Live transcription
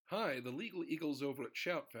Hi, the legal eagles over at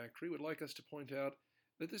Shout Factory would like us to point out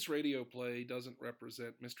that this radio play doesn't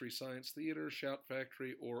represent Mystery Science Theater, Shout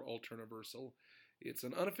Factory, or Alterniversal. It's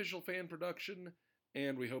an unofficial fan production,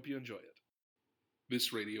 and we hope you enjoy it.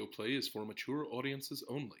 This radio play is for mature audiences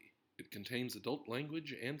only. It contains adult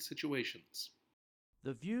language and situations.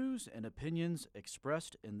 The views and opinions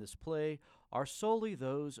expressed in this play are solely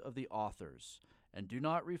those of the authors and do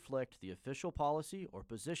not reflect the official policy or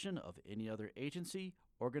position of any other agency,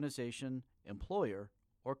 organization, employer,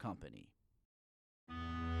 or company.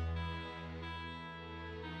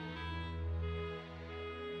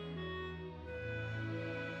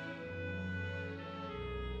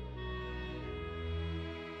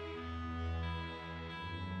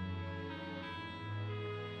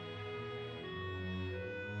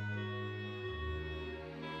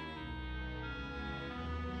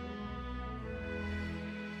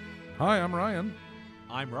 Hi, I'm Ryan.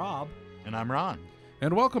 I'm Rob. And I'm Ron.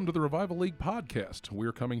 And welcome to the Revival League podcast.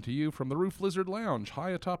 We're coming to you from the Roof Lizard Lounge, high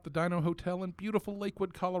atop the Dino Hotel in beautiful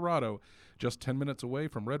Lakewood, Colorado, just 10 minutes away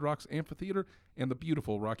from Red Rocks Amphitheater and the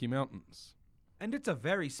beautiful Rocky Mountains. And it's a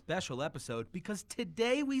very special episode because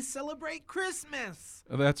today we celebrate Christmas.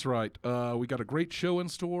 That's right. We got a great show in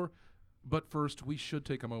store, but first we should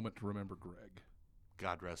take a moment to remember Greg.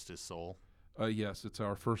 God rest his soul. Yes, it's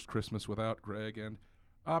our first Christmas without Greg, and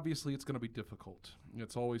obviously, it's going to be difficult.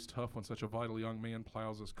 It's always tough when such a vital young man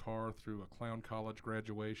plows his car through a clown college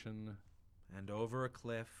graduation. And over a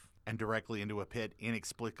cliff. And directly into a pit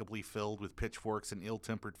inexplicably filled with pitchforks and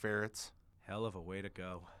ill-tempered ferrets. Hell of a way to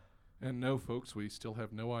go. And no, folks, we still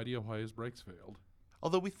have no idea why his brakes failed.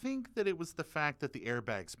 Although we think that it was the fact that the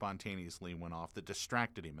airbag spontaneously went off that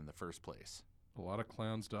distracted him in the first place. A lot of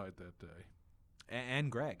clowns died that day.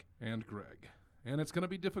 And Greg. And Greg. And it's going to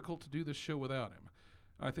be difficult to do this show without him.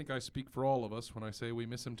 I think I speak for all of us when I say we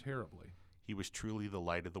miss him terribly. He was truly the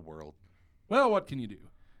light of the world. Well, what can you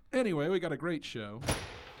do? Anyway, we got a great show.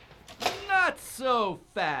 Not so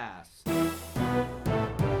fast!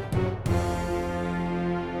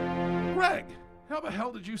 Greg! How the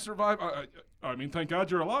hell did you survive? I mean, thank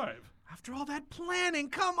God you're alive. After all that planning,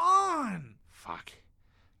 come on! Fuck.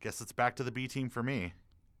 Guess it's back to the B team for me.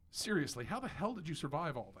 Seriously, how the hell did you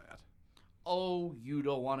survive all that? Oh, you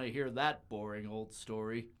don't want to hear that boring old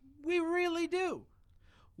story. We really do.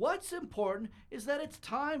 What's important is that it's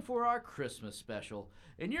time for our Christmas special,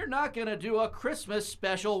 and you're not going to do a Christmas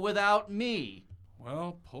special without me.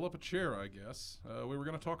 Well, pull up a chair, I guess. We were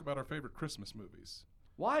going to talk about our favorite Christmas movies.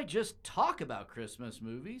 Why just talk about Christmas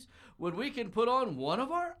movies when we can put on one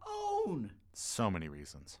of our own? So many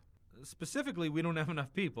reasons. Specifically, we don't have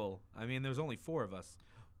enough people. I mean, there's only 4 of us.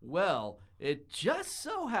 Well, it just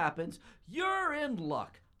so happens you're in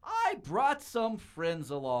luck. I brought some friends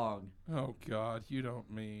along. Oh, God, you don't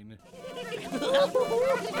mean...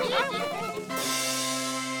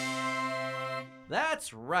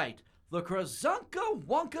 That's right. The Krazunka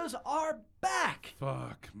Wunkas are back.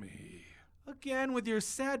 Fuck me. Again with your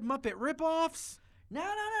sad Muppet ripoffs? No.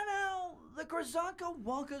 The Krazunka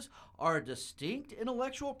Wunkas are a distinct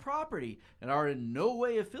intellectual property and are in no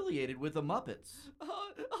way affiliated with the Muppets.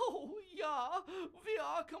 Yeah, we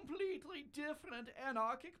are completely different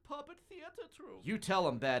anarchic puppet theater troupe. You tell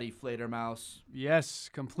them, Batty Fledermaus. Yes,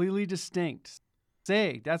 completely distinct.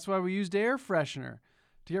 Say, that's why we used air freshener,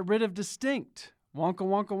 to get rid of distinct. Wonka,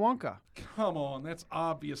 wonka, wonka. Come on, that's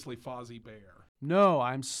obviously Fozzie Bear. No,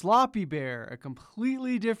 I'm Sloppy Bear, a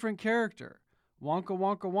completely different character. Wonka,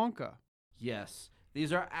 wonka, wonka. Yes,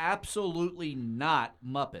 these are absolutely not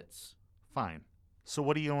Muppets. Fine. So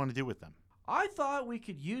what do you want to do with them? I thought we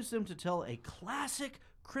could use them to tell a classic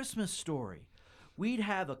Christmas story. We'd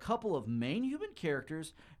have a couple of main human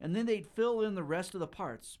characters, and then they'd fill in the rest of the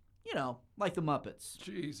parts. You know, like the Muppets.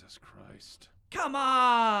 Jesus Christ. Come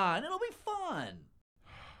on! It'll be fun!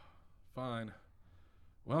 Fine.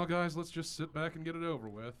 Well, guys, let's just sit back and get it over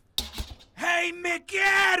with. Hey,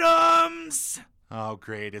 McAdams! Oh,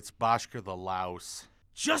 great. It's Boschker the Louse.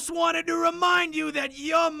 Just wanted to remind you that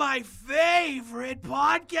you're my favorite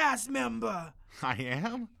podcast member. I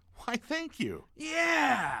am? Why, thank you.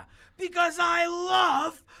 Yeah, because I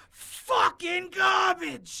love fucking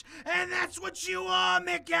garbage. And that's what you are,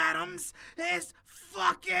 McAdams, is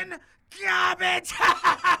fucking garbage.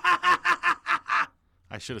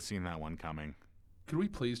 I should have seen that one coming. Could we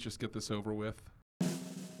please just get this over with?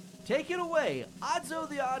 Take it away, Oddzo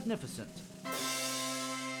the Odd-nificent.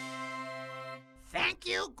 Thank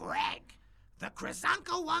you, Greg. The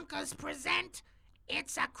Krazunka Wunkas present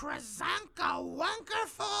It's A Krazunka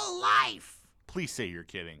Wunkerful Life. Please say you're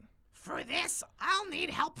kidding. For this, I'll need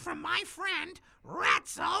help from my friend,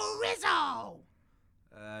 Ratso Rizzo.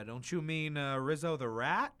 Don't you mean Rizzo the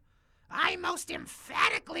Rat? I most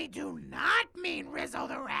emphatically do not mean Rizzo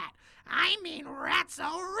the Rat. I mean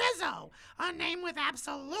Ratso Rizzo, a name with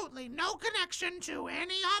absolutely no connection to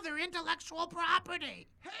any other intellectual property.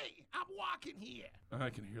 Hey, I'm walking here. I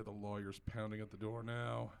can hear the lawyers pounding at the door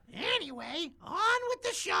now. Anyway, on with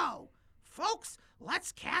the show. Folks,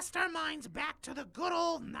 let's cast our minds back to the good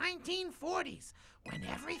old 1940s, when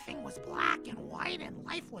everything was black and white and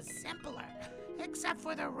life was simpler, except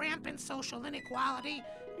for the rampant social inequality,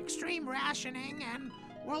 extreme rationing, and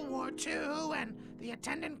World War II, and the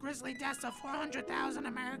attendant grisly deaths of 400,000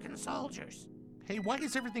 American soldiers. Hey, why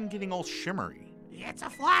is everything getting all shimmery? It's a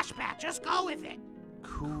flashback, just go with it.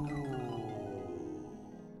 Cool.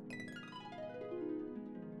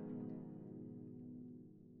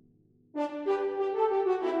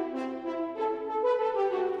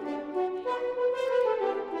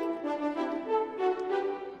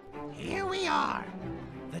 Here we are.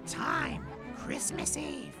 The time, Christmas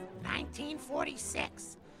Eve,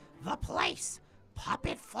 1946. The place,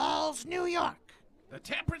 Puppet Falls, New York. The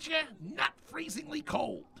temperature, not freezingly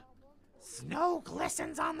cold. Snow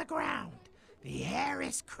glistens on the ground. The air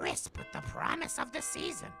is crisp with the promise of the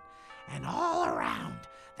season. And all around,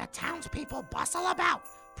 the townspeople bustle about,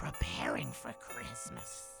 preparing for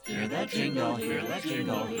Christmas. Hear that jingle, hear that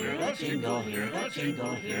jingle, hear that jingle, hear that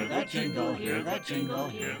jingle, hear that jingle, hear that jingle,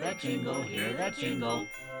 hear that jingle, hear that jingle.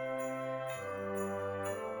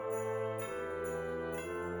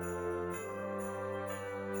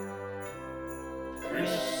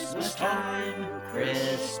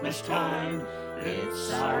 Christmas time,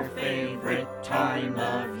 it's our favorite time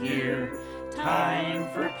of year. Time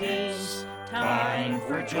for peace, time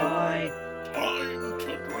for joy. Time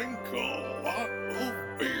to drink a lot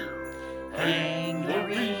of beer. Hang the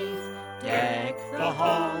wreath, deck the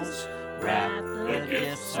halls, wrap the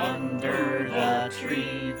gifts under the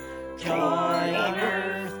tree. Joy on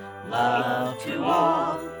earth, love to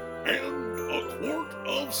all. And a quart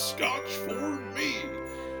of scotch for me.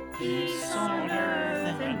 Peace on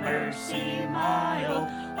earth and mercy mild,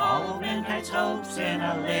 all of mankind's hopes in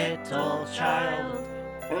a little child.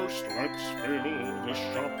 First, let's fill the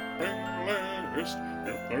shopping list.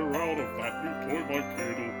 If they're out of that new toy, my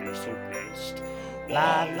kid'll be so pissed.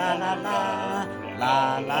 La la la la,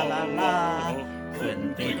 la la la la.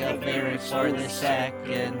 Couldn't think of lyrics for the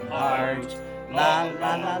second part. La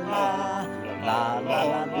la la la, la la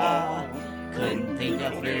la la. Couldn't think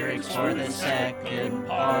of lyrics for the second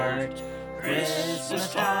part.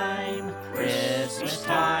 Christmas time,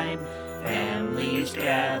 families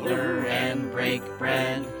gather and break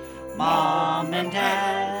bread. Mom and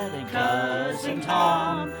Dad and Cousin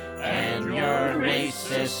Tom and your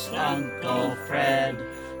racist Uncle Fred.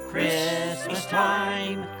 Christmas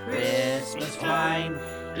time, it's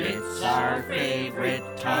our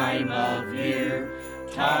favorite time of year.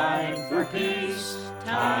 Time for peace,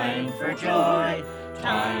 time for joy,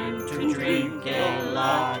 time to drink a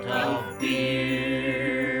lot of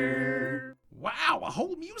beer. Wow, a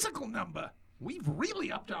whole musical number. We've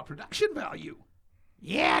really upped our production value.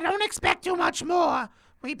 Yeah, don't expect too much more.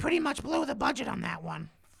 We pretty much blew the budget on that one.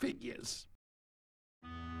 Figures.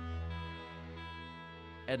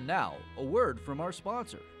 And now, a word from our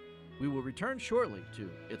sponsor. We will return shortly to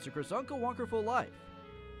It's A Krazunka Wunkerful Life.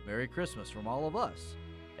 Merry Christmas from all of us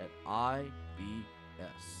at IBS.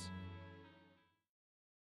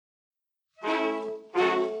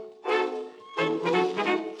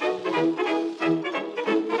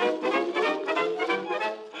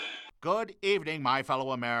 Good evening, my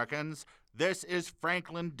fellow Americans. This is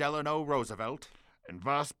Franklin Delano Roosevelt, and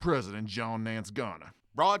Vice President John Nance Garner,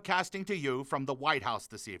 broadcasting to you from the White House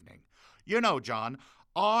this evening. You know, John,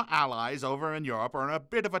 our allies over in Europe are in a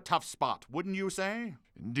bit of a tough spot, wouldn't you say?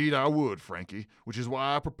 Indeed I would, Frankie, which is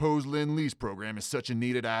why our proposed Lend-Lease program is such a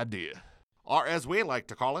needed idea. Or as we like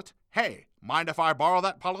to call it, hey, mind if I borrow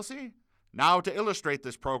that policy? Now, to illustrate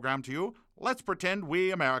this program to you, let's pretend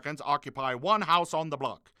we Americans occupy one house on the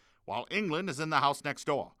block, while England is in the house next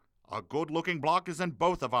door. A good-looking block is in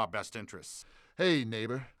both of our best interests. Hey,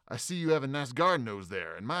 neighbor, I see you have a nice garden hose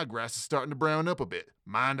there, and my grass is starting to brown up a bit.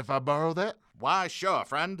 Mind if I borrow that? Why, sure,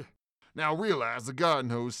 friend. Now realize the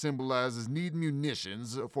garden hose symbolizes need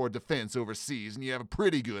munitions for defense overseas, and you have a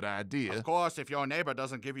pretty good idea. Of course, if your neighbor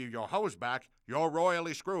doesn't give you your hose back, you're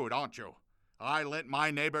royally screwed, aren't you? I lent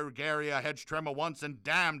my neighbor Gary a hedge trimmer once, and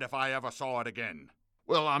damned if I ever saw it again.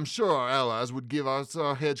 Well, I'm sure our allies would give us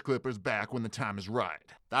our hedge clippers back when the time is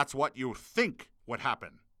right. That's what you think would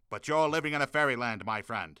happen. But you're living in a fairyland, my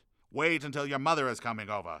friend. Wait until your mother is coming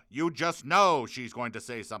over. You just know she's going to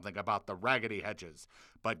say something about the raggedy hedges.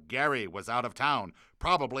 But Gary was out of town,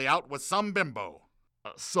 probably out with some bimbo.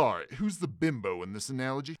 Sorry, who's the bimbo in this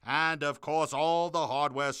analogy? And of course, all the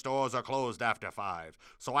hardware stores are closed after 5,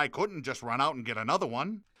 so I couldn't just run out and get another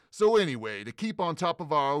one. So anyway, to keep on top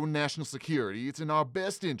of our own national security, it's in our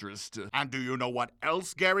best interest to... And do you know what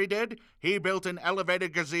else Gary did? He built an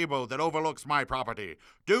elevated gazebo that overlooks my property.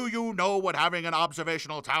 Do you know what having an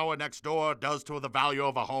observational tower next door does to the value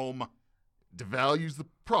of a home? Devalues the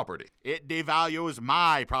property. It devalues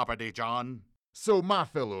my property, John. So, my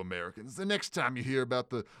fellow Americans, the next time you hear about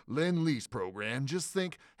the Lend-Lease program, just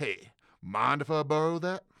think, hey, mind if I borrow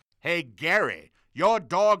that? Hey, Gary, your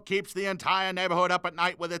dog keeps the entire neighborhood up at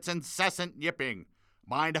night with its incessant yipping.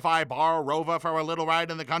 Mind if I borrow Rover for a little ride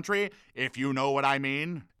in the country, if you know what I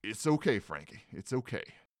mean? It's okay, Frankie. It's okay.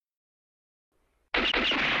 That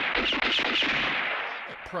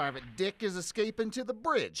private dick is escaping to the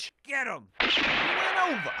bridge. Get him! He went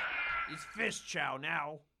over. He's fish chow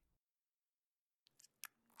now.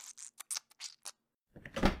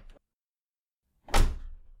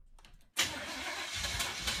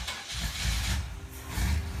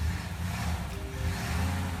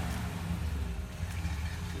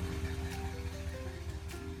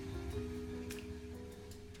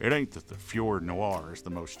 It ain't that the Fjord Noir is the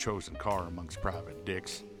most chosen car amongst private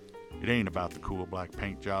dicks. It ain't about the cool black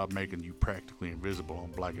paint job making you practically invisible on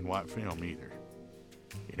black and white film either.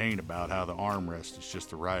 It ain't about how the armrest is just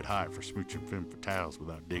the right height for smooching femme fatales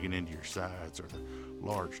without digging into your sides, or the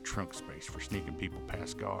large trunk space for sneaking people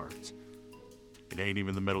past guards. It ain't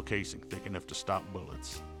even the metal casing thick enough to stop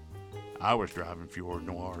bullets. I was driving Fjord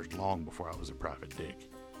Noirs long before I was a private dick.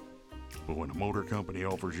 But when a motor company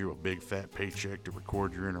offers you a big fat paycheck to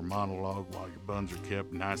record your inner monologue while your buns are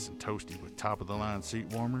kept nice and toasty with top-of-the-line seat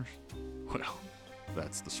warmers, well,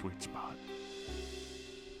 that's the sweet spot.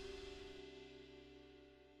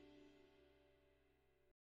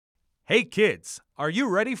 Hey kids, are you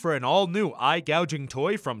ready for an all-new eye-gouging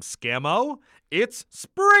toy from Scammo? It's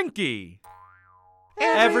Sprinky!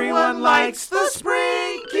 Everyone likes the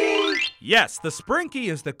Sprinky! Yes, the Sprinky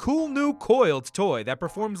is the cool new coiled toy that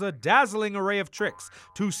performs a dazzling array of tricks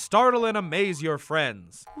to startle and amaze your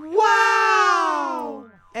friends. Wow!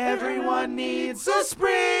 Everyone needs a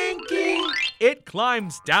Sprinky! It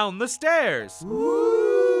climbs down the stairs.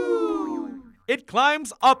 Ooh! It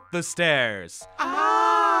climbs up the stairs.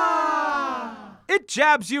 Ah! It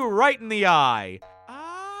jabs you right in the eye.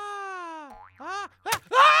 Ah! Ah!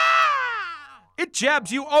 Ah! It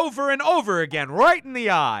jabs you over and over again right in the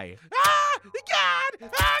eye. Ah! God!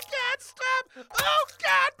 I can't stop! Oh,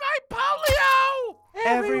 God, my polio!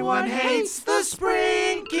 Everyone hates the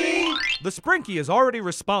Sprinky! The Sprinky is already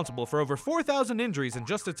responsible for over 4,000 injuries in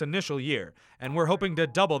just its initial year, and we're hoping to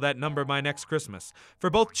double that number by next Christmas, for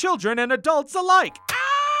both children and adults alike.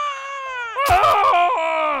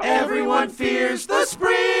 Everyone fears the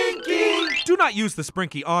Sprinky! Do not use the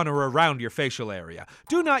Sprinky on or around your facial area.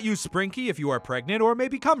 Do not use Sprinky if you are pregnant or may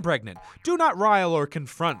become pregnant. Do not rile or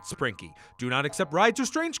confront Sprinky. Do not accept rides or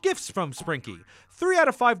strange gifts from Sprinky. 3 out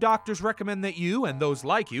of 5 doctors recommend that you and those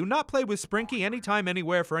like you not play with Sprinky anytime,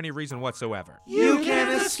 anywhere, for any reason whatsoever. You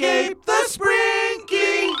can escape the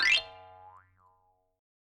Sprinky!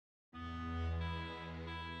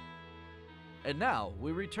 And now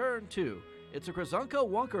we return to It's A Krazunka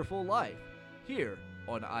Wunkerful Life, here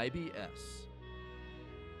on IBS.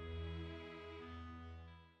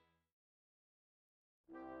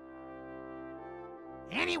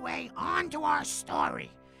 Anyway, on to our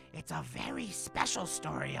story. It's a very special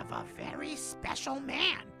story of a very special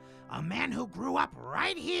man. A man who grew up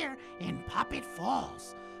right here in Puppet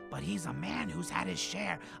Falls. But he's a man who's had his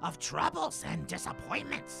share of troubles and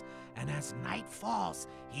disappointments. And as night falls,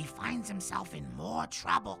 he finds himself in more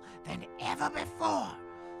trouble than ever before.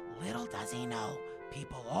 Little does he know,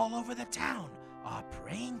 people all over the town are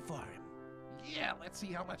praying for him. Yeah, let's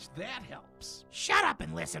see how much that helps. Shut up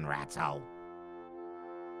and listen, Ratso.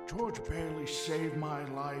 George Bailey saved my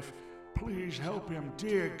life. Please help him,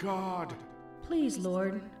 dear God. Please,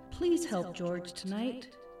 Lord, please help George tonight.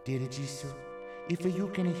 Dear Jesus, if you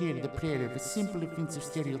can hear the prayer of a simple offensive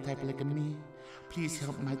stereotype like me, please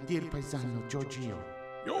help my dear paisano, Giorgio.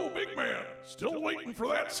 Yo, big man, still waiting for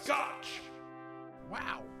that scotch.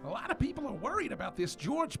 Wow, a lot of people are worried about this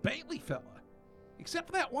George Bailey fella. Except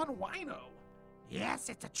for that one wino. Yes,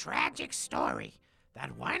 it's a tragic story.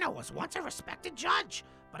 That wino was once a respected judge,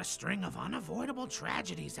 but a string of unavoidable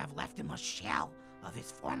tragedies have left him a shell of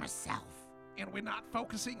his former self. And we're not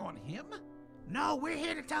focusing on him? No, we're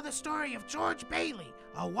here to tell the story of George Bailey,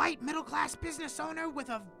 a white middle-class business owner with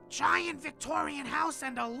a giant Victorian house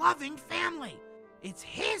and a loving family. It's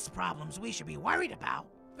his problems we should be worried about.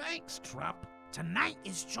 Thanks, Trump. Tonight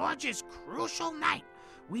is George's crucial night,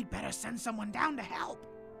 we'd better send someone down to help.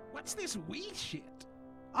 What's this we shit?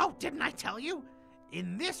 Oh, didn't I tell you?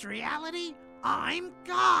 In this reality, I'm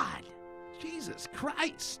God. Jesus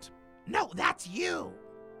Christ. No, that's you.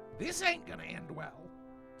 This ain't gonna end well.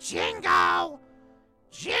 Jingo!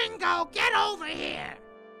 Jingo, get over here!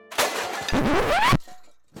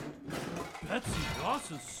 Betsy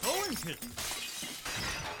Ross's sewing kitten.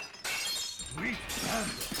 Sweet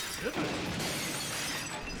and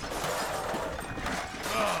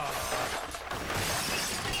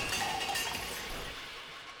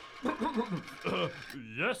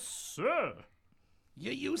yes, sir.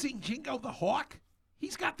 You're using Jingo the Hawk?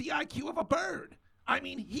 He's got the IQ of a bird. I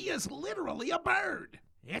mean, he is literally a bird.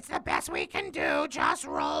 It's the best we can do. Just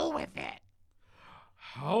roll with it.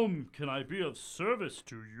 How can I be of service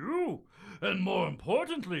to you? And more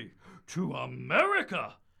importantly, to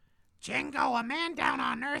America? Jingo, a man down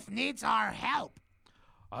on Earth needs our help.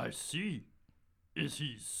 I see. Is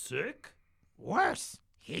he sick? Worse,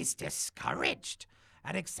 he's discouraged.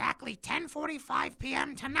 At exactly 10:45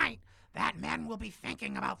 p.m. tonight, that man will be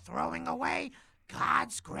thinking about throwing away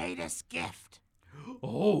God's greatest gift.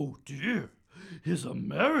 Oh, dear. His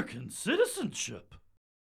American citizenship.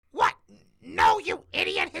 What? No, you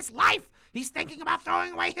idiot! His life! He's thinking about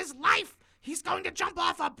throwing away his life! He's going to jump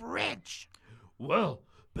off a bridge! Well,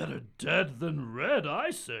 better dead than red, I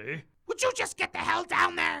say. Would you just get the hell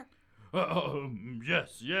down there?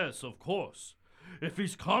 Yes, of course. If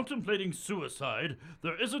he's contemplating suicide,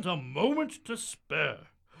 there isn't a moment to spare.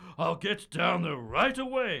 I'll get down there right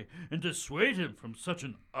away and dissuade him from such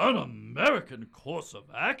an un-American course of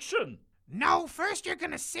action. No, first you're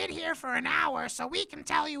gonna sit here for an hour so we can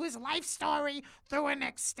tell you his life story through an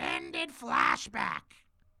extended flashback.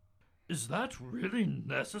 Is that really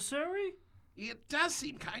necessary? It does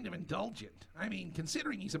seem kind of indulgent. I mean,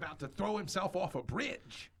 considering he's about to throw himself off a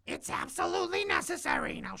bridge. It's absolutely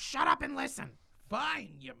necessary. Now shut up and listen.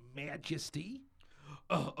 Fine, Your Majesty.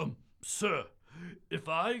 Sir, if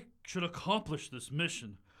I should accomplish this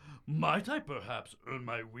mission, might I perhaps earn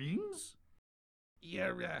my wings?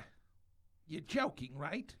 You're joking,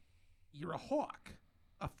 right? You're a hawk.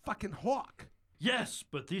 A fucking hawk. Yes,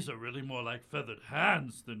 but these are really more like feathered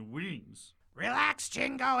hands than wings. Relax,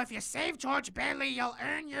 Jingo. If you save George Bailey, you'll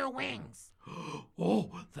earn your wings.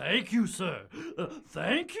 Oh, thank you, sir.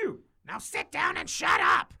 Thank you. Now sit down and shut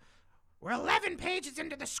up. We're 11 pages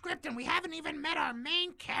into the script and we haven't even met our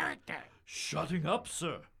main character. Shutting up,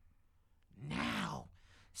 sir. Now,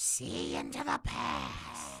 see into the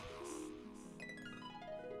past.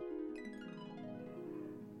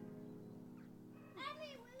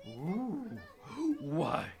 Ooh.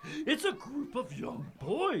 Why, it's a group of young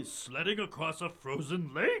boys sledding across a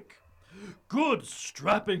frozen lake. Good,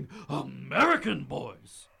 strapping American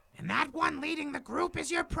boys. And that one leading the group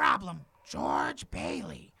is your problem, George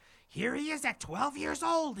Bailey. Here he is at 12 years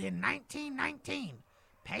old in 1919.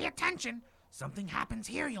 Pay attention. Something happens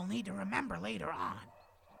here you'll need to remember later on.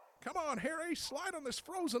 Come on, Harry, slide on this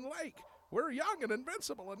frozen lake. We're young and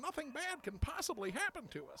invincible, and nothing bad can possibly happen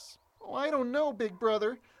to us. Oh, I don't know, big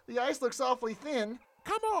brother. The ice looks awfully thin.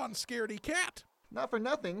 Come on, scaredy cat. Not for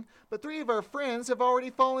nothing, but 3 of our friends have already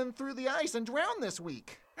fallen through the ice and drowned this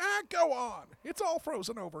week. Go on. It's all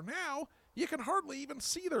frozen over now. You can hardly even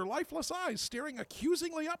see their lifeless eyes staring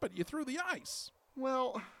accusingly up at you through the ice.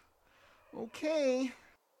 Well, okay.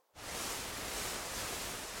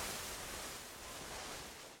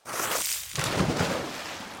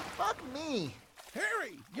 Fuck me.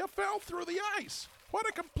 Harry, you fell through the ice. What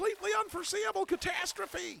a completely unforeseeable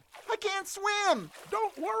catastrophe. I can't swim.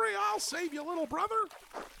 Don't worry, I'll save you, little brother.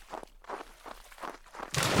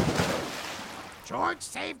 George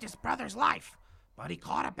saved his brother's life, but he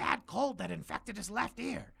caught a bad cold that infected his left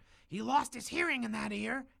ear. He lost his hearing in that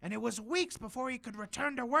ear, and it was weeks before he could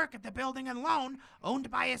return to work at the building and loan owned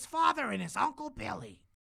by his father and his Uncle Billy.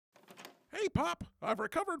 Hey, Pop, I've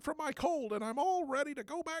recovered from my cold and I'm all ready to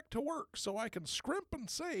go back to work so I can scrimp and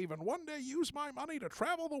save and one day use my money to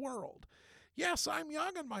travel the world. Yes, I'm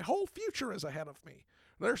young and my whole future is ahead of me.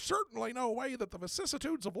 There's certainly no way that the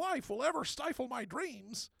vicissitudes of life will ever stifle my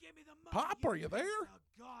dreams. Pop, are you there?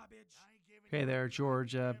 Hey there,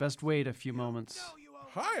 George. Best wait a few moments.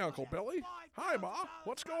 Hi, Uncle Billy. Hi, Ma.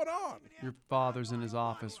 What's going on? Your father's in his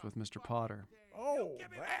office with Mr. Potter. Oh,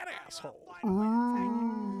 that asshole.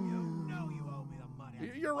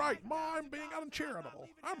 You're right, Ma. I'm being uncharitable.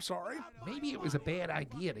 I'm sorry. Maybe it was a bad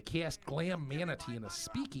idea to cast Glam Manatee in a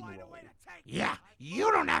speaking role. Yeah,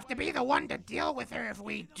 you don't have to be the one to deal with her if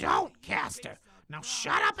we don't cast her. Now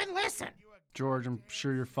shut up and listen. George, I'm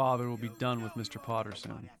sure your father will be done with Mr. Potter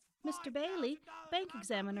soon. Mr. Bailey, bank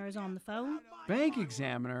examiner, is on the phone. Bank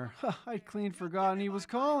examiner? I'd clean forgotten he was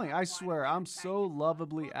calling. I swear, I'm so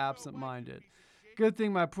lovably absent-minded. Good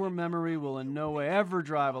thing my poor memory will in no way ever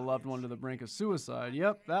drive a loved one to the brink of suicide.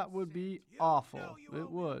 Yep, that would be awful. It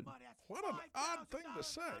would. What an odd thing to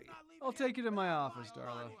say. I'll take you to my office,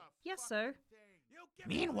 Darla. Yes, sir.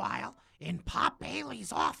 Meanwhile, in Pop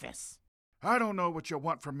Bailey's office. I don't know what you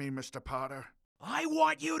want from me, Mr. Potter. I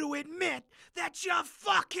want you to admit that you're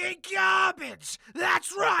fucking garbage.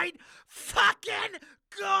 That's right, fucking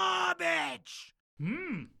garbage.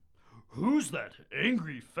 Who's that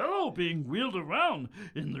angry fellow being wheeled around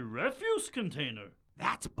in the refuse container?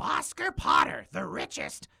 That's Bosker Potter, the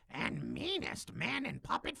richest and meanest man in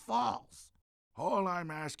Puppet Falls. All I'm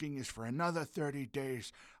asking is for another 30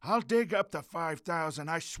 days. I'll dig up the 5,000,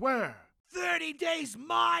 I swear. 30 days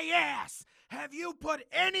my ass! Have you put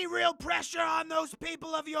any real pressure on those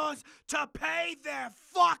people of yours to pay their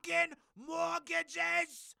fucking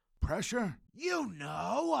mortgages? Pressure? You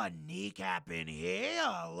know, a kneecap in here,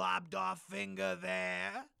 a lopped off finger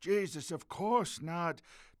there. Jesus, of course not.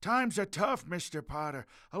 Times are tough, Mr. Potter.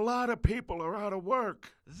 A lot of people are out of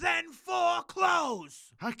work. Then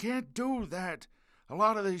foreclose! I can't do that. A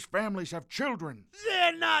lot of these families have children.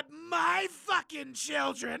 They're not my fucking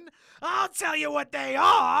children. I'll tell you what they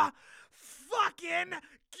are. Fucking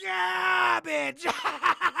garbage!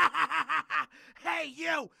 Hey,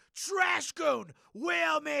 you, trash goon,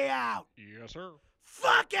 wheel me out. Yes, sir.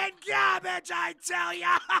 Fucking garbage, I tell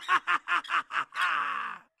ya!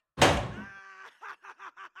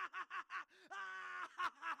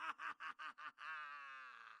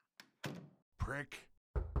 Prick.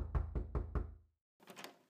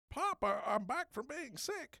 Pop, I'm back from being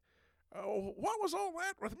sick. What was all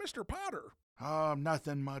that with Mr. Potter? Oh,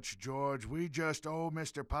 nothing much, George. We just owe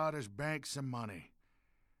Mr. Potter's bank some money.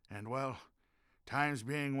 And, well, times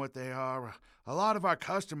being what they are, a lot of our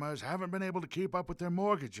customers haven't been able to keep up with their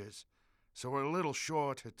mortgages. So we're a little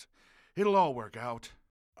short. It'll all work out.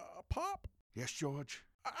 Pop? Yes, George?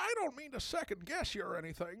 I don't mean to second guess you or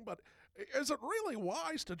anything, but is it really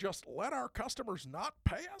wise to just let our customers not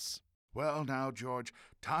pay us? Well, now, George,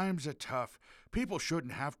 times are tough. People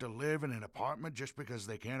shouldn't have to live in an apartment just because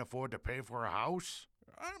they can't afford to pay for a house.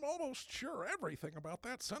 I'm almost sure everything about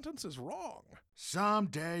that sentence is wrong.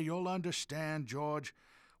 Someday you'll understand, George.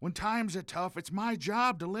 When times are tough, it's my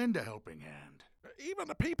job to lend a helping hand. Even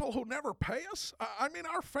the people who never pay us? I mean,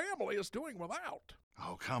 our family is doing without.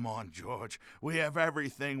 Oh, come on, George. We have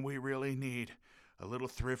everything we really need. A little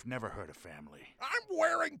thrift never hurt a family. I'm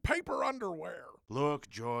wearing paper underwear. Look,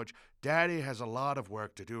 George, Daddy has a lot of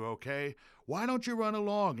work to do, okay? Why don't you run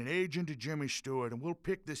along and age into Jimmy Stewart, and we'll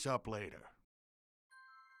pick this up later.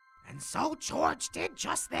 And so George did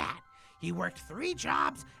just that. He worked 3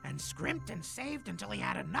 jobs and scrimped and saved until he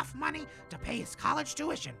had enough money to pay his college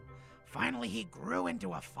tuition. Finally, he grew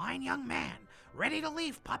into a fine young man, ready to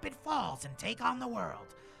leave Puppet Falls and take on the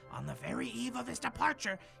world. On the very eve of his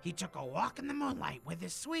departure, he took a walk in the moonlight with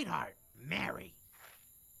his sweetheart, Mary.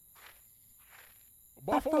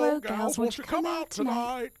 Buffalo gals, won't you come out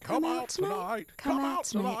tonight? Come out tonight. Come out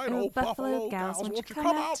tonight. Oh, Buffalo gals, won't you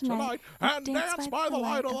come out tonight and dance by the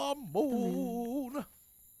light of the moon?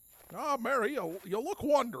 Ah, Mary, you look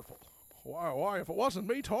wonderful. Why, if it wasn't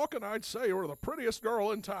me talking, I'd say you were the prettiest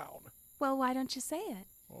girl in town. Well, why don't you say it?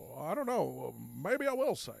 Oh, I don't know. Maybe I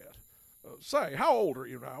will say it. Say, how old are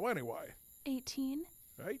you now, anyway? 18.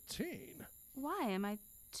 18? Why? Am I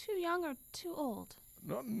too young or too old?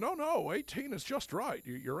 No. 18 is just right.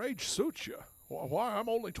 Your age suits you. Why, I'm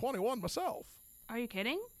only 21 myself. Are you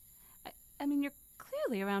kidding? I mean, you're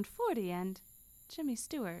clearly around 40 and Jimmy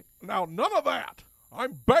Stewart. Now, none of that.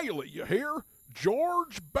 I'm Bailey, you hear?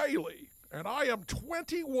 George Bailey. And I am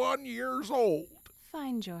 21 years old.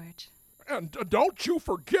 Fine, George. And don't you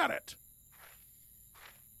forget it.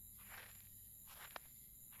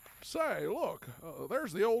 Say, look,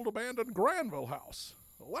 there's the old abandoned Granville house.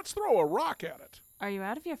 Let's throw a rock at it. Are you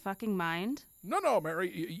out of your fucking mind? No, Mary.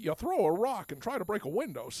 You throw a rock and try to break a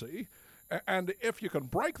window, see? And if you can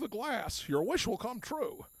break the glass, your wish will come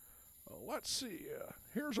true. Let's see.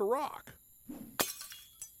 Here's a rock.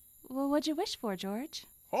 Well, what'd you wish for, George?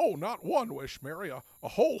 Oh, not one wish, Mary. A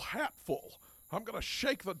whole hatful. I'm going to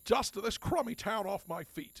shake the dust of this crummy town off my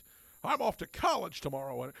feet. I'm off to college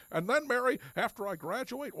tomorrow, and then, Mary, after I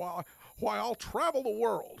graduate, why, I'll travel the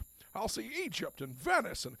world. I'll see Egypt and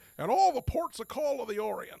Venice and all the ports of call of the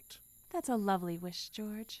Orient. That's a lovely wish,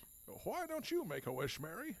 George. Why don't you make a wish,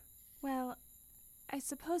 Mary? Well, I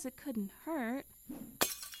suppose it couldn't hurt.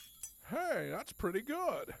 Hey, that's pretty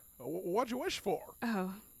good. What'd you wish for?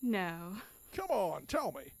 Oh, no. Come on,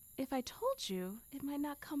 tell me. if I told you, it might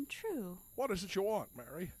not come true. What is it you want,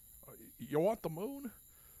 Mary? You want the moon?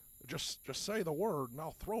 Just say the word, and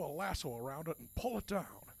I'll throw a lasso around it and pull it down.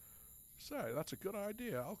 Say, that's a good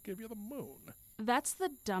idea. I'll give you the moon. That's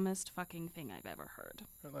the dumbest fucking thing I've ever heard.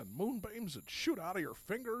 And then moonbeams would shoot out of your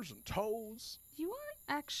fingers and toes. You aren't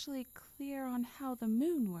actually clear on how the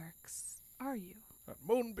moon works, are you? And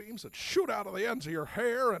moonbeams that shoot out of the ends of your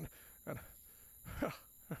hair and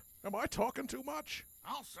am I talking too much?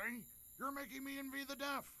 I'll say, you're making me envy the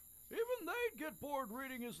deaf. Even they'd get bored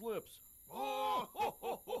reading his lips.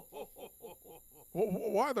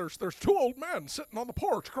 Why, there's two old men sitting on the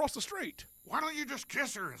porch across the street. Why don't you just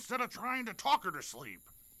kiss her instead of trying to talk her to sleep?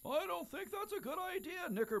 I don't think that's a good idea,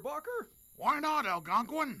 Knickerbocker. Why not,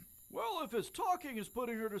 Algonquin? Well, if his talking is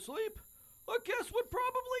putting her to sleep, a kiss would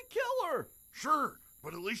probably kill her. Sure,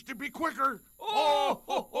 but at least it'd be quicker.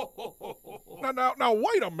 Now,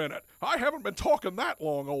 wait a minute. I haven't been talking that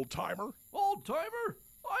long, old-timer. Old-timer?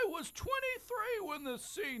 I was 23 when this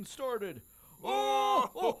scene started.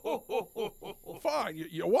 Fine,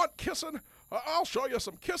 you want kissing? I'll show you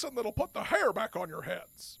some kissing that'll put the hair back on your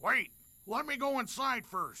heads. Wait, let me go inside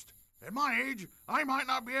first. At my age, I might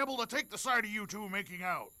not be able to take the sight of you two making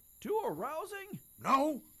out. Too arousing?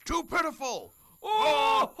 No, too pitiful.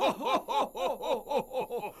 What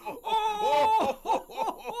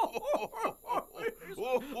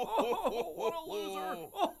a loser.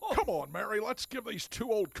 Come on, Mary, let's give these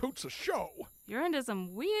two old coots a show. You're into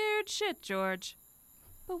some weird shit, George.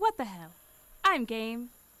 But what the hell? I'm game.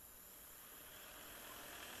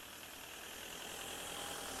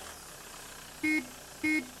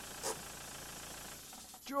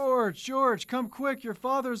 George, come quick. Your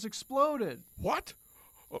father's exploded. What?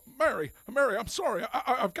 Mary, I'm sorry.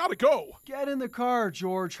 I've got to go. Get in the car,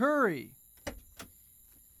 George. Hurry.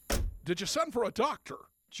 Did you send for a doctor?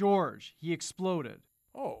 George, he exploded.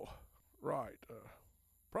 Oh, right.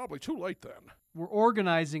 Probably too late then. We're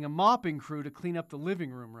organizing a mopping crew to clean up the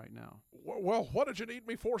living room right now. Well, what did you need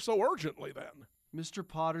me for so urgently then? Mr.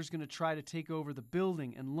 Potter's going to try to take over the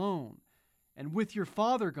building and loan. And with your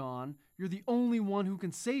father gone, you're the only one who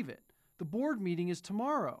can save it. The board meeting is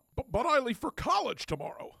tomorrow. But I leave for college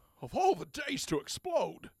tomorrow. Of all the days to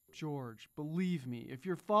explode. George, believe me, if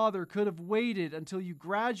your father could have waited until you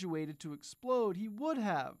graduated to explode, he would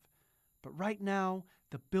have. But right now,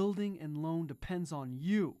 the building and loan depends on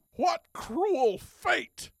you. What cruel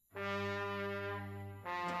fate!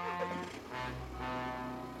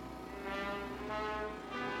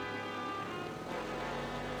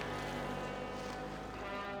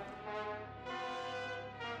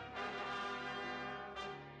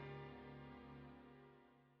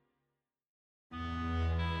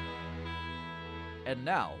 And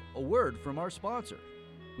now, a word from our sponsor.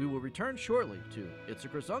 We will return shortly to It's a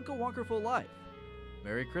Krazunka Wunkerful Life.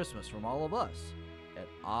 Merry Christmas from all of us at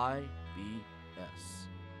IBS.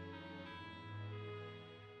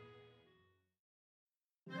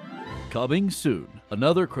 Coming soon,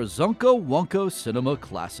 another Krazunka Wunka cinema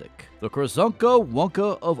classic. The Krazunka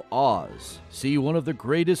Wunka of Oz. See one of the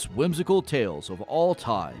greatest whimsical tales of all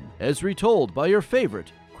time as retold by your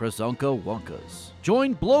favorite Krazunka Wunkas.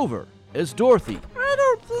 Join Blover as Dorothy. I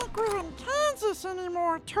don't think we're in Kansas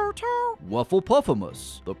anymore, Toto.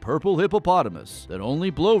 Wufflepuffamus, the purple hippopotamus that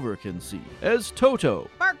only Blover can see, as Toto.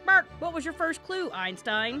 Bark, bark. What was your first clue,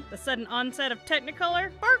 Einstein? The sudden onset of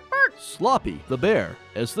Technicolor? Bark, bark. Sloppy, the bear,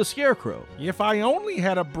 as the Scarecrow. If I only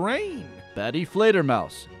had a brain. Batty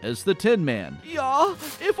Fledermaus, as the Tin Man. Yeah,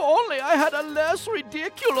 if only I had a less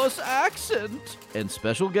ridiculous accent. And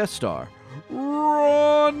special guest star,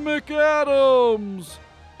 Ron McAdams,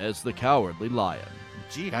 as the Cowardly Lion.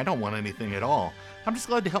 Gee, I don't want anything at all. I'm just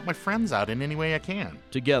glad to help my friends out in any way I can.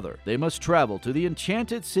 Together, they must travel to the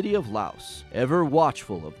enchanted city of Laos, ever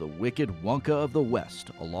watchful of the wicked Wunka of the West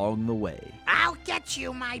along the way. I'll get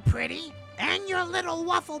you, my pretty. And your little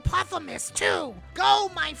Wufflepuffamus, too. Go,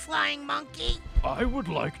 my flying monkey. I would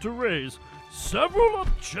like to raise several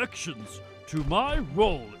objections to my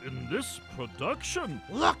role in this production.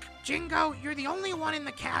 Look, Jingo, you're the only one in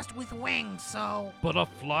the cast with wings, so... But a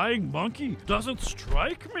flying monkey doesn't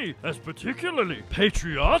strike me as particularly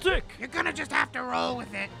patriotic. You're gonna just have to roll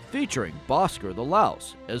with it. Featuring Bosker the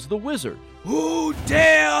Louse as the Wizard. Who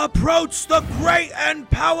dare approach the great and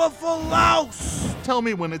powerful Louse? Tell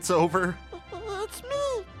me when it's over. It's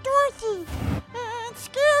me, Dorothy, and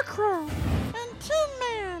Scarecrow, and Tin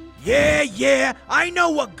Man. Yeah, I know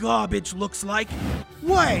what garbage looks like.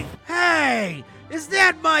 Wait, hey, is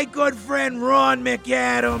that my good friend Ron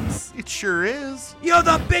McAdams? It sure is. You're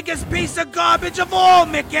the biggest piece of garbage of all,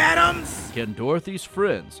 McAdams. Can Dorothy's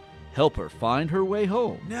friends help her find her way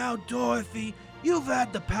home? Now, Dorothy, You've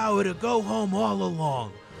had the power to go home all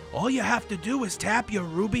along. All you have to do is tap your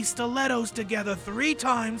ruby stilettos together 3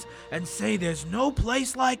 times and say there's no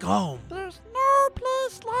place like home. There's no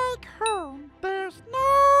place like home. There's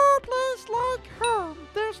no place like home.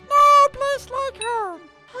 There's no place like home.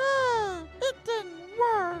 It didn't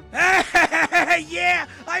work. Yeah,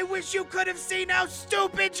 I wish you could have seen how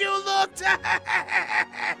stupid you looked.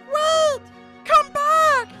 Wait! Come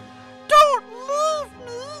back! Don't leave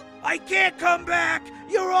me! I can't come back!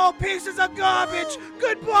 You're all pieces of garbage!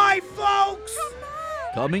 Goodbye, folks!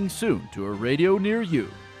 Coming soon to a radio near you.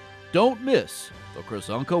 Don't miss the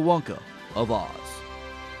Krazunka Wunka of Oz.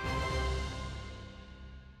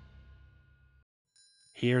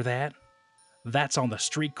 Hear that? That's on the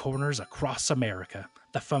street corners across America.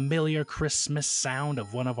 The familiar Christmas sound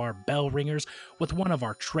of one of our bell ringers with one of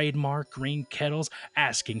our trademark green kettles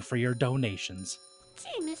asking for your donations.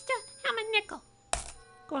 Gee, mister, I'm a nickel.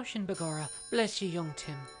 Gosh and begorra, bless you, young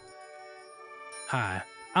Tim. Hi,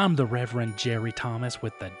 I'm the Reverend Jerry Thomas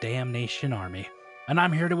with the Damnation Army, and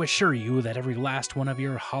I'm here to assure you that every last one of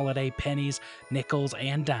your holiday pennies, nickels,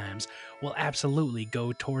 and dimes will absolutely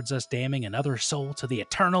go towards us damning another soul to the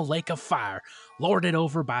eternal lake of fire, lorded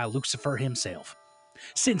over by Lucifer himself.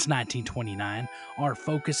 Since 1929, our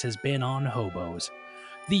focus has been on hobos.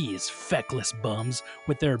 These feckless bums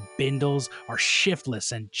with their bindles are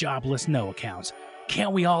shiftless and jobless no-accounts.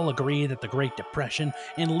 Can't we all agree that the Great Depression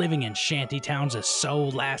and living in shanty towns is so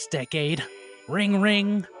last decade? Ring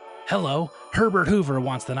ring. Hello, Herbert Hoover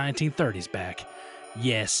wants the 1930s back.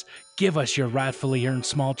 Yes, give us your rightfully earned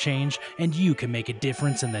small change and you can make a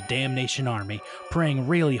difference in the Damnation Army, praying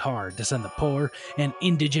really hard to send the poor and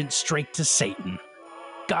indigent straight to Satan.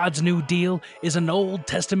 God's New Deal is an Old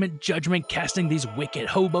Testament judgment casting these wicked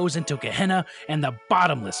hobos into Gehenna and the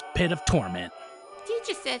bottomless pit of torment.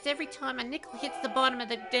 Teacher says every time a nickel hits the bottom of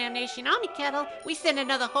the Damnation Army kettle, we send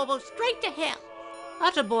another hobo straight to hell.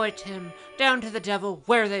 Utter boy, Tim, down to the devil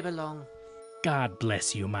where they belong. God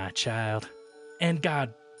bless you, my child, and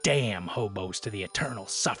God damn hobos to the eternal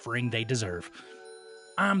suffering they deserve.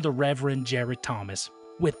 I'm the Reverend Jerry Thomas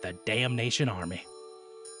with the Damnation Army.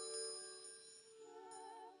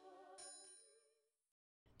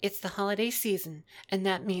 It's the holiday season, and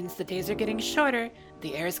that means the days are getting shorter,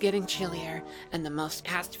 the air's getting chillier, and the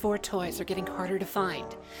most asked-for toys are getting harder to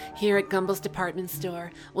find. Here at Gumbel's department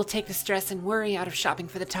store, we'll take the stress and worry out of shopping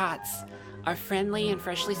for the tots. Our friendly and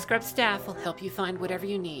freshly scrubbed staff will help you find whatever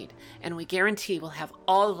you need, and we guarantee we'll have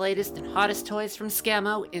all the latest and hottest toys from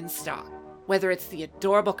Scammo in stock. Whether it's the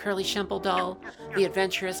adorable Curly Shumple doll, the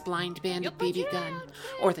adventurous blind bandit BB gun,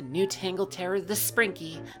 or the new Tangled Terror the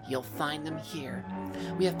Sprinky, you'll find them here.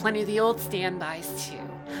 We have plenty of the old standbys too,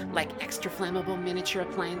 like extra flammable miniature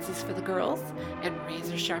appliances for the girls and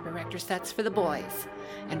razor-sharp erector sets for the boys.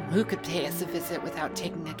 And who could pay us a visit without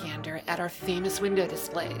taking a gander at our famous window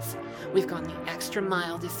displays? We've gone the extra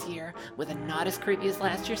mile this year with a not as creepy as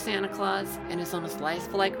last year's Santa Claus and his almost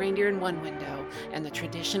life-like reindeer in one window and the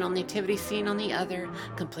traditional nativity scene on the other,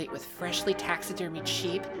 complete with freshly taxidermied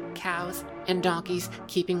sheep, cows, and donkeys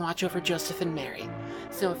keeping watch over Joseph and Mary.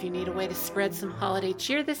 So if you need a way to spread some holiday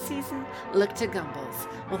cheer this season, look to Gumbel's.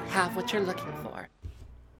 We'll have what you're looking for.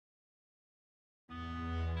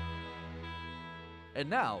 And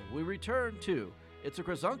now we return to It's a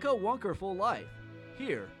Krazunka Wunkerful Life,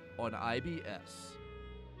 here on IBS.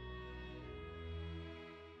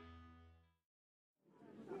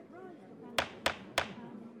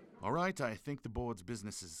 All right, I think the board's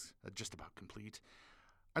business is just about complete.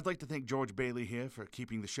 I'd like to thank George Bailey here for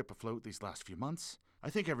keeping the ship afloat these last few months.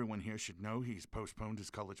 I think everyone here should know he's postponed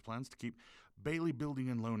his college plans to keep Bailey Building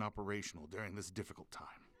and Loan operational during this difficult time.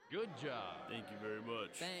 Good job. Thank you very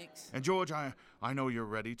much. Thanks. And George, I know you're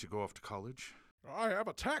ready to go off to college. I have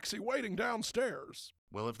a taxi waiting downstairs.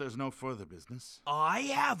 Well, if there's no further business... I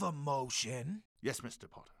have a motion. Yes, Mr.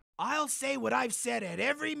 Potter. I'll say what I've said at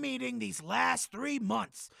every meeting these last 3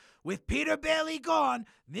 months. With Peter Bailey gone,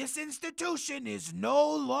 this institution is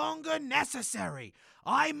no longer necessary.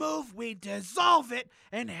 I move we dissolve it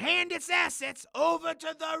and hand its assets over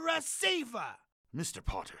to the receiver. Mr.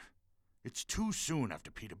 Potter, it's too soon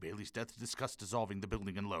after Peter Bailey's death to discuss dissolving the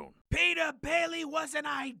building and loan. Peter Bailey was an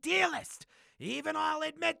idealist. Even I'll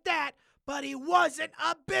admit that, but he wasn't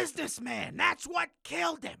a businessman. That's what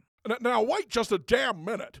killed him. Now, wait just a damn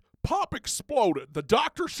minute. Pop exploded. The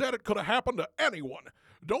doctor said it could have happened to anyone.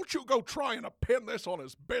 Don't you go trying to pin this on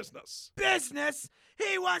his business. Business?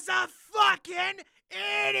 He was a fucking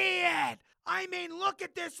idiot! I mean, look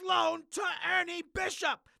at this loan to Ernie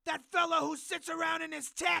Bishop, that fellow who sits around in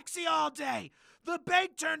his taxi all day. The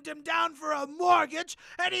bank turned him down for a mortgage,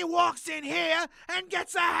 and he walks in here and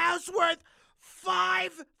gets a house worth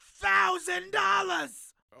 $5,000!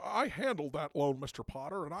 I handled that loan, Mr.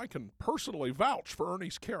 Potter, and I can personally vouch for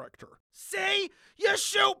Ernie's character. See? You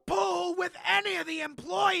shoot pool with any of the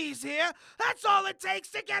employees here. That's all it takes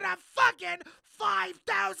to get a fucking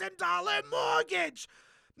 $5,000 mortgage.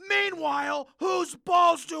 Meanwhile, whose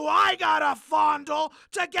balls do I gotta fondle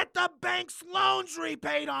to get the bank's loans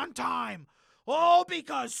repaid on time? All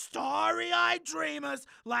because starry-eyed dreamers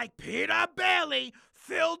like Peter Bailey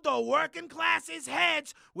filled the working class's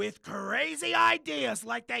heads with crazy ideas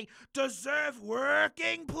like they deserve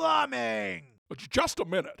working plumbing. Just a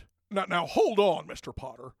minute. Now hold on, Mr.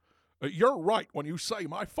 Potter. You're right when you say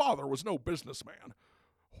my father was no businessman.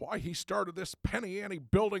 Why he started this penny-ante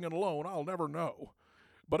building and loan, I'll never know.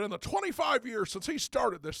 But in the 25 years since he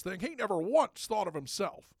started this thing, he never once thought of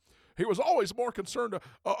himself. He was always more concerned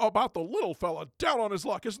about the little fella down on his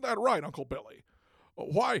luck. Isn't that right, Uncle Billy?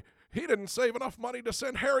 Why, he didn't save enough money to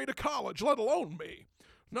send Harry to college, let alone me.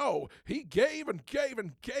 No, he gave and gave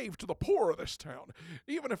and gave to the poor of this town,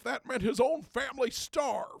 even if that meant his own family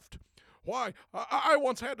starved. Why, I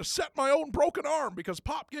once had to set my own broken arm because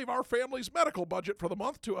Pop gave our family's medical budget for the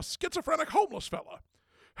month to a schizophrenic homeless fella.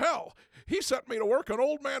 Hell, he sent me to work on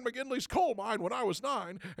Old Man McGinley's coal mine when I was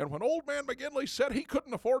 9, and when Old Man McGinley said he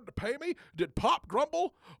couldn't afford to pay me, did Pop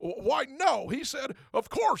grumble? Why, no, he said, of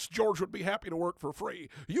course George would be happy to work for free.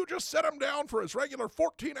 You just set him down for his regular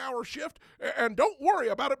 14-hour shift, and don't worry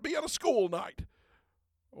about it being a school night.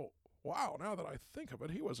 Oh, wow, now that I think of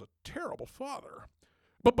it, he was a terrible father.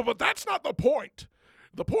 But that's not the point.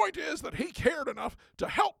 The point is that he cared enough to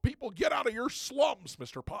help people get out of your slums,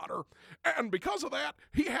 Mr. Potter. And because of that,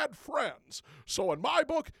 he had friends. So in my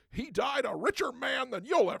book, he died a richer man than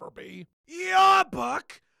you'll ever be. Your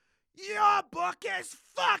book? Your book is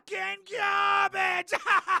fucking garbage!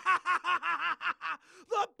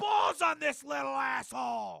 The balls on this little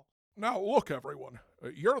asshole! Now look, everyone.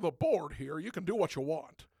 You're the board here. You can do what you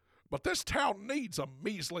want. But this town needs a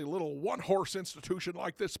measly little one-horse institution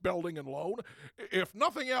like this building and loan, if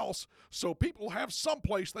nothing else, so people have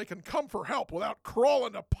someplace they can come for help without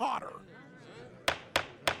crawling to Potter.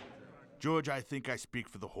 George, I think I speak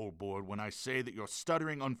for the whole board when I say that your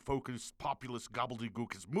stuttering, unfocused, populist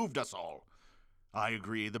gobbledygook has moved us all. I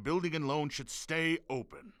agree, the building and loan should stay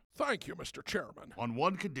open. Thank you, Mr. Chairman. On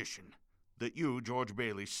one condition, that you, George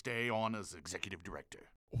Bailey, stay on as executive director.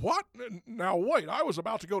 What? Now wait, I was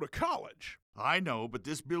about to go to college. I know, but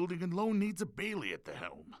this building and loan needs a Bailey at the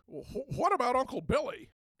helm. What about Uncle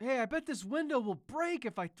Billy? Hey, I bet this window will break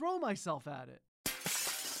if I throw myself at it.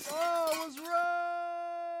 Oh, I was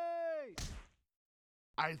right!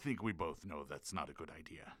 I think we both know that's not a good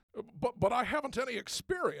idea. But I haven't any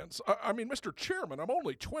experience. I mean, Mr. Chairman, I'm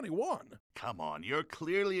only 21. Come on, you're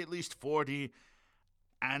clearly at least 40,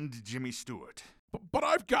 and Jimmy Stewart. But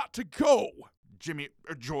I've got to go.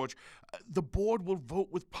 George, the board will vote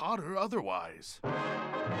with Potter otherwise.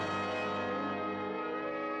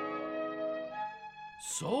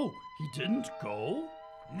 So, he didn't go?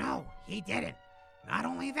 No, he didn't. Not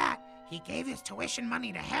only that, he gave his tuition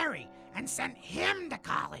money to Harry and sent him to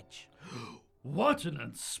college. What an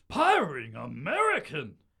inspiring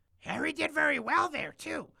American! Harry did very well there,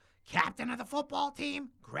 too. Captain of the football team,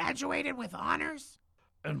 graduated with honors.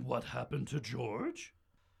 And what happened to George?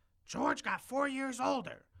 George got 4 years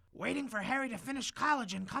older, waiting for Harry to finish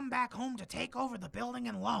college and come back home to take over the building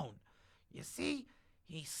and loan. You see,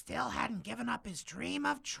 he still hadn't given up his dream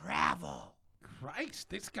of travel. Christ,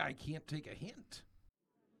 this guy can't take a hint.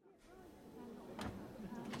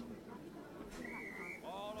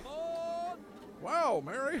 Well,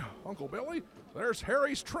 Mary, Uncle Billy, there's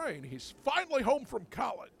Harry's train. He's finally home from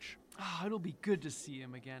college. Oh, it'll be good to see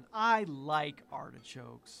him again. I like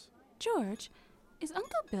artichokes. George, is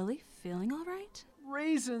Uncle Billy feeling all right?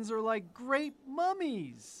 Raisins are like great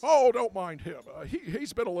mummies. Oh, don't mind him.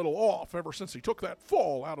 He's been a little off ever since he took that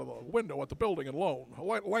fall out of the window at the building and loan.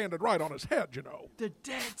 Landed right on his head, you know. The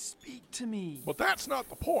dead speak to me. But that's not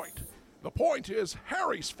the point. The point is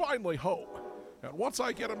Harry's finally home. And once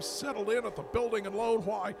I get him settled in at the building and loan,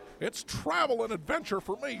 why, it's travel and adventure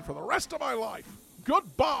for me for the rest of my life.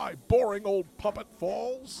 Goodbye, boring old Puppet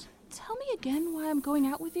Falls. Tell me again why I'm going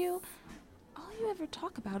out with you. All you ever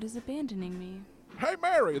talk about is abandoning me. Hey,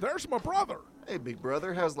 Mary, there's my brother. Hey, big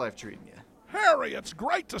brother, how's life treating you? Harry, it's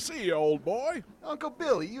great to see you, old boy. Uncle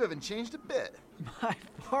Billy, you haven't changed a bit. My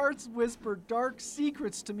parts whisper dark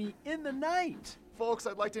secrets to me in the night. Folks,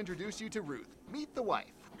 I'd like to introduce you to Ruth. Meet the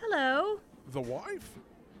wife. Hello. The wife?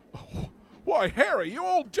 Oh, why, Harry, you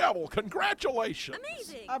old devil, congratulations.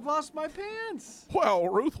 Amazing. I've lost my pants. Well,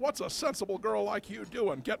 Ruth, what's a sensible girl like you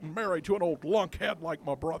doing getting married to an old lunkhead like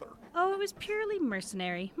my brother? Oh, it was purely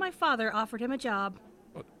mercenary. My father offered him a job.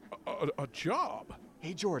 A job?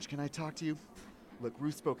 Hey, George, can I talk to you? Look,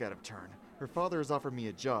 Ruth spoke out of turn. Her father has offered me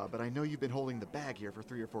a job, but I know you've been holding the bag here for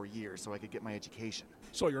 3 or 4 years so I could get my education.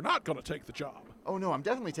 So you're not going to take the job? Oh, no, I'm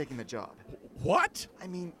definitely taking the job. What? I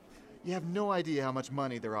mean, you have no idea how much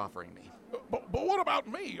money they're offering me. But what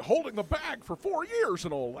about me, holding the bag for 4 years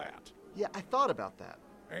and all that? Yeah, I thought about that.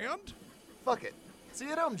 And? Fuck it. See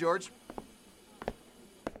you at home, George.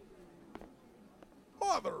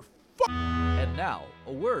 And now,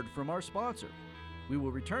 a word from our sponsor. We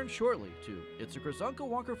will return shortly to It's A Krazunka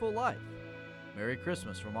Wunkerful Life. Merry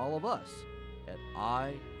Christmas from all of us at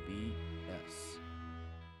IVS.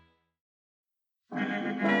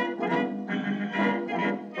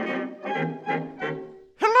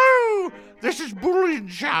 Hello! This is Boolean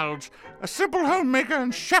Childs, a simple homemaker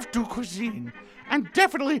and chef de cuisine, and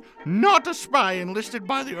definitely not a spy enlisted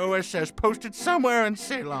by the OSS posted somewhere in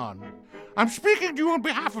Ceylon. I'm speaking to you on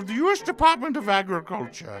behalf of the U.S. Department of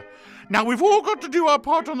Agriculture. Now, we've all got to do our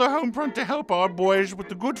part on the home front to help our boys with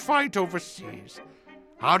the good fight overseas.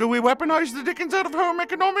 How do we weaponize the dickens out of home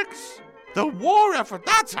economics? The war effort,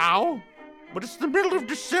 that's how! But it's the middle of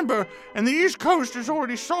December, and the East Coast is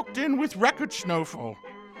already soaked in with record snowfall.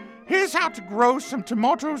 Here's how to grow some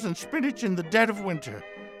tomatoes and spinach in the dead of winter.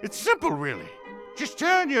 It's simple, really. Just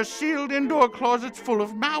turn your sealed indoor closets full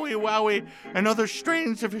of Maui Wowie and other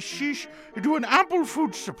strains of hashish into an ample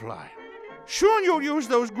food supply. Soon you'll use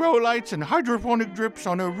those grow lights and hydroponic drips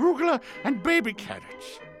on arugula and baby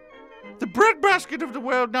carrots. The breadbasket of the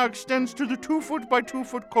world now extends to the 2-foot by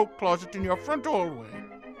 2-foot coat closet in your front hallway.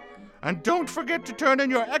 And don't forget to turn in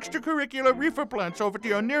your extracurricular reefer plants over to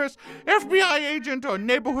your nearest FBI agent or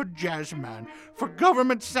neighborhood jazzman for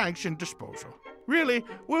government-sanctioned disposal. Really,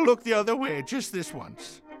 we'll look the other way just this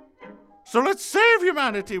once. So let's save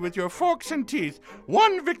humanity with your forks and teeth,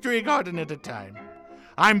 one victory garden at a time.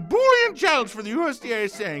 I'm Boolean Childs for the USDA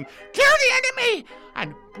saying, kill the enemy,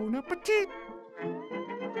 and bon appetit.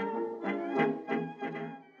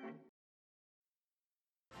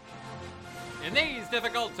 In these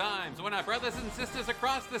difficult times, when our brothers and sisters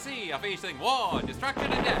across the sea are facing war,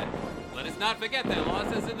 destruction, and death, let us not forget their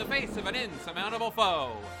losses in the face of an insurmountable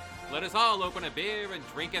foe. Let us all open a beer and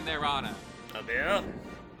drink in their honor. A beer?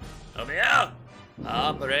 A beer?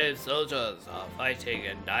 Our brave soldiers are fighting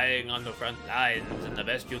and dying on the front lines, and the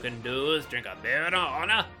best you can do is drink a beer in our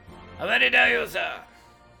honor? How many dare you, sir?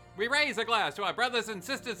 We raise a glass to our brothers and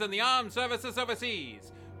sisters in the armed services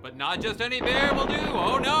overseas. But not just any beer will do,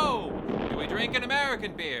 oh no! Do we drink an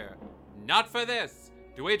American beer? Not for this.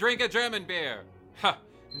 Do we drink a German beer? Ha!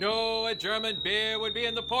 No, a German beer would be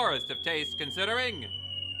in the poorest of taste, considering.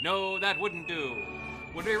 No, that wouldn't do.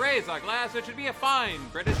 When we raise our glass, it should be a fine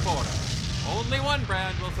British porter. Only one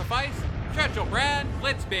brand will suffice, Churchill brand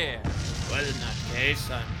Blitz beer. Well, in that case,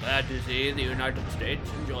 I'm glad to see the United States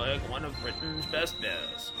enjoying one of Britain's best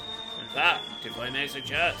beers. In fact, if I may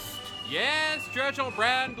suggest... Yes, Churchill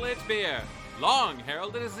brand Blitz beer. Long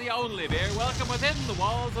heralded as the only beer welcome within the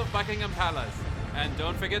walls of Buckingham Palace. And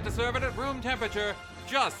don't forget to serve it at room temperature,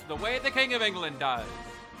 just the way the King of England does.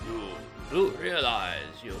 You do realize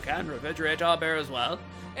you can refrigerate our beer as well?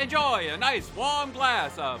 Enjoy a nice warm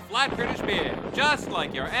glass of flat British beer, just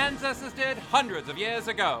like your ancestors did hundreds of years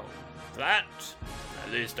ago. Flat?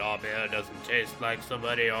 At least our beer doesn't taste like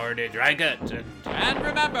somebody already drank it. And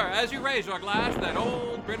remember, as you raise your glass, that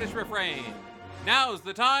old British refrain. Now's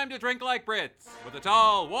the time to drink like Brits, with a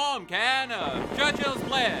tall, warm can of Churchill's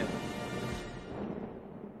Blitz.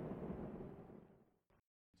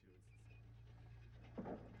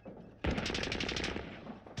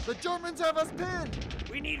 The Germans have us pinned!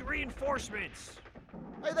 We need reinforcements!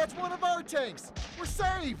 Hey, that's one of our tanks! We're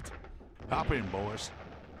saved! Hop in, boys.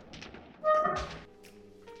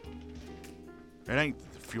 It ain't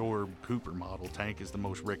that the Fjord Cooper model tank is the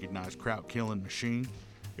most recognized crowd-killing machine.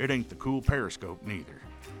 It ain't the cool periscope, neither.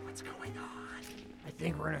 What's going on? I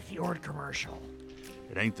think we're in a Fjord commercial.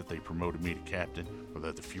 It ain't that they promoted me to captain, or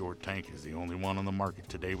that the Fjord tank is the only one on the market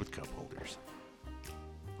today with cup holders.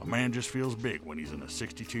 A man just feels big when he's in a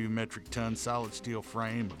 62 metric ton solid steel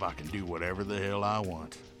frame if I can do whatever the hell I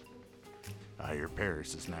want. I hear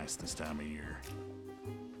Paris is nice this time of year.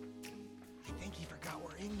 I think he forgot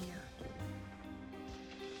we're in here.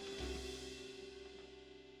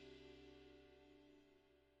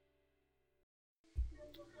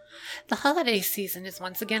 The holiday season is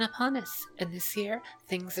once again upon us, and this year,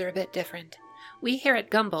 things are a bit different. We here at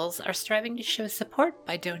Gumballs are striving to show support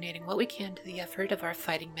by donating what we can to the effort of our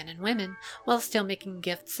fighting men and women, while still making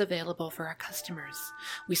gifts available for our customers.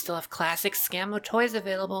 We still have classic Scammo toys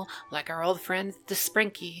available, like our old friend the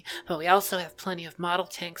Sprinky, but we also have plenty of model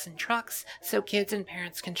tanks and trucks, so kids and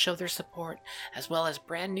parents can show their support, as well as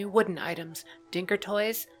brand new wooden items, Dinker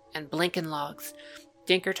toys, and Blinkin' logs.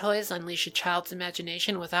 Dinker toys unleash a child's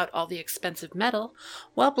imagination without all the expensive metal,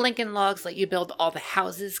 while Blinkin' logs let you build all the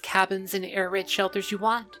houses, cabins, and air raid shelters you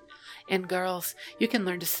want. And girls, you can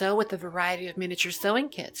learn to sew with a variety of miniature sewing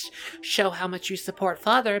kits. Show how much you support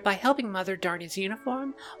Father by helping Mother darn his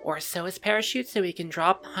uniform, or sew his parachute so he can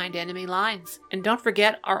drop behind enemy lines. And don't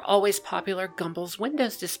forget our always popular Gumballs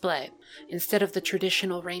Windows display. Instead of the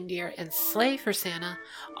traditional reindeer and sleigh for Santa,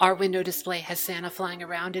 our window display has Santa flying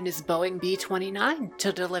around in his Boeing B-29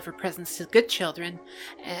 to deliver presents to good children,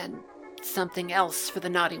 and something else for the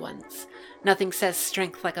naughty ones. Nothing says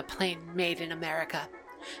strength like a plane made in America.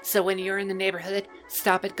 So when you're in the neighborhood,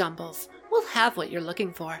 stop at Gumballs. We'll have what you're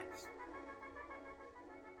looking for.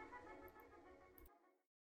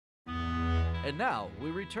 And now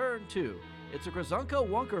we return to It's a Krazunka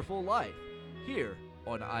Wunkerful Life, here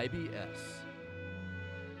on IBS.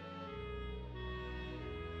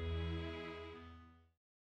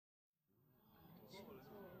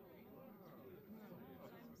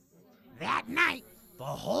 That night, the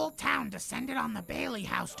whole town descended on the Bailey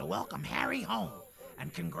house to welcome Harry home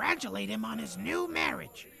and congratulate him on his new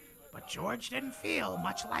marriage. But George didn't feel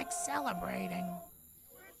much like celebrating.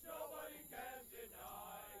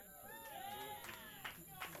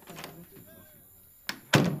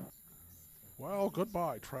 Well,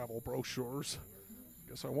 goodbye, travel brochures.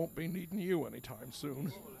 Guess I won't be needing you anytime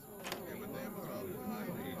soon.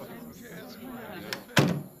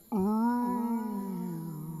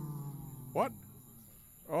 What?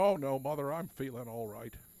 Oh, no, Mother, I'm feeling all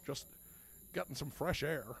right. Just getting some fresh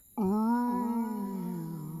air.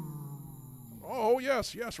 Oh,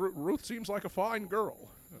 yes, Ruth seems like a fine girl.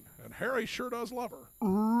 And Harry sure does love her.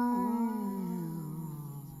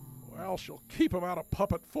 Well, she'll keep him out of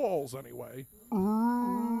Puppet Falls anyway.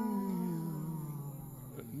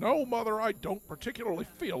 No, Mother, I don't particularly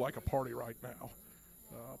feel like a party right now.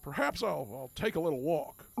 Perhaps I'll take a little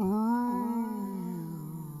walk.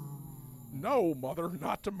 No, Mother,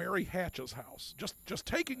 not to Mary Hatch's house. Just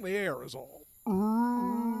taking the air is all.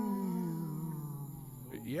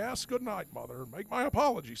 Yes, good night, Mother. Make my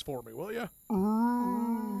apologies for me, will you?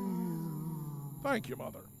 Thank you,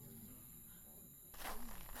 Mother.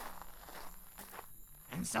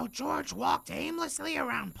 And so George walked aimlessly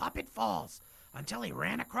around Puppet Falls until he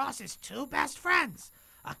ran across his two best friends,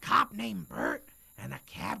 a cop named Bert and a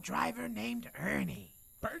cab driver named Ernie.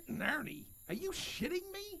 Bert and Ernie? Are you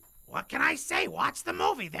shitting me? What can I say? Watch the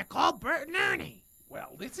movie. They're called Bert and Ernie.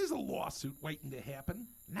 Well, this is a lawsuit waiting to happen.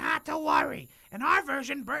 Not to worry. In our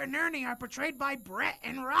version, Bert and Ernie are portrayed by Brett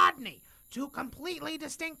and Rodney, two completely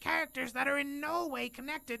distinct characters that are in no way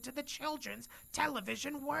connected to the Children's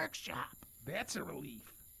Television Workshop. That's a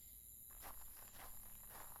relief.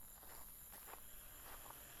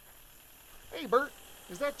 Hey, Bert,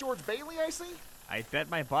 is that George Bailey I see? I bet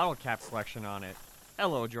my bottle cap selection on it.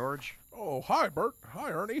 Hello, George. Oh, hi, Bert.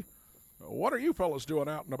 Hi, Ernie. What are you fellas doing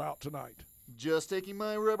out and about tonight? Just taking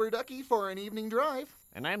my rubber ducky for an evening drive.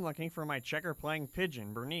 And I'm looking for my checker-playing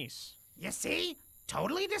pigeon, Bernice. You see?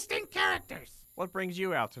 Totally distinct characters. What brings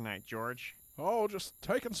you out tonight, George? Oh, just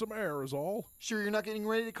taking some air is all. Sure you're not getting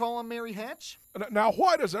ready to call on Mary Hatch? Now,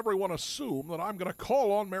 why does everyone assume that I'm going to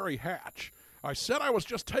call on Mary Hatch? I said I was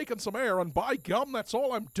just taking some air, and by gum, that's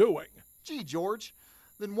all I'm doing. Gee, George,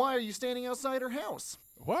 then why are you standing outside her house?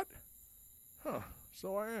 What? Huh,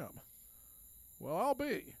 so I am. Well, I'll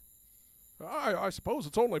be. I suppose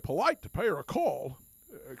it's only polite to pay her a call.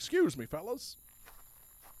 Excuse me, fellas.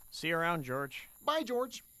 See you around, George. Bye,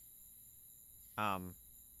 George.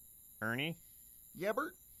 Ernie? Yeah,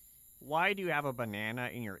 Bert? Why do you have a banana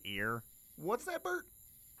in your ear? What's that, Bert?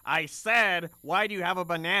 I said, why do you have a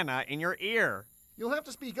banana in your ear? You'll have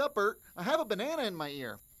to speak up, Bert. I have a banana in my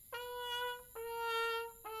ear.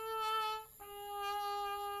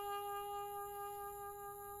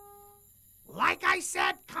 Like I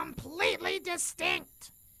said, completely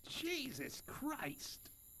distinct. Jesus Christ.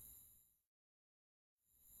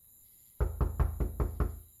 Who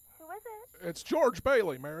is it? It's George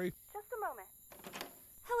Bailey, Mary. Just a moment.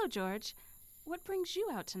 Hello, George. What brings you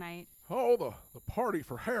out tonight? Oh, the party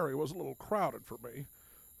for Harry was a little crowded for me.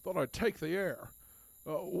 Thought I'd take the air.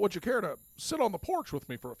 Would you care to sit on the porch with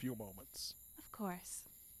me for a few moments? Of course.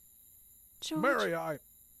 George? Mary,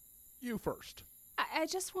 you first. I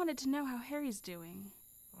just wanted to know how Harry's doing.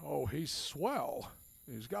 Oh, he's swell.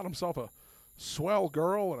 He's got himself a Swell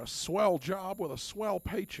girl and a swell job with a swell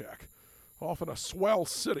paycheck. Off in a swell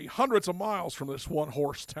city, hundreds of miles from this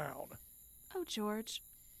one-horse town. Oh, George,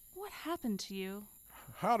 what happened to you?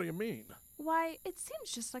 How do you mean? Why, it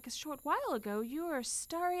seems just like a short while ago you were a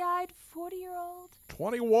starry-eyed 40-year-old.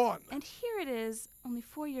 21. And here it is, only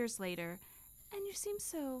 4 years later, and you seem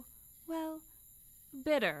so, well,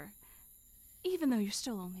 bitter, even though you're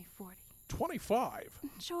still only 40. 25.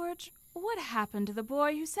 George, what happened to the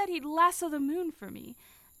boy who said he'd lasso the moon for me?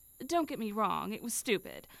 Don't get me wrong, it was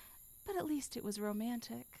stupid, but at least it was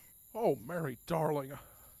romantic. Oh, Mary, darling,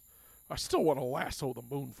 I still want to lasso the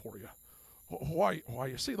moon for you. Why,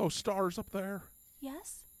 you see those stars up there?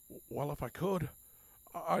 Yes? Well, if I could,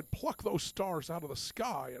 I'd pluck those stars out of the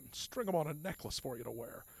sky and string them on a necklace for you to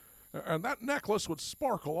wear. And that necklace would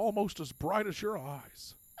sparkle almost as bright as your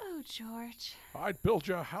eyes. Oh, George. I'd build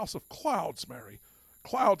you a house of clouds, Mary.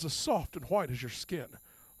 Clouds as soft and white as your skin.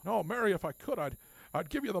 No, Mary, if I could, I'd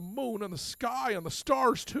give you the moon and the sky and the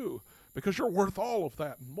stars, too, because you're worth all of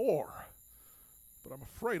that and more. But I'm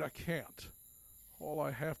afraid I can't. All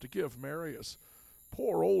I have to give, Mary, is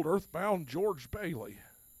poor old earthbound George Bailey.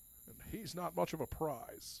 And he's not much of a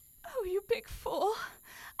prize. Oh, you big fool.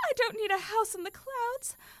 I don't need a house in the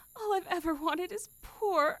clouds. All I've ever wanted is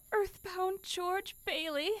poor earthbound George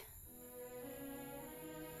Bailey.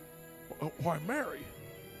 Why, Mary,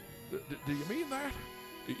 do you mean that?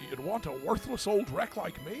 You'd want a worthless old wreck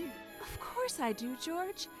like me? Of course I do,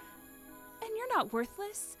 George. And you're not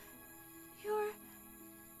worthless. You're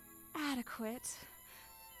adequate.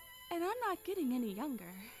 And I'm not getting any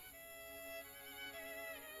younger.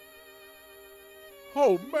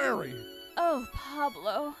 Oh, Mary! Oh,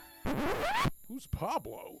 Pablo. Who's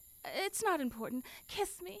Pablo? It's not important.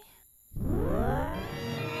 Kiss me.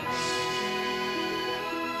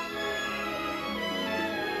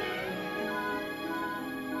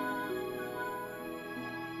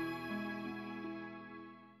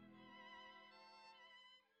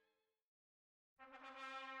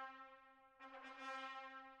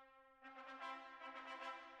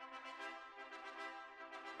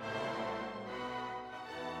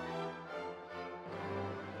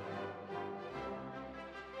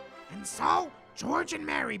 And so, George and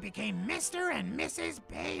Mary became Mr. and Mrs.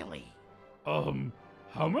 Bailey.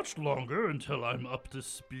 How much longer until I'm up to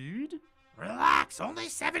speed? Relax, only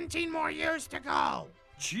 17 more years to go.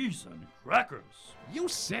 Cheese and crackers. You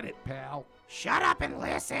said it, pal. Shut up and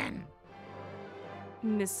listen.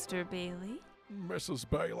 Mr. Bailey? Mrs.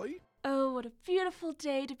 Bailey? Oh, what a beautiful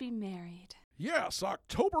day to be married. Yes,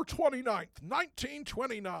 October 29th,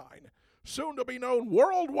 1929. Soon to be known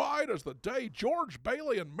worldwide as the day George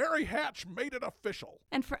Bailey and Mary Hatch made it official.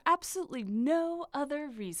 And for absolutely no other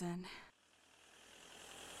reason.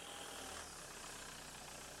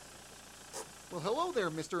 Well, hello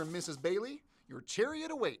there, Mr. and Mrs. Bailey. Your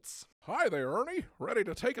chariot awaits. Hi there, Ernie. Ready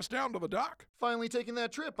to take us down to the dock? Finally taking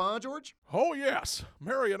that trip, huh, George? Oh, yes.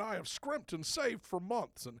 Mary and I have scrimped and saved for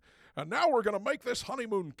months, and now we're going to make this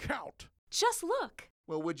honeymoon count. Just look.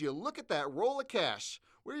 Well, would you look at that roll of cash?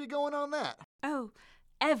 Where are you going on that? Oh,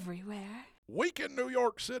 everywhere. Week in New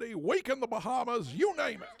York City, week in the Bahamas, you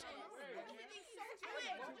name it.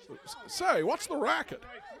 Say, what's the racket?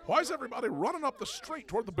 Why's everybody running up the street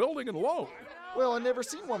toward the building and loan? Well, I've never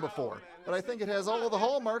seen one before, but I think it has all of the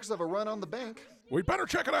hallmarks of a run on the bank. We'd better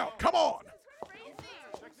check it out. Come on.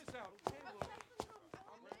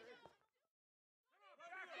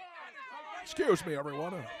 Excuse me,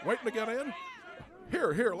 everyone. Waiting to get in?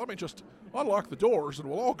 Here, let me just unlock the doors and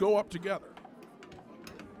we'll all go up together.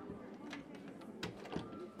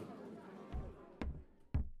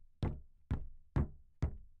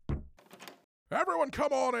 Everyone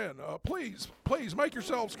come on in. Please make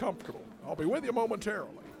yourselves comfortable. I'll be with you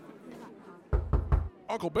momentarily.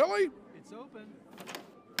 Uncle Billy? It's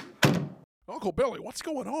open. Uncle Billy, what's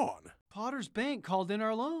going on? Potter's Bank called in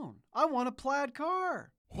our loan. I want a plaid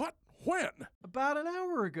car. What? When? About an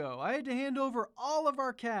hour ago. I had to hand over all of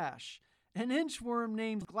our cash. An inchworm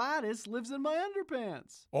named Gladys lives in my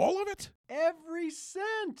underpants. All of it? Every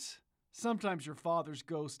cent. Sometimes your father's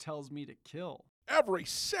ghost tells me to kill. Every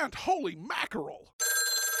cent? Holy mackerel!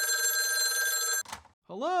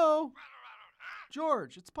 Hello?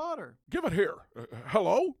 George, it's Potter. Give it here.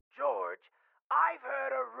 Hello? George, I've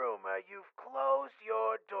heard a rumor you've closed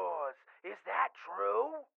your doors. Is that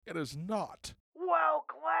true? It is not. Well,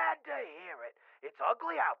 glad to hear it. It's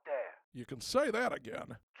ugly out there. You can say that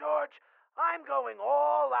again. George, I'm going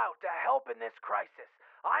all out to help in this crisis.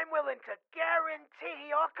 I'm willing to guarantee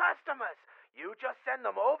your customers. You just send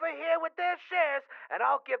them over here with their shares, and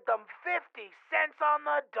I'll give them 50 cents on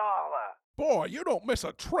the dollar. Boy, you don't miss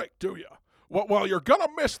a trick, do you? Well, you're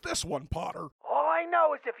gonna miss this one, Potter. All I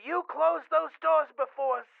know is if you close those doors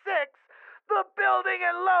before 6, the building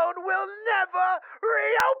alone will never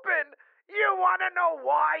reopen. You want to know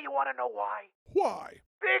why? Why?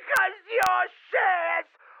 Because your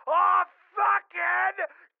shares are fucking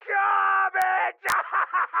garbage!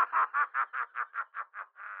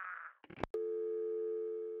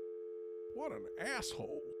 What an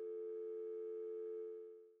asshole.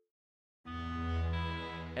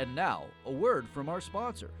 And now, a word from our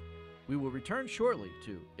sponsor. We will return shortly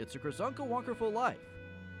to It's a Krazunka Wunkerful Life.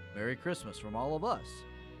 Merry Christmas from all of us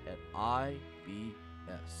at IBS.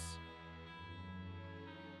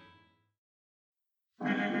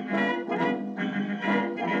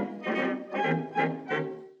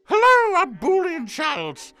 Hello, I'm Boolean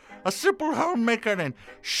Childs, a simple homemaker and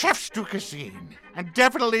chef's de cuisine, and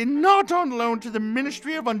definitely not on loan to the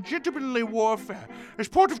Ministry of Ungentlemanly Warfare as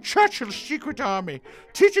part of Churchill's secret army,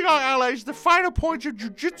 teaching our allies the finer points of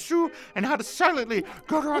jujitsu and how to silently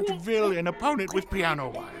garrote-ville an opponent with piano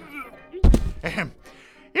wire.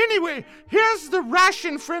 Anyway, here's the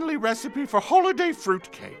ration-friendly recipe for holiday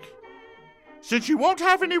fruitcake. Since you won't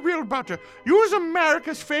have any real butter, use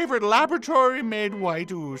America's favorite laboratory-made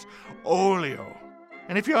white ooze, Oleo.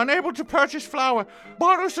 And if you're unable to purchase flour,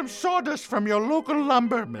 borrow some sawdust from your local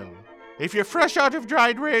lumber mill. If you're fresh out of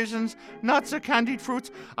dried raisins, nuts, or candied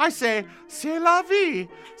fruits, I say, c'est la vie.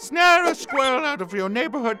 Snare a squirrel out of your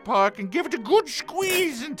neighborhood park and give it a good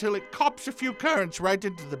squeeze until it cops a few currants right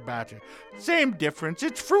into the batter. Same difference,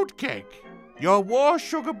 it's fruitcake. Your war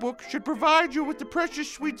sugar book should provide you with the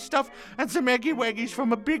precious sweet stuff and some eggy waggies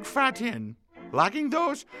from a big fat hen. Lacking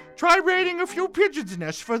those, try raiding a few pigeons'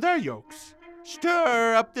 nests for their yolks.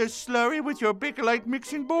 Stir up this slurry with your Bakelite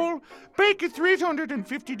mixing bowl, bake at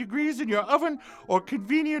 350 degrees in your oven or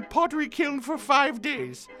convenient pottery kiln for 5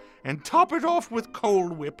 days, and top it off with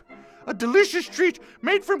Cold Whip, a delicious treat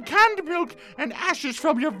made from canned milk and ashes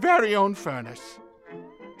from your very own furnace.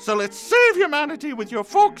 So let's save humanity with your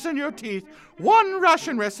forks and your teeth, one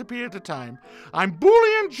ration recipe at a time. I'm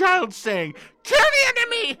Boolean Giles saying, kill the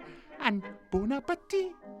enemy, and bon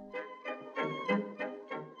appetit.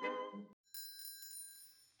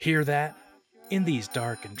 Hear that? In these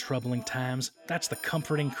dark and troubling times, that's the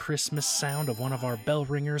comforting Christmas sound of one of our bell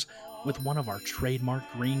ringers with one of our trademark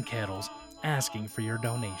green kettles asking for your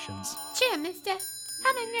donations. Cheer, mister.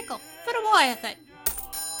 Have a nickel for the worth it.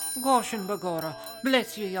 Gosh and Bagora,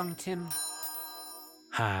 bless you, young Tim.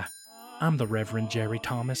 Hi, I'm the Reverend Jerry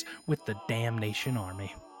Thomas with the Damnation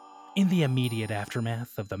Army. In the immediate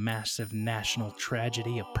aftermath of the massive national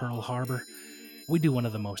tragedy of Pearl Harbor, we do one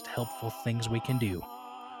of the most helpful things we can do.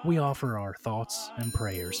 We offer our thoughts and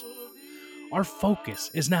prayers. Our focus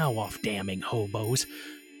is now off damning hobos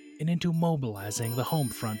and into mobilizing the home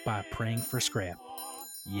front by praying for scrap.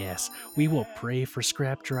 Yes, we will pray for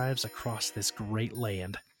scrap drives across this great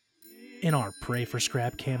land. In our Pray for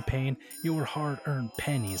Scrap campaign, your hard-earned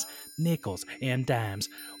pennies, nickels, and dimes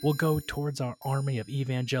will go towards our army of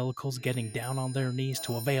evangelicals getting down on their knees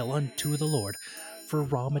to avail unto the Lord for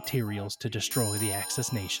raw materials to destroy the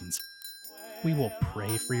Axis nations. We will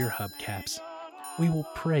pray for your hubcaps. We will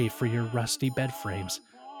pray for your rusty bed frames.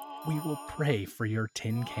 We will pray for your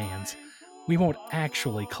tin cans. We won't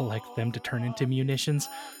actually collect them to turn into munitions,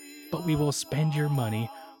 but we will spend your money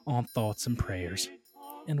on thoughts and prayers.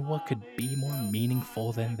 And what could be more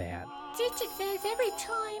meaningful than that? Teacher says every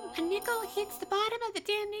time a nickel hits the bottom of the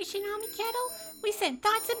Damnation Army kettle, we send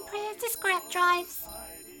thoughts and prayers to scrap drives.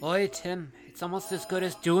 Oi, Tim, it's almost as good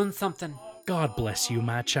as doing something. God bless you,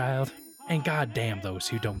 my child. And God damn those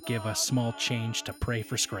who don't give us small change to pray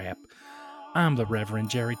for scrap. I'm the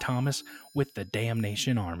Reverend Jerry Thomas with the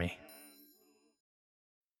Damnation Army.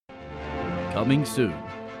 Coming soon,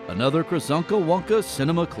 another Krazunka Wunkas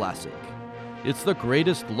cinema classic. It's the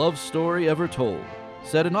greatest love story ever told,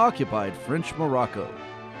 set in occupied French Morocco.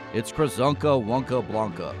 It's Krazunka Wunka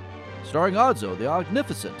Blanca, starring Oddzo the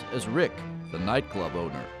Odd-nificent as Rick, the nightclub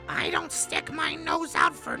owner. I don't stick my nose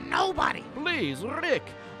out for nobody. Please, Rick,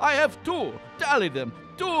 I have two, tally them,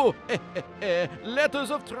 two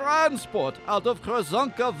letters of transport out of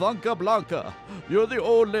Krazunka Wunka Blanca. You're the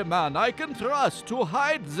only man I can trust to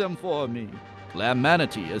hide them for me. Clam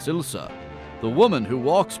Manatee as Ilsa, the woman who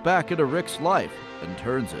walks back into Rick's life and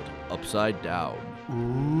turns it upside down.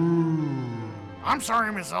 I'm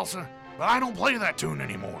sorry, Miss Elsa, but I don't play that tune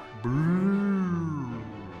anymore.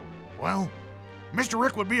 Well, Mr.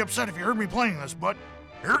 Rick would be upset if he heard me playing this, but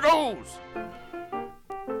here goes.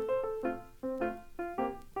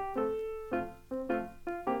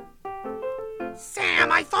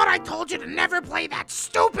 Sam, I thought I told you to never play that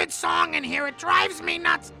stupid song in here. It drives me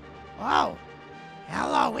nuts. Oh,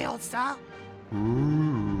 hello, Ilsa. Of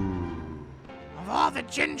all the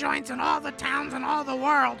gin joints in all the towns in all the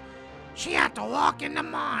world, she had to walk into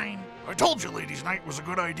mine. I told you ladies' night was a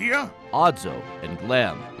good idea. Oddzo and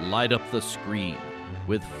Glam light up the screen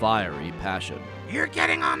with fiery passion. You're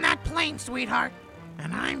getting on that plane, sweetheart,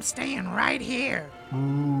 and I'm staying right here.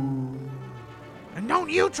 And don't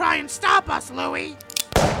you try and stop us, Louie.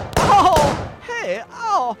 Oh, hey,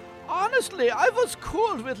 ow. Honestly, I was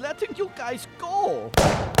cool with letting you guys go.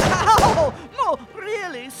 Ow! No,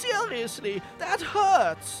 really, seriously, that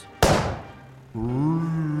hurts.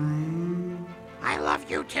 I love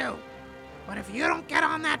you too. But if you don't get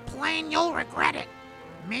on that plane, you'll regret it.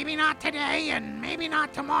 Maybe not today, and maybe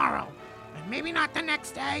not tomorrow. And maybe not the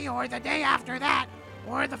next day, or the day after that,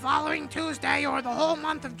 or the following Tuesday, or the whole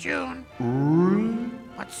month of June.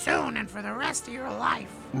 But soon, and for the rest of your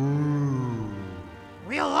life,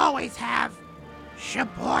 we'll always have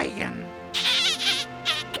Sheboygan.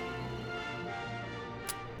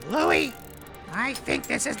 Louie, I think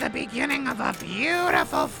this is the beginning of a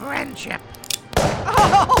beautiful friendship.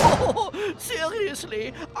 Oh,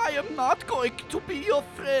 seriously, I am not going to be your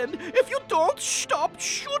friend if you don't stop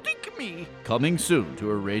shooting me. Coming soon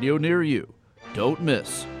to a radio near you. Don't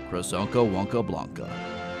miss Krazunka Wunka Blanka.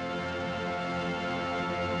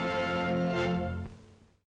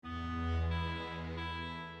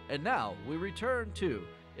 And now we return to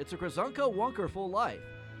It's a Krazunka Wunkerful Life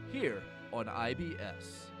here on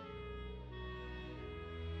IBS.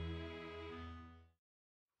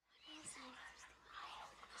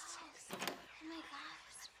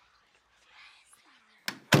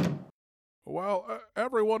 Well,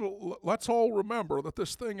 everyone, let's all remember that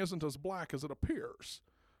this thing isn't as black as it appears.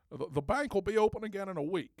 The bank will be open again in a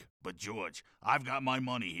week. But George, I've got my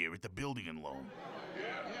money here at the building and loan.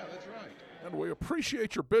 Yeah, that's right. And we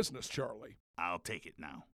appreciate your business, Charlie. I'll take it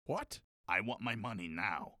now. What? I want my money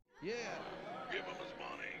now. Yeah, give him his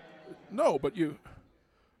money. No, but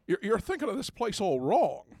you're thinking of this place all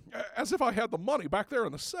wrong. As if I had the money back there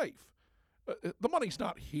in the safe. The money's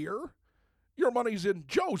not here. Your money's in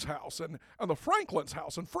Joe's house and the Franklin's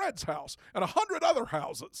house and Fred's house and 100 other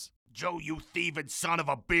houses. Joe, you thieving son of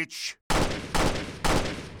a bitch.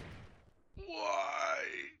 Why?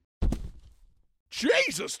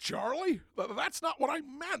 Jesus, Charlie. That's not what I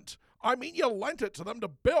meant. I mean, you lent it to them to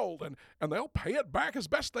build, and they'll pay it back as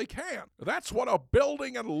best they can. That's what a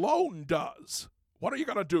building and loan does. What are you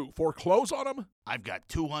going to do, foreclose on them? I've got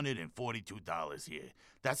 $242 here.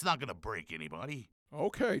 That's not going to break anybody.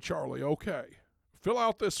 Okay, Charlie, okay. Fill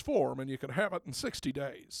out this form and you can have it in 60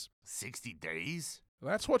 days. 60 days?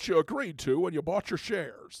 That's what you agreed to when you bought your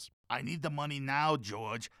shares. I need the money now,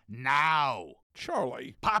 George. Now.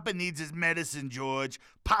 Charlie. Papa needs his medicine, George.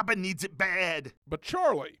 Papa needs it bad. But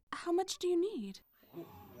Charlie. How much do you need?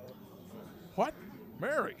 What?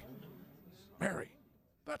 Mary,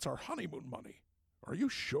 that's our honeymoon money. Are you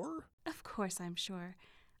sure? Of course I'm sure.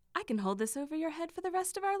 I can hold this over your head for the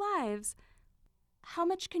rest of our lives. How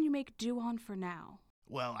much can you make due on for now?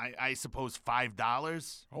 Well, I suppose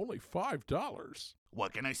 $5? Only $5?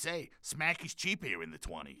 What can I say? Smack is cheap here in the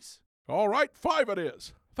 20s. All right, 5 it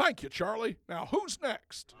is. Thank you, Charlie. Now, who's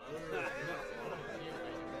next?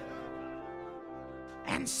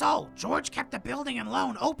 And so, George kept the building and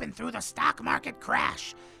loan open through the stock market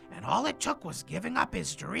crash, and all it took was giving up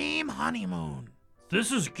his dream honeymoon.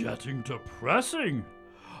 This is getting depressing.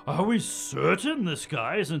 Are we certain this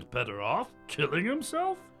guy isn't better off killing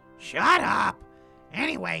himself? Shut up!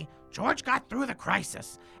 Anyway, George got through the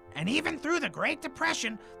crisis, and even through the Great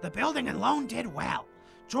Depression, the building and loan did well.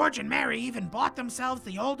 George and Mary even bought themselves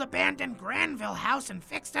the old abandoned Granville house and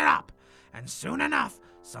fixed it up. And soon enough,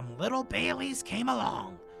 some little Baileys came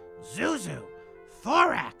along. Zuzu,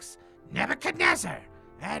 Thorax, Nebuchadnezzar,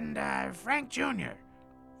 and Frank Jr.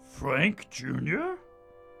 Frank Jr.?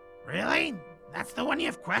 Really? That's the one you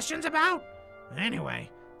have questions about? Anyway,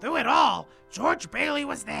 through it all, George Bailey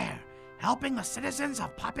was there, helping the citizens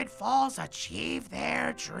of Puppet Falls achieve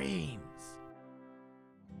their dreams.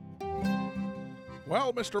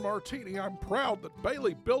 Well, Mr. Martini, I'm proud that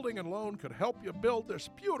Bailey Building and Loan could help you build this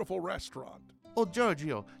beautiful restaurant. Oh,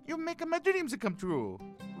 Giorgio, you're making my dreams come true.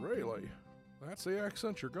 Really? That's the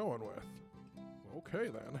accent you're going with. Okay,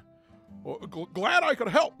 then. Well, glad I could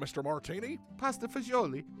help, Mr. Martini. Pasta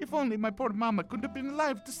fagioli. If only my poor mama could have been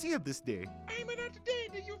alive to see it this day. I'm not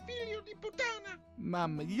dead, you figlio di puttana.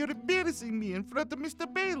 Mama, you're embarrassing me in front of Mr.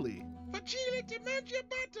 Bailey. Facile ti mangia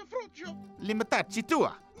batta froccio. Limitacci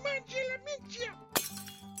tua. Mangia la minchia.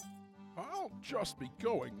 I'll just be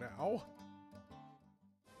going now.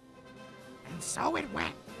 And so it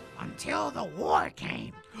went, until the war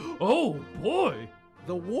came. Oh, boy!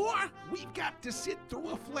 The war? We've got to sit through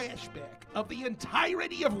a flashback of the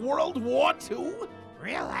entirety of World War II?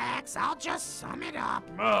 Relax, I'll just sum it up.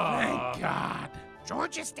 Thank God.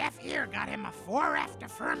 George's deaf ear got him a 4F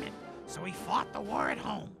deferment, so he fought the war at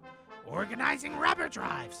home, organizing rubber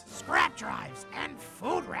drives, scrap drives, and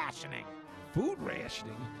food rationing. Food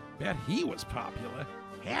rationing? Bet he was popular.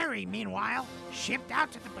 Harry, meanwhile, shipped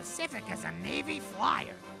out to the Pacific as a Navy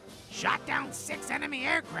flyer, shot down 6 enemy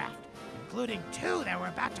aircraft, including 2 that were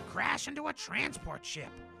about to crash into a transport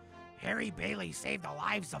ship. Harry Bailey saved the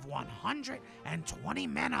lives of 120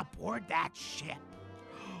 men aboard that ship.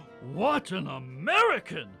 What an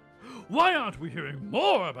American! Why aren't we hearing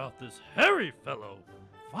more about this Harry fellow?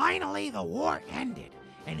 Finally, the war ended,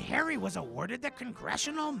 and Harry was awarded the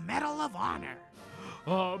Congressional Medal of Honor.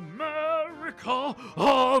 America,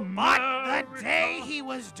 But America! the day he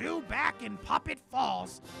was due back in Puppet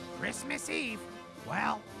Falls, Christmas Eve,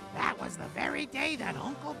 well, that was the very day that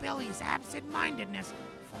Uncle Billy's absent-mindedness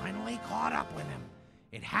finally caught up with him.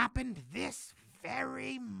 It happened this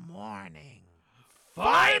very morning.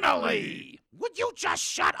 Finally! Would you just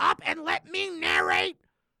shut up and let me narrate?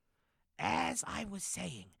 As I was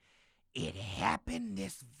saying, it happened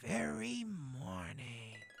this very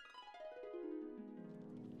morning.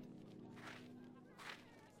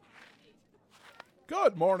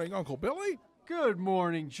 Good morning, Uncle Billy. Good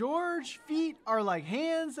morning, George. Feet are like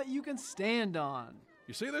hands that you can stand on.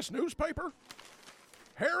 You see this newspaper?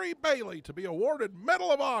 Harry Bailey to be awarded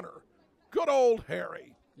Medal of Honor. Good old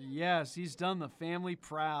Harry. Yes, he's done the family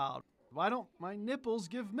proud. Why don't my nipples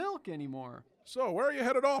give milk anymore? So, where are you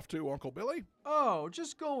headed off to, Uncle Billy? Oh,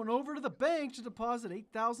 just going over to the bank to deposit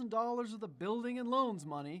 $8,000 of the building and loans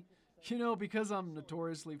money. You know, because I'm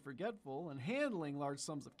notoriously forgetful and handling large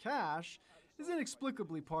sums of cash is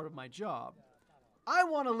inexplicably part of my job. I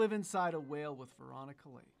want to live inside a whale with Veronica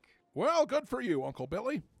Lake. Well, good for you, Uncle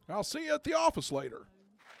Billy. I'll see you at the office later.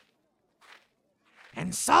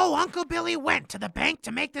 And so Uncle Billy went to the bank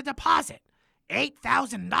to make the deposit,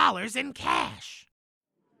 $8,000 in cash.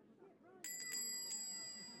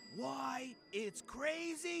 Why, it's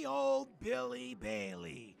crazy old Billy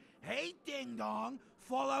Bailey. Hey, Ding Dong,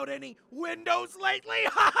 fall out any windows lately?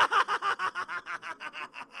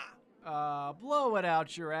 Blow it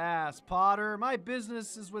out your ass, Potter. My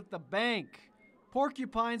business is with the bank.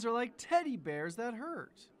 Porcupines are like teddy bears that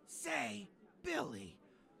hurt. Say, Billy,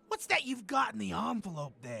 what's that you've got in the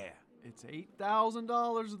envelope there? It's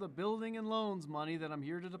 $8,000 of the building and loans money that I'm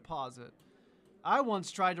here to deposit. I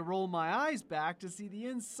once tried to roll my eyes back to see the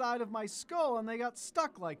inside of my skull, and they got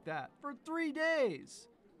stuck like that for 3 days.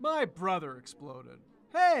 My brother exploded.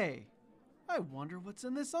 Hey, I wonder what's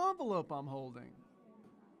in this envelope I'm holding.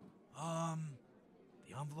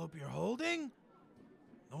 The envelope you're holding?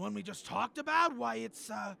 The one we just talked about? Why, it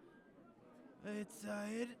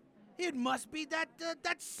must be that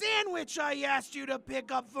sandwich I asked you to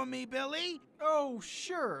pick up for me, Billy. Oh,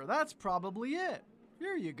 sure, that's probably it.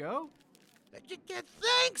 Here you go.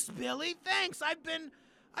 Thanks, Billy, thanks. I've been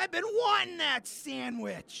wanting that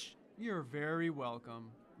sandwich. You're very welcome.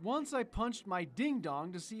 Once I punched my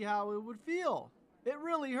ding-dong to see how it would feel. It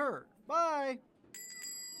really hurt. Bye.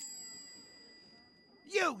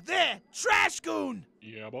 You there, trash goon!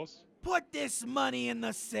 Yeah, boss? Put this money in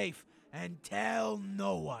the safe and tell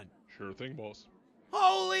no one. Sure thing, boss.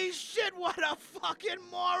 Holy shit, what a fucking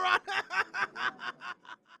moron!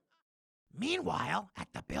 Meanwhile, at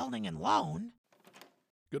the building and loan...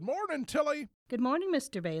 Good morning, Tilly. Good morning,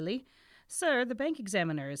 Mr. Bailey. Sir, the bank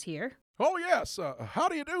examiner is here. Oh, yes. How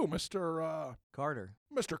do you do, Mr. Carter.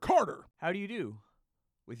 Mr. Carter. How do you do?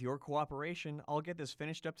 With your cooperation, I'll get this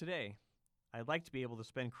finished up today. I'd like to be able to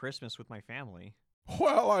spend Christmas with my family.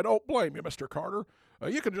 Well, I don't blame you, Mr. Carter.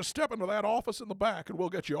 You can just step into that office in the back and we'll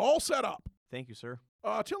get you all set up. Thank you, sir.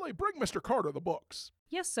 Tilly, bring Mr. Carter the books.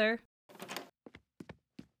 Yes, sir.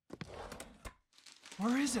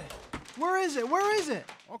 Where is it? Where is it? Where is it?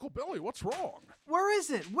 Uncle Billy, what's wrong? Where is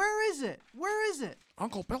it? Where is it? Where is it?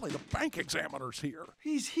 Uncle Billy, the bank examiner's here.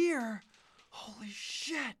 He's here? Holy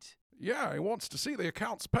shit. Yeah, he wants to see the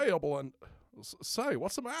accounts payable and... Say,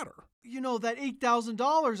 what's the matter? You know, that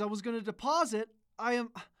 $8,000 I was going to deposit, I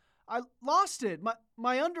lost it.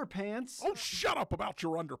 My underpants. Oh, shut up about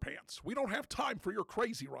your underpants. We don't have time for your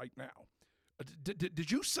crazy right now.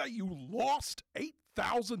 Did you say you lost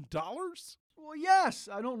 $8,000? Well, yes.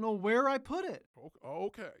 I don't know where I put it.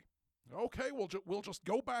 Okay, we'll just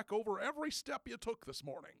go back over every step you took this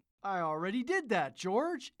morning. I already did that,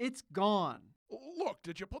 George. It's gone. Look,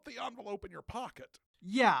 did you put the envelope in your pocket?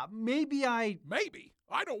 Yeah, maybe I... Maybe?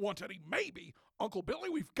 I don't want any maybe. Uncle Billy,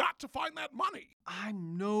 we've got to find that money.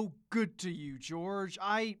 I'm no good to you, George.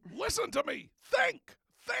 Listen to me. Think.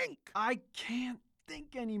 I can't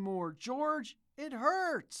think anymore, George. It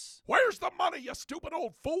hurts. Where's the money, you stupid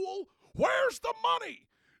old fool? Where's the money?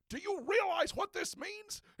 Do you realize what this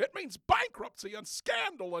means? It means bankruptcy and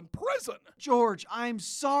scandal and prison. George, I'm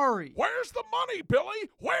sorry. Where's the money, Billy?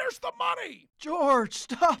 Where's the money? George,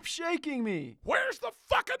 stop shaking me. Where's the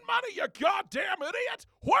fucking money, you goddamn idiot?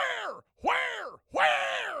 Where?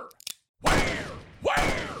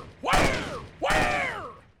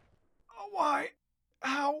 Why?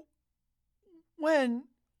 How? When?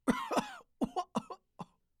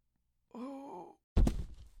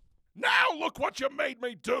 Now look what you made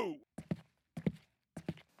me do!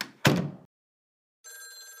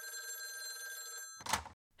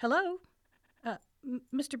 Hello?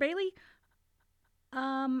 Mr. Bailey?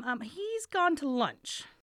 He's gone to lunch.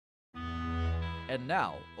 And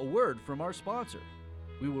now, a word from our sponsor.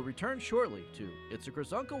 We will return shortly to It's A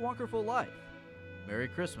Krazunka Wunkerful Life. Merry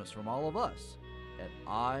Christmas from all of us at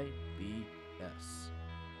IBS.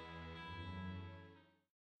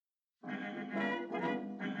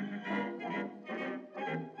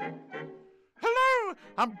 Hello,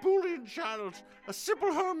 I'm Boolean Child, a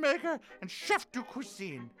simple homemaker and chef de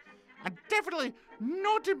cuisine. I'm definitely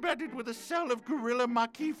not embedded with a cell of guerrilla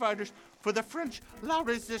Maquis fighters for the French La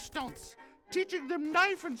Resistance, teaching them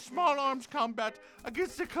knife and small arms combat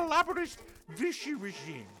against the collaboratist Vichy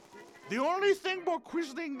regime. The only thing more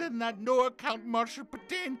quisling than that no-account Marshal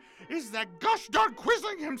Pétain is that gosh darn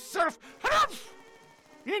quisling himself.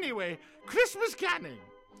 Anyway, Christmas canning.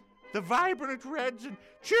 The vibrant reds and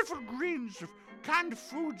cheerful greens of canned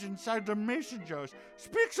foods inside their mason jars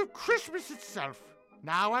speaks of Christmas itself.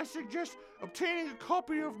 Now I suggest obtaining a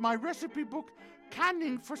copy of my recipe book,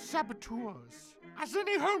 Canning for Saboteurs. As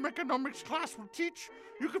any home economics class will teach,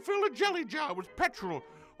 you can fill a jelly jar with petrol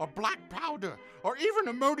or black powder or even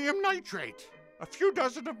ammonium nitrate. A few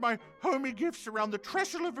dozen of my homey gifts around the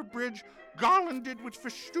trestle of a bridge garlanded with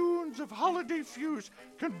festoons of holiday fuse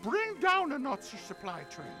can bring down a Nazi supply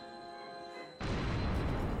train.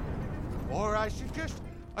 Or I suggest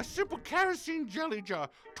a simple kerosene jelly jar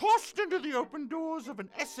tossed into the open doors of an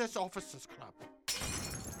SS officers club.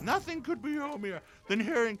 Nothing could be homier than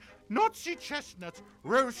hearing Nazi chestnuts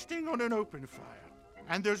roasting on an open fire.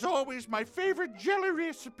 And there's always my favorite jelly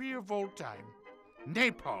recipe of all time,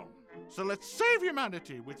 napalm. So let's save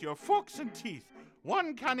humanity with your forks and teeth,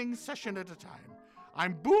 one canning session at a time.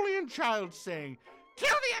 I'm Boolean Child saying, kill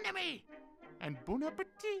the enemy! And bon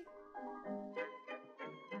appetit!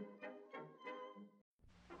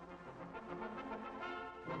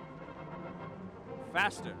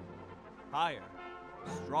 Faster, higher,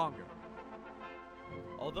 stronger.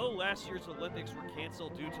 Although last year's Olympics were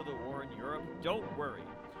canceled due to the war in Europe, don't worry.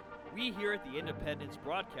 We here at the Independence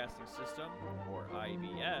Broadcasting System, or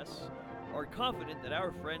IBS, are confident that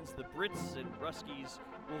our friends the Brits and Ruskies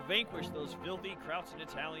will vanquish those filthy Krauts and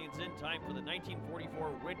Italians in time for the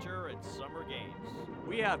 1944 Winter and Summer Games.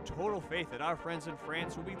 We have total faith that our friends in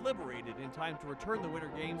France will be liberated in time to return the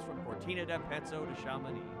Winter Games from Cortina d'Ampezzo to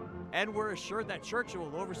Chamonix. And we're assured that Churchill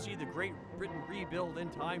will oversee the Great Britain rebuild in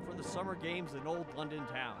time for the Summer Games in Old London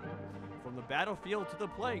Town. From the battlefield to the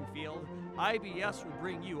playing field, IBS will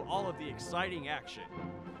bring you all of the exciting action.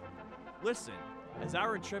 Listen, as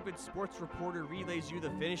our intrepid sports reporter relays you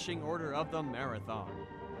the finishing order of the marathon.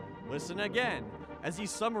 Listen again, as he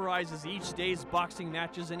summarizes each day's boxing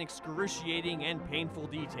matches in excruciating and painful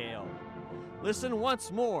detail. Listen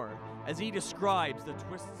once more, as he describes the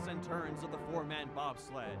twists and turns of the four-man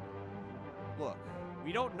bobsled. Look,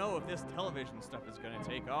 we don't know if this television stuff is going to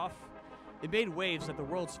take off. It made waves at the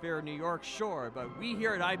World's Fair in New York, sure, but we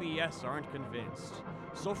here at IBS aren't convinced.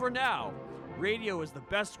 So for now, radio is the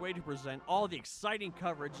best way to present all the exciting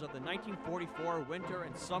coverage of the 1944 Winter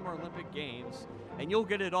and Summer Olympic Games, and you'll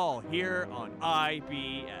get it all here on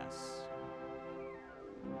IBS.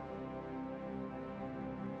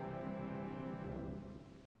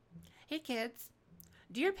 Hey kids,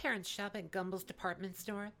 do your parents shop at Gumbel's department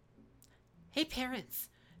store? Hey parents,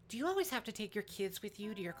 do you always have to take your kids with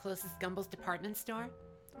you to your closest Gumbel's department store?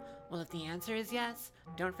 Well, if the answer is yes,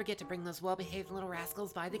 don't forget to bring those well-behaved little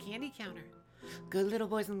rascals by the candy counter. Good little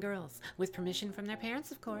boys and girls, with permission from their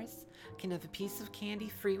parents of course, can have a piece of candy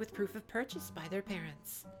free with proof of purchase by their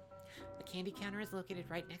parents. The candy counter is located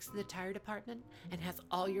right next to the tire department and has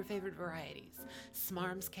all your favorite varieties.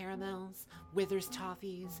 Smarms caramels, Withers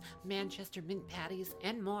toffees, Manchester mint patties,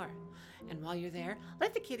 and more. And while you're there,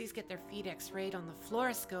 let the kiddies get their feet x-rayed on the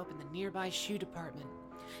fluoroscope in the nearby shoe department.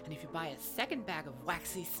 And if you buy a second bag of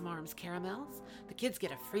waxy Smarms caramels, the kids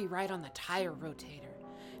get a free ride on the tire rotator.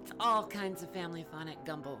 It's all kinds of family fun at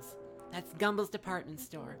Gumbel's. That's Gumbel's department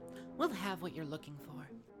store. We'll have what you're looking for.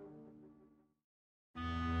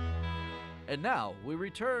 And now we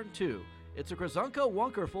return to It's a Krazunka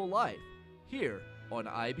Wunkerful Life, here on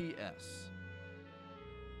IBS.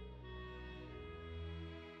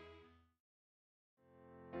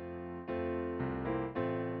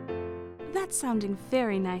 That's sounding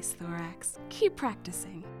very nice, Thorax. Keep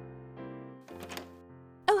practicing.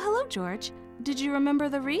 Oh, hello, George. Did you remember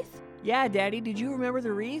the wreath? Yeah, Daddy, did you remember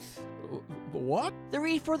the wreath? The what? The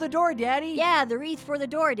wreath for the door, Daddy. Yeah, the wreath for the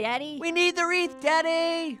door, Daddy. We need the wreath,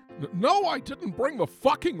 Daddy. No, I didn't bring the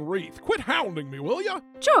fucking wreath. Quit hounding me, will ya?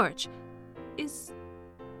 George, is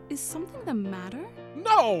something the matter?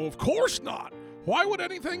 No, of course not. Why would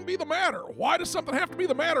anything be the matter? Why does something have to be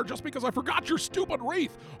the matter just because I forgot your stupid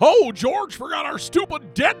wreath? Oh, George forgot our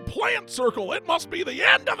stupid dead plant circle. It must be the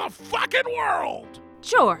end of the fucking world.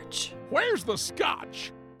 George! Where's the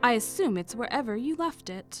scotch? I assume it's wherever you left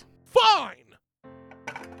it. Fine!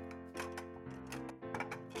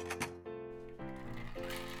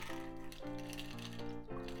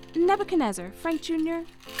 Nebuchadnezzar, Frank Jr.,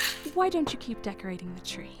 why don't you keep decorating the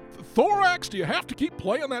tree? Thorax, do you have to keep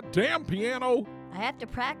playing that damn piano? I have to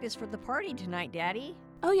practice for the party tonight, Daddy.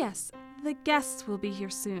 Oh yes, the guests will be here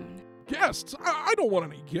soon. Guests? I don't want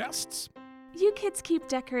any guests. You kids keep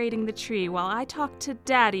decorating the tree while I talk to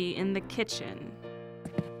Daddy in the kitchen.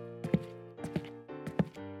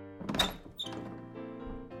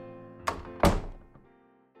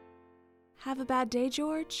 Have a bad day,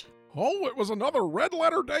 George? Oh, it was another red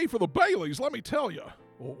letter day for the Baileys, let me tell you.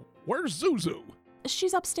 Oh, where's Zuzu?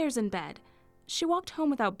 She's upstairs in bed. She walked home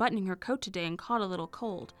without buttoning her coat today and caught a little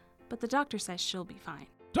cold, but the doctor says she'll be fine.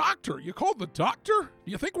 Doctor? You called the doctor?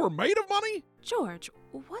 Do you think we're made of money? George,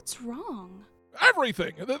 what's wrong?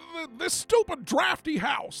 Everything. This stupid drafty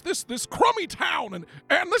house, this crummy town,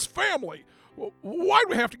 and this family. Why'd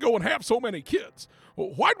we have to go and have so many kids?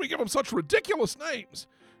 Why'd we give them such ridiculous names?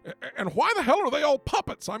 And why the hell are they all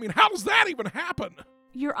puppets? I mean, how does that even happen?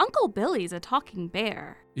 Your Uncle Billy's a talking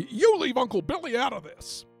bear. You leave Uncle Billy out of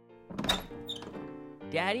this.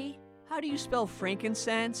 Daddy, how do you spell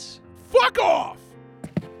frankincense? Fuck off!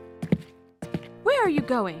 Where are you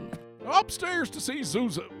going? Upstairs to see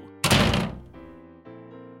Zuzu.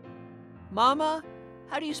 Mama,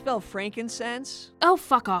 how do you spell frankincense? Oh,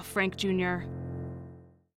 fuck off, Frank Jr.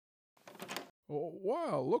 Oh,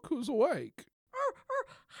 wow, look who's awake.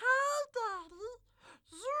 Hi, Daddy.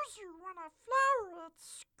 Zuzu won a flower at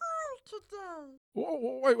school today.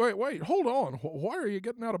 Whoa, wait, hold on. Why are you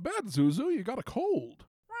getting out of bed, Zuzu? You got a cold.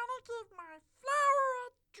 Wanna give my flower a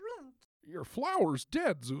drink? Your flower's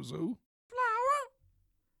dead, Zuzu. Flower?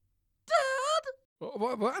 Dead?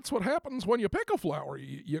 Well, that's what happens when you pick a flower.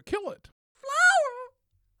 You kill it. Flower?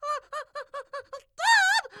 Dead?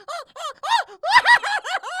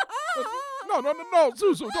 No,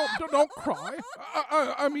 Zuzu, don't cry.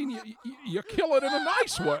 I mean, you kill it in a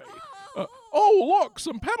nice way. Oh, look,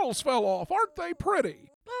 some petals fell off. Aren't they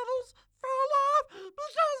pretty? Petals fell off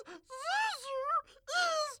because Zuzu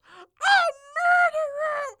is a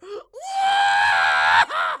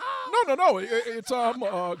murderer! No, it's,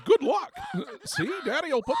 good luck. See,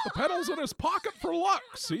 Daddy'll put the petals in his pocket for luck.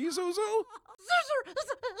 See, Zuzu? Zuzu is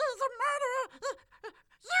a murderer!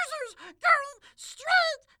 Zuzu's going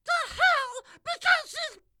straight to hell because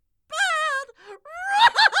she's bad!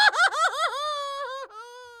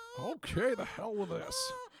 Okay, the hell with this.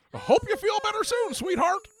 I hope you feel better soon,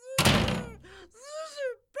 sweetheart. Zuzu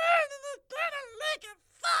burned in the dinner lake of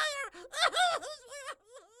fire!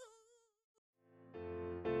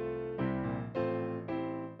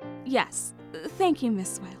 Yes, thank you,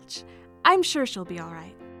 Miss Welch. I'm sure she'll be all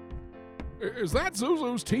right. Is that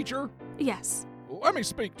Zuzu's teacher? Yes. Let me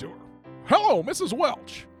speak to her. Hello, Mrs.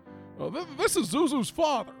 Welch. This is Zuzu's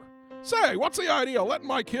father. Say, what's the idea of letting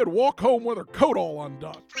my kid walk home with her coat all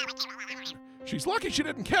undone? She's lucky she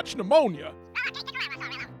didn't catch pneumonia.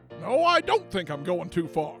 No, I don't think I'm going too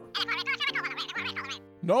far.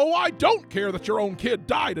 No, I don't care that your own kid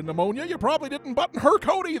died of pneumonia. You probably didn't button her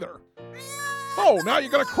coat either. Oh, now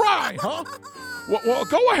you're gonna cry, huh? Well,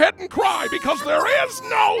 go ahead and cry, because there is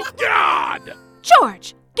no God!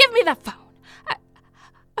 George, give me the phone.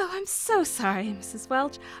 I'm so sorry, Mrs.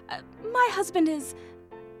 Welch. My husband is...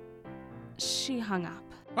 She hung up.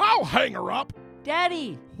 I'll hang her up.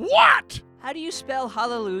 Daddy! What? How do you spell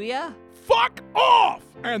hallelujah? Fuck off!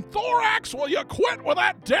 And Thorax, will you quit with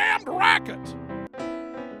that damned racket?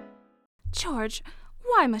 George,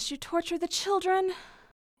 why must you torture the children?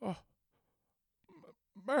 Oh,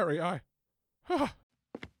 Mary,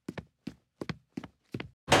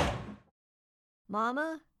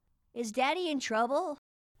 Mama, is Daddy in trouble?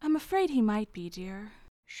 I'm afraid he might be, dear.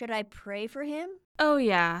 Should I pray for him? Oh,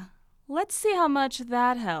 yeah. Let's see how much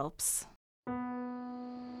that helps.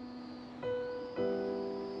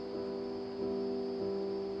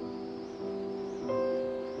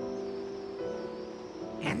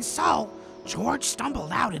 And so, George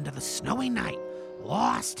stumbled out into the snowy night,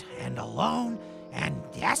 lost and alone and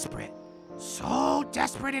desperate. So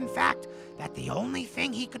desperate, in fact, that the only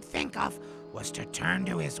thing he could think of was to turn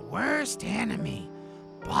to his worst enemy,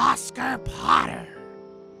 Bosker Potter.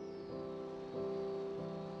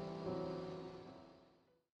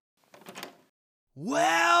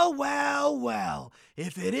 Well, well, well.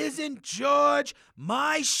 If it isn't George,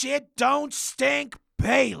 my shit don't stink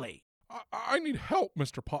Bailey. I need help,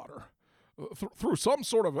 Mr. Potter. Through some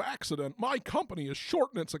sort of accident, my company is short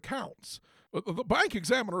in its accounts. The bank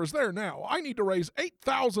examiner is there now. I need to raise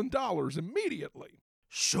 $8,000 immediately.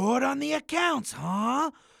 Short on the accounts,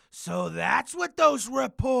 huh? So that's what those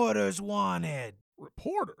reporters wanted.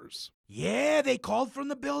 Reporters? Yeah, they called from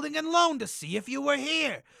the building and loan to see if you were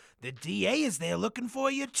here. The DA is there looking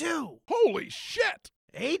for you, too. Holy shit!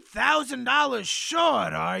 $8,000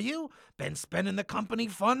 short, are you? Been spending the company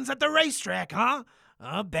funds at the racetrack, huh?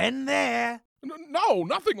 Been there. No,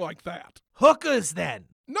 nothing like that. Hookers, then.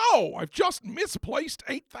 No, I've just misplaced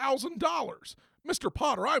 $8,000. Mr.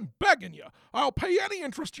 Potter, I'm begging you. I'll pay any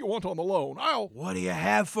interest you want on the loan. What do you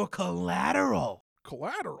have for collateral?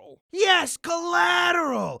 Collateral? Yes,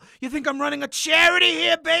 collateral. You think I'm running a charity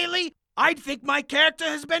here, Bailey? I'd think my character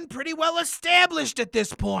has been pretty well established at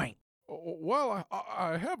this point. Well,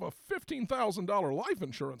 I have a $15,000 life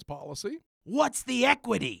insurance policy. What's the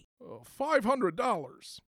equity?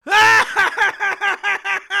 $500.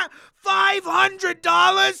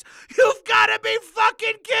 $500? You've got to be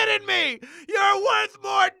fucking kidding me! You're worth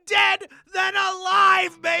more dead than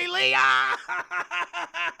alive, Bailey!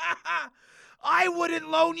 I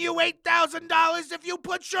wouldn't loan you $8,000 if you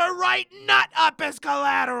put your right nut up as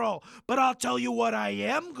collateral. But I'll tell you what I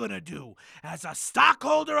am gonna do. As a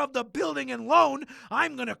stockholder of the building and loan,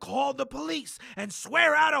 I'm gonna call the police and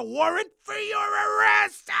swear out a warrant for your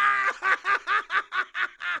arrest.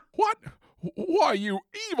 What? Why, you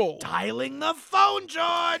evil! Dialing the phone,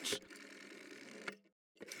 George!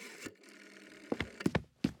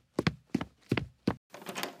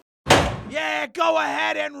 Yeah, go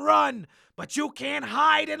ahead and run. But you can't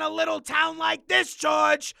hide in a little town like this,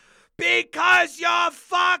 George, because you're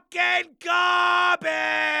fucking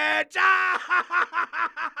garbage!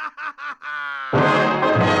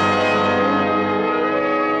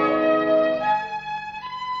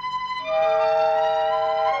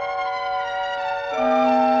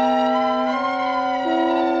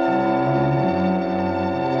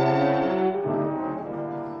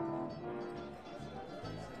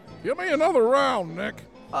 Give me another round, Nick.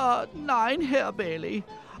 9, Herr Bailey.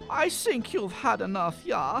 I think you've had enough,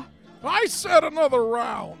 yeah? I said another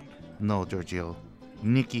round. No, Giorgio.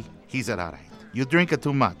 Nicky, he's all right. You drink it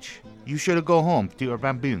too much. You should go home to your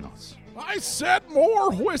bambinos. I said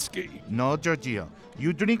more whiskey. No, Giorgio.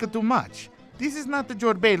 You drink it too much. This is not the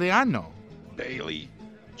George Bailey I know. Bailey?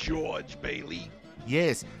 George Bailey?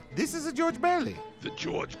 Yes, this is a George Bailey. The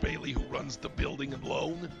George Bailey who runs the building and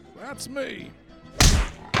loan? That's me.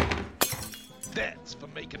 That's for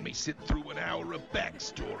making me sit through an hour of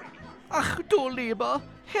backstory. Ach du lieber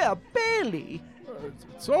Herr Bailey.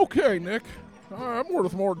 It's okay, Nick. I'm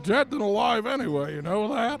worth more dead than alive anyway, you know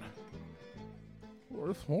that?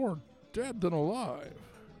 Worth more dead than alive.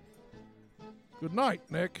 Good night,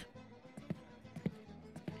 Nick.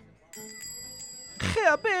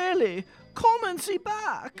 Herr Bailey, kommen Sie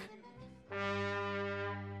back.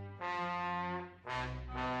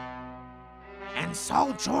 And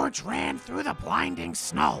so George ran through the blinding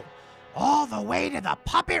snow, all the way to the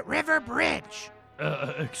Puppet River Bridge.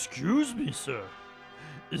 Excuse me, sir.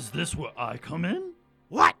 Is this where I come in?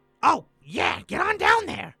 What? Oh, yeah, get on down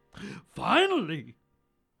there. Finally.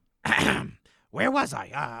 Where was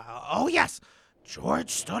I? Oh, yes. George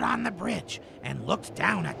stood on the bridge and looked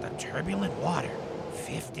down at the turbulent water,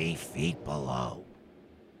 50 feet below.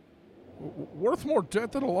 Worth more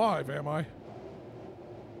dead than alive, am I?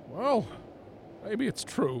 Well, maybe it's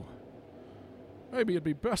true. Maybe it'd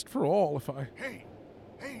be best for all if I... Hey,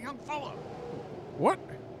 young fella. What?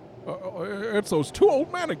 It's those two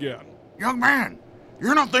old men again. Young man,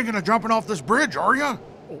 you're not thinking of jumping off this bridge, are you?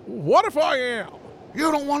 What if I am?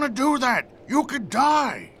 You don't want to do that. You could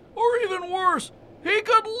die. Or even worse, he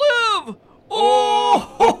could live. Oh!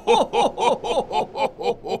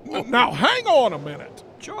 Now hang on a minute.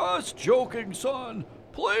 Just joking, son.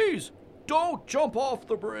 Please, don't jump off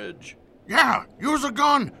the bridge. Yeah, use a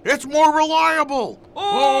gun. It's more reliable.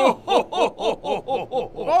 Oh,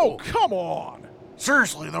 Oh, come on!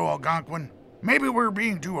 Seriously, though, Algonquin, maybe we're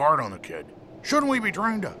being too hard on the kid. Shouldn't we be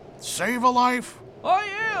trying to save a life? I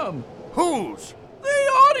am! Whose? The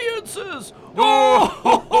audience's!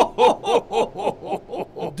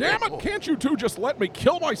 Damn it, can't you two just let me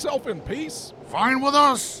kill myself in peace? Fine with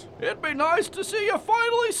us. It'd be nice to see you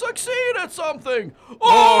finally succeed at something!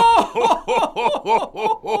 Oh,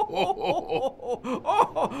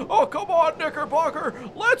 come on, Knickerbocker!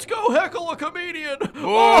 Let's go heckle a comedian!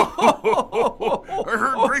 I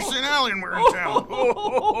heard Gracie and Allen were in town.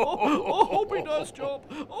 Hope he does jump.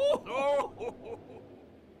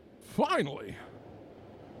 Finally.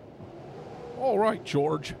 All right,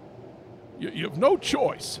 George. You've no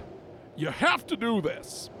choice. You have to do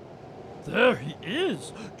this. There he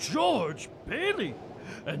is, George Bailey,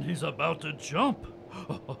 and he's about to jump.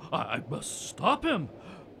 I must stop him.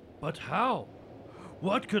 But how?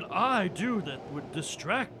 What could I do that would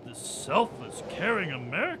distract this selfless, caring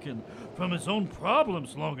American from his own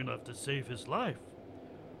problems long enough to save his life?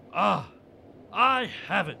 Ah, I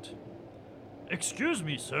have it. Excuse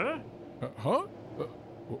me, sir. Huh?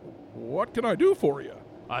 What can I do for you?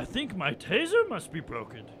 I think my taser must be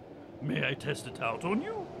broken. May I test it out on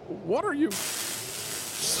you? What are you?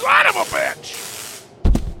 Son of a bitch!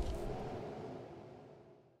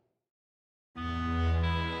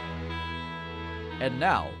 And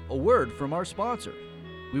now, a word from our sponsor.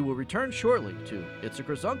 We will return shortly to It's a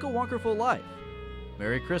Krazunka Wunkerful Life.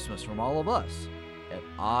 Merry Christmas from all of us at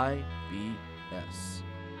IBS.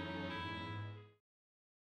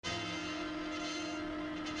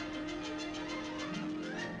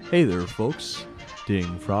 Hey there, folks.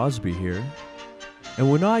 Ding Frosby here.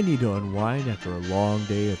 And when I need to unwind after a long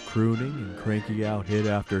day of crooning and cranking out hit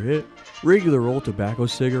after hit, regular old tobacco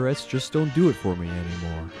cigarettes just don't do it for me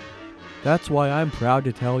anymore. That's why I'm proud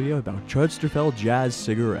to tell you about Chudsterfeld Jazz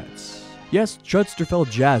cigarettes. Yes,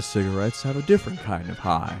 Chudsterfeld Jazz cigarettes have a different kind of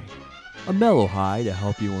high. A mellow high to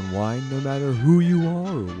help you unwind no matter who you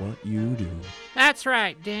are or what you do. That's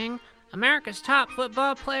right, Ding. America's top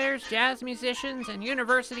football players, jazz musicians, and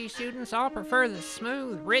university students all prefer the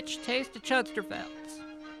smooth, rich taste of Chudsterfelds.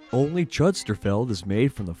 Only Chudsterfeld is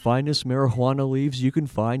made from the finest marijuana leaves you can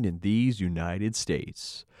find in these United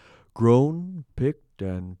States. Grown, picked,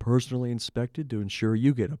 and personally inspected to ensure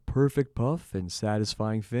you get a perfect puff and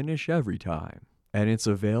satisfying finish every time. And it's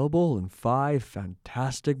available in 5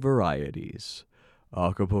 fantastic varieties: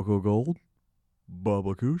 Acapulco Gold,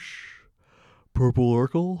 Bubba Kush, Purple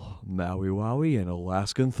Urkel, Maui Wowie, and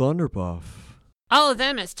Alaskan Thunder Puff. All of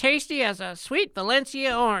them as tasty as a sweet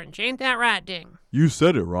Valencia orange, ain't that right, Ding? You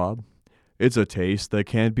said it, Rob. It's a taste that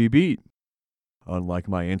can't be beat. Unlike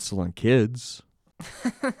my insolent kids.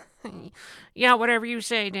 Yeah, whatever you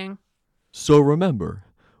say, Ding. So remember,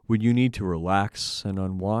 when you need to relax and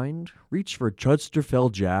unwind, reach for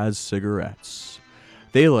Chudsterfeld Jazz cigarettes.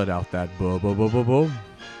 They let out that boom.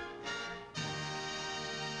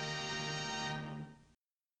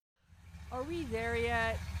 Are we there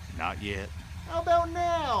yet? Not yet. How about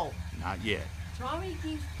now? Not yet. Tommy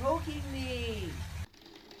keeps poking me.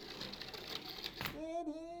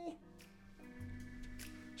 Daddy.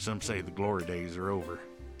 Some say the glory days are over.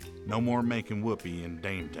 No more making whoopee in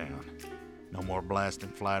Dametown. No more blasting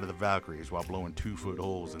Flight of the Valkyries while blowing 2-foot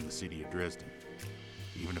holes in the city of Dresden.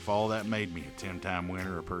 Even if all that made me a 10-time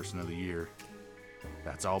winner or Person of the Year,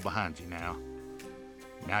 that's all behind you now.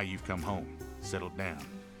 Now you've come home, settled down,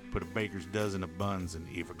 put a baker's dozen of buns in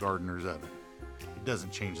Eva Gardner's oven. It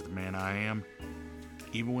doesn't change the man I am,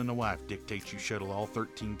 even when the wife dictates you shuttle all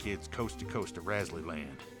 13 kids coast to coast to Rasley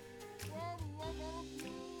Land.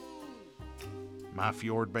 My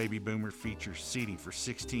Fjord Baby Boomer features seating for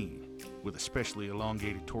 16, with a specially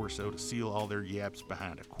elongated torso to seal all their yaps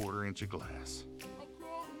behind a 1/4 inch of glass.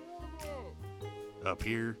 Up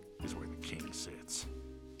here is where the king sits.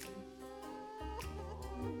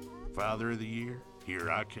 Father of the Year,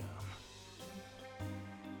 here I come.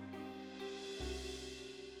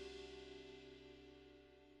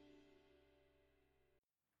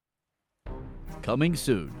 Coming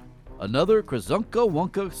soon, another Krazunka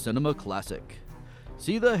Wunka cinema classic.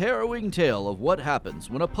 See the harrowing tale of what happens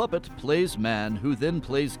when a puppet plays man who then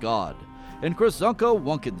plays God in Krazunka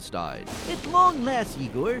Wunkenstein. At long last,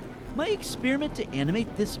 Igor, my experiment to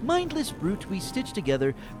animate this mindless brute we stitched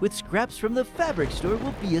together with scraps from the fabric store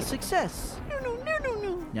will be a success. No.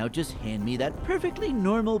 Now just hand me that perfectly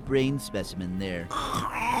normal brain specimen there.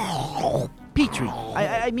 Petrie,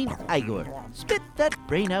 I mean Igor, spit that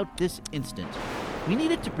brain out this instant. We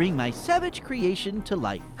need it to bring my savage creation to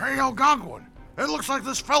life. Hey, Algonquin, it looks like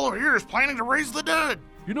this fellow here is planning to raise the dead.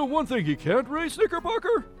 You know one thing he can't raise,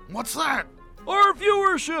 Knickerbocker? What's that? Our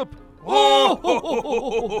viewership! Well,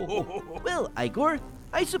 Igor,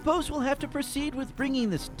 I suppose we'll have to proceed with bringing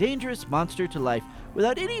this dangerous monster to life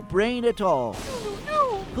without any brain at all.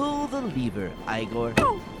 Pull the lever, Igor.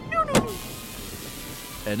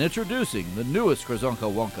 And introducing the newest Krazunka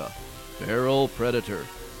Wunka, Feral Predator,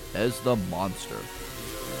 as the monster.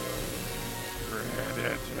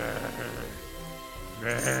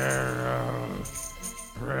 Feral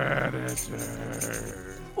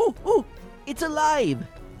Predator. Ooh, it's alive!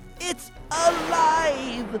 It's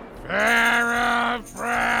alive! Feral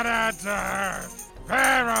Predator!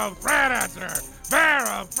 Feral Predator!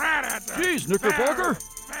 Feral Predator! Geez, Knickerbocker,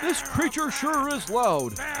 this creature sure is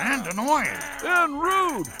loud. And annoying. And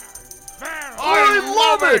rude. I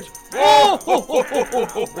love it!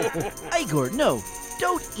 Igor, no!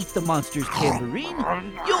 Don't eat the monster's tambourine!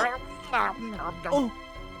 You'll... Oh.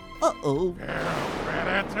 Uh-oh.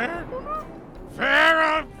 Predator?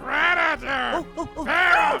 Feral Predator!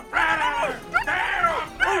 Feral Predator! Feral Predator!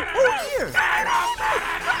 Oh, here!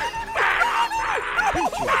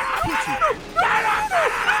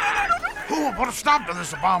 Who will put a stop to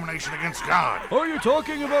this abomination against God? Are you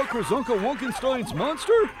talking about Krazunka Wunkenstein's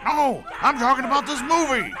monster? No, I'm talking about this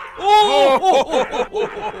movie.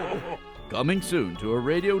 Coming soon to a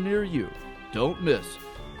radio near you. Don't miss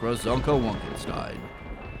Krazunka Wunkenstein.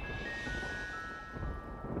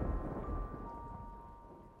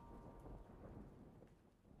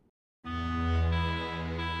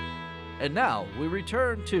 And now we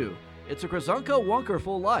return to It's a Krazunka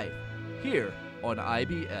Wunkerful Life, here on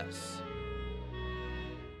IBS.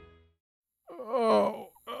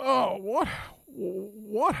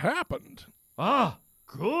 What happened? Ah,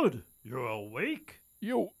 good. You're awake.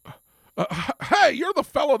 You, hey, you're the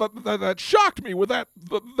fellow that shocked me with that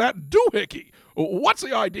doohickey. What's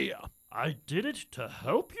the idea? I did it to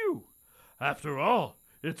help you. After all,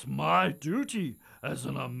 it's my duty as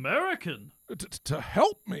an American. To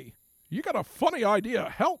help me? You got a funny idea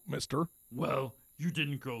of help, mister. Well, you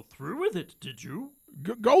didn't go through with it, did you?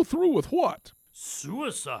 Go through with what?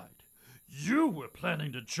 Suicide. You were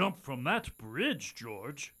planning to jump from that bridge,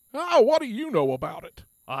 George. Oh, what do you know about it?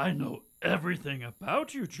 I know everything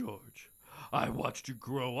about you, George. I watched you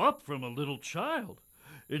grow up from a little child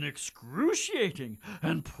in excruciating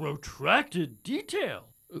and protracted detail.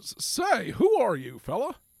 Say, who are you,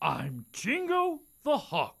 fella? I'm Jingo the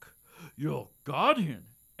Hawk, your guardian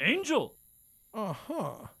angel.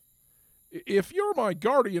 Uh-huh. If you're my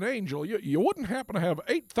guardian angel, you wouldn't happen to have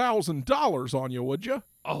 $8,000 on you, would you?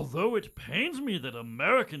 Although it pains me that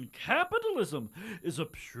American capitalism is a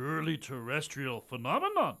purely terrestrial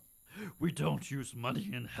phenomenon, we don't use money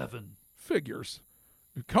in heaven. Figures.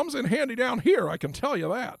 It comes in handy down here, I can tell you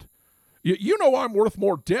that. You know I'm worth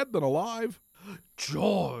more dead than alive?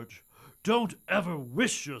 George, don't ever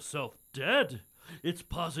wish yourself dead. It's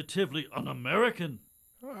positively un-American.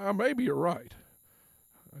 Maybe you're right.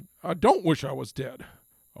 I don't wish I was dead.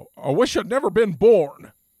 I wish I'd never been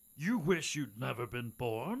born. You wish you'd never been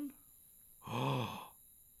born? Oh,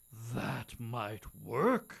 that might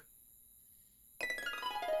work.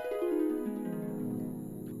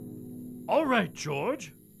 All right,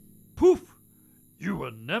 George. Poof! You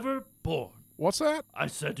were never born. What's that? I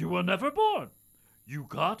said you were never born. You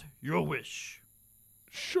got your wish.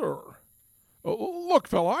 Sure. Look,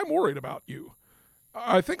 fella, I'm worried about you.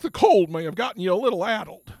 I think the cold may have gotten you a little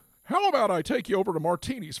addled. How about I take you over to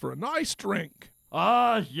Martini's for a nice drink?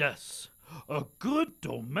 Ah, yes. A good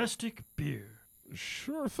domestic beer.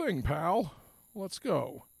 Sure thing, pal. Let's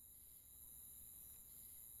go.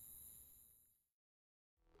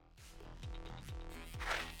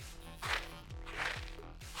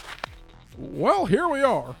 Well, here we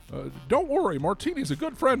are. Don't worry, Martini's a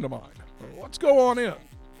good friend of mine. Let's go on in.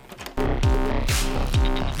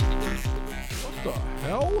 What the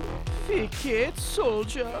hell? Ticket,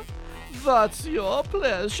 soldier. What's your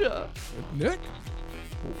pleasure? Nick?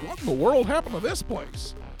 What in the world happened to this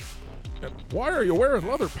place? And why are you wearing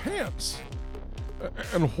leather pants?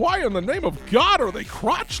 And why in the name of God are they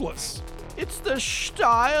crotchless? It's the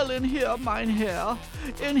style in here, mein Herr.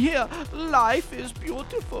 In here, life is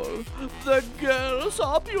beautiful. The girls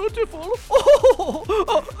are beautiful.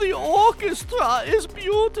 Oh, the orchestra is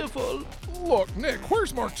beautiful. Look, Nick,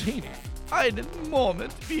 where's Martini? Einen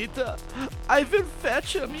Moment, Peter. I will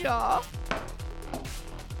fetch him, ja?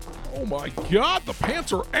 Oh my God, the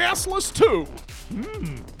pants are assless too.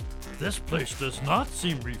 This place does not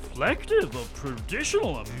seem reflective of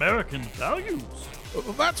traditional American values.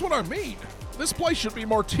 That's what I mean. This place should be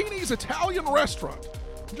Martini's Italian restaurant.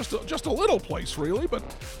 Just a little place, really, but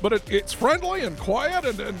it's friendly and quiet,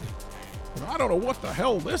 and I don't know what the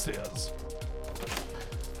hell this is.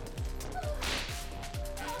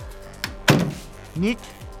 Nick,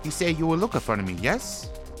 he say you were looking for me, yes?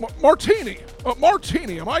 Martini!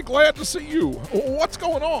 Martini, am I glad to see you? What's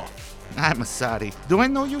going on? I'm sorry. Do I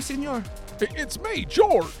know you, senor? It's me,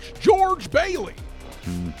 George Bailey.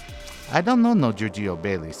 I don't know no Giorgio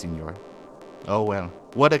Bailey, senor. Oh well,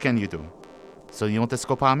 what can you do? So you want to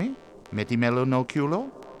scopami? Metimelo no culo?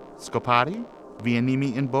 Scopari?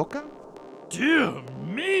 Vienimi in boca? Dear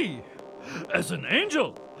me! As an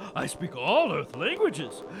angel, I speak all earth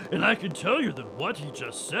languages, and I can tell you that what he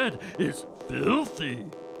just said is filthy.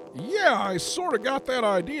 Yeah, I sort of got that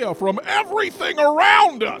idea from everything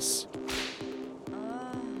around us.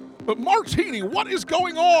 But Martini, what is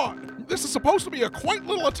going on? This is supposed to be a quaint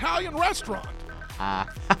little Italian restaurant.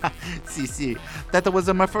 See, that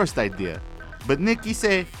was my first idea. But Nicky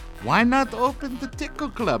say, why not open the Tickle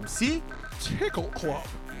Club, see? Tickle Club?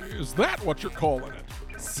 Is that what you're calling it?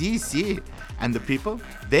 See. And the people,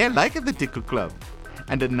 they like the Tickle Club.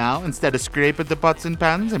 And then now, instead of scraping the pots and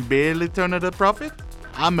pans and barely turning a profit,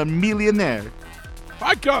 I'm a millionaire.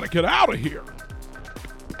 I gotta get out of here.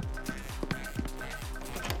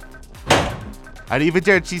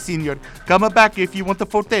 Arrivederci, signor. Come back if you want the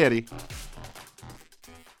forteri.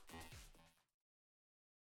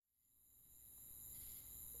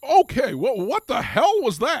 Okay, well, what the hell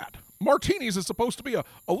was that? Martini's is supposed to be a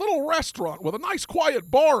little restaurant with a nice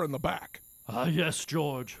quiet bar in the back. Ah, yes,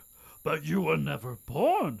 George, but you were never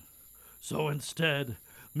born. So instead,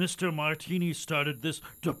 Mr. Martini started this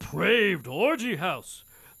depraved orgy house.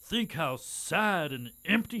 Think how sad and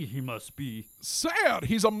empty he must be. Sad?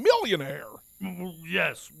 He's a millionaire.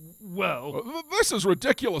 Yes, well... This is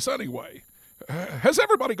ridiculous anyway. Has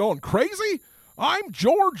everybody gone crazy? I'm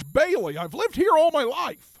George Bailey. I've lived here all my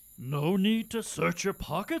life. No need to search your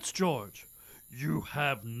pockets, George. You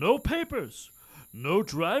have no papers, no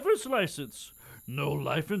driver's license, no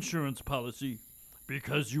life insurance policy,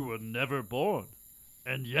 because you were never born.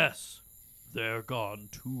 And yes, they're gone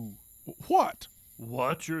too. What?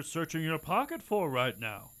 What you're searching your pocket for right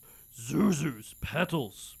now. Zuzu's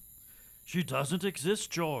petals. She doesn't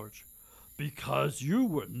exist, George, because you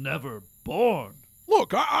were never born.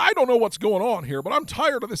 Look, I don't know what's going on here, but I'm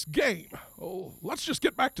tired of this game. Oh, let's just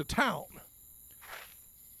get back to town.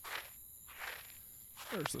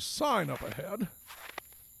 There's the sign up ahead.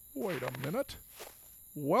 Wait a minute.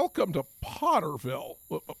 Welcome to Potterville.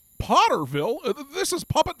 Potterville? This is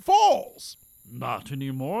Puppet Falls. Not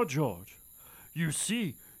anymore, George. You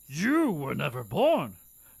see, you were never born,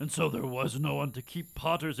 and so there was no one to keep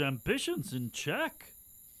Potter's ambitions in check.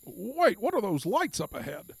 Wait, what are those lights up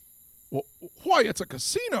ahead? Why, it's a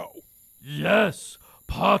casino. Yes,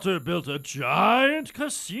 Potter built a giant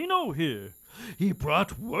casino here. He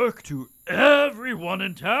brought work to everyone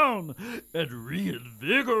in town and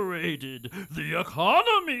reinvigorated the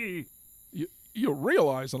economy. You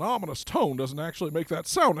realize an ominous tone doesn't actually make that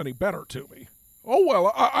sound any better to me. Oh,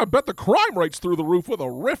 well, I bet the crime rate's through the roof with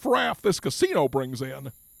a riffraff this casino brings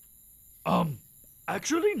in.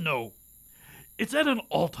 Actually, no. It's at an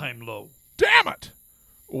all-time low. Damn it!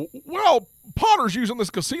 Well, Potter's using this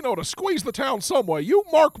casino to squeeze the town some way. You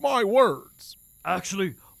mark my words.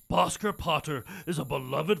 Actually, Bosker Potter is a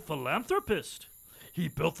beloved philanthropist. He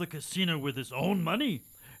built the casino with his own money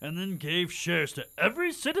and then gave shares to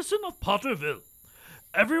every citizen of Potterville.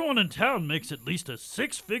 Everyone in town makes at least a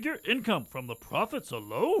 6-figure income from the profits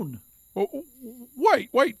alone.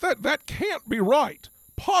 Wait, that can't be right.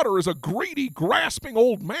 Potter is a greedy, grasping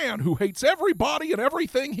old man who hates everybody and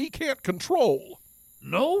everything he can't control.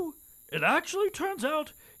 No, it actually turns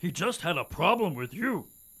out he just had a problem with you.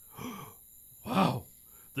 Wow,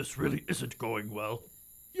 this really isn't going well.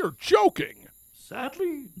 You're joking.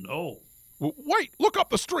 Sadly, no. Wait, look up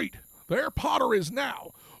the street. There Potter is now.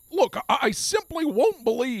 Look, I simply won't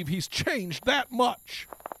believe he's changed that much.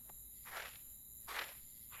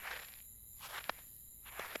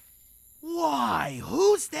 Why,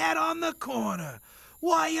 who's that on the corner?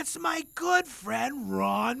 Why, it's my good friend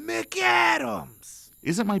Ron McAdams.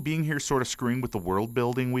 Isn't my being here sort of screwing with the world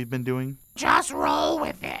building we've been doing? Just roll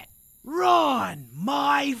with it. Ron,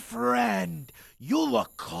 my friend, you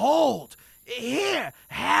look cold. Here,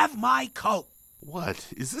 have my coat.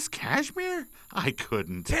 What? Is this cashmere? I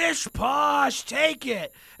couldn't. Pish posh, take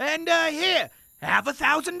it. And here, have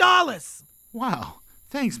 $1,000. Wow.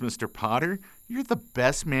 Thanks, Mr. Potter. You're the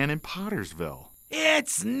best man in Pottersville.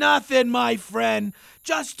 It's nothing, my friend.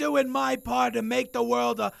 Just doing my part to make the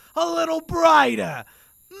world a little brighter.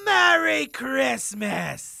 Merry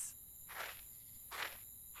Christmas.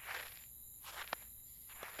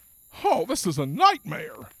 Oh, this is a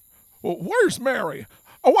nightmare. Where's Mary?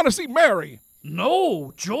 I want to see Mary.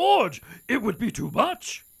 No, George, it would be too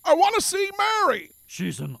much. I want to see Mary.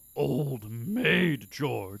 She's an old maid,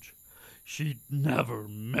 George. She never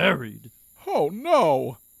married. Oh,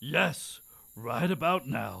 no. Yes, right about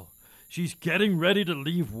now. She's getting ready to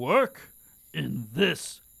leave work in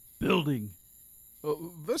this building.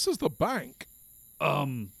 This is the bank.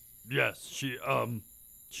 Yes, she owns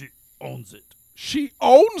it. She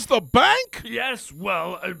owns the bank? Yes,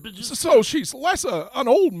 well, So she's less an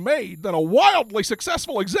old maid than a wildly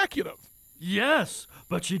successful executive. Yes,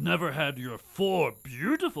 but she never had your 4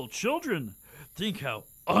 beautiful children. Think how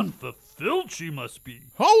unfulfilled she must be.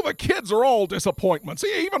 Oh, the kids are all disappointments.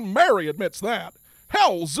 Even Mary admits that.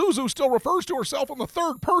 Hell, Zuzu still refers to herself in the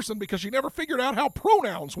third person because she never figured out how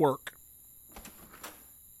pronouns work.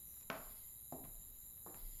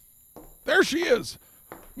 There she is.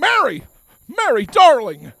 Mary! Mary,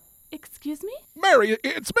 darling! Excuse me? Mary,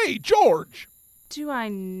 it's me, George. Do I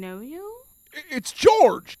know you? It's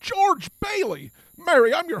George Bailey.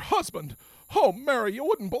 Mary, I'm your husband. Oh, Mary, you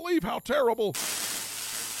wouldn't believe how terrible...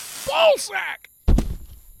 Ballsack!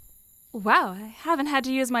 Wow, I haven't had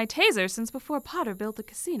to use my taser since before Potter built the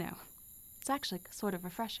casino. It's actually sort of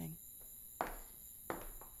refreshing.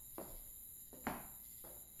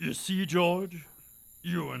 You see, George,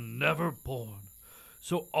 you were never born.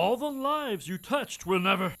 So all the lives you touched were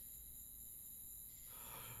never...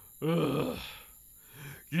 You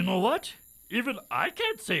know what? Even I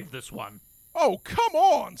can't save this one. Oh, come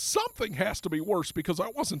on! Something has to be worse because I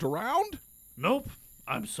wasn't around. Nope.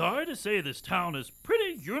 I'm sorry to say this town is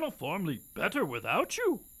pretty uniformly better without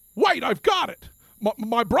you. Wait, I've got it!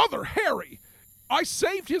 My brother, Harry. I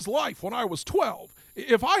saved his life when I was 12.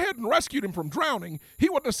 If I hadn't rescued him from drowning, he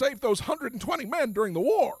wouldn't have saved those 120 men during the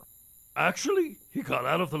war. Actually, he got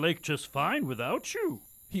out of the lake just fine without you.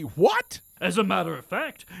 He what? As a matter of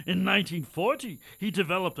fact, in 1940, he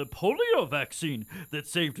developed a polio vaccine that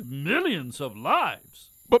saved millions of lives.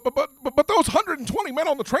 But those 120 men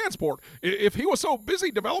on the transport, if he was so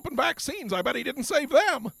busy developing vaccines, I bet he didn't save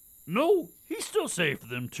them. No, he still saved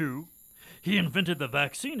them too. He invented the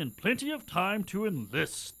vaccine in plenty of time to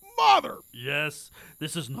enlist. Mother! Yes,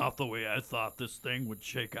 this is not the way I thought this thing would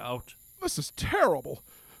shake out. This is terrible.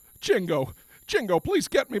 Jingo, please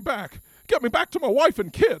get me back. Get me back to my wife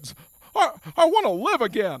and kids. I want to live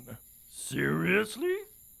again. Seriously?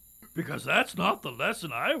 Because that's not the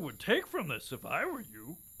lesson I would take from this if I were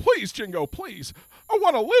you. Please, Jingo, please. I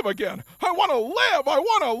want to live again. I want to live. I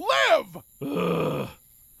want to live.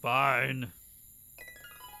 Fine.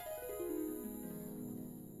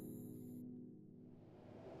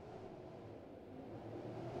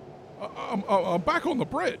 I'm back on the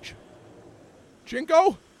bridge.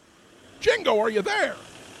 Jingo? Jingo, are you there?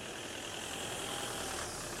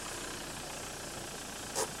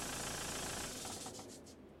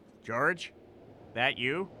 George? That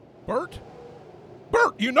you? Bert?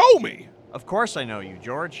 Bert, you know me! Of course I know you,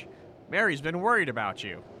 George. Mary's been worried about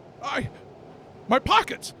you. My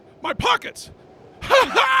pockets! My pockets!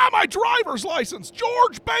 Ha ha! My driver's license!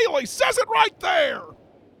 George Bailey says it right there!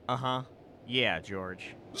 Uh-huh. Yeah,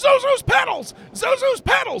 George. Zuzu's pedals! Zuzu's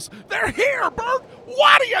pedals! They're here, Bert!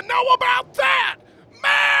 What do you know about that?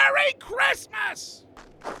 Merry Christmas!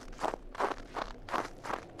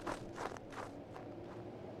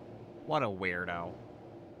 What a weirdo.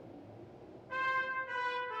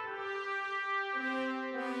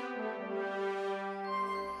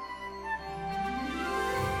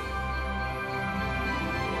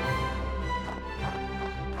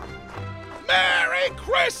 Merry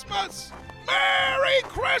Christmas! Merry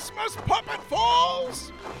Christmas, Puppet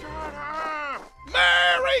Falls! Shut up!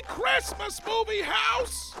 Merry Christmas, Movie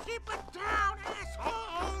House! Keep it down,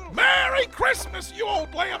 asshole! Merry Christmas, you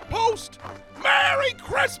old lamppost! Merry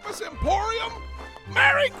Christmas, Emporium!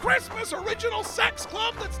 Merry Christmas, original sex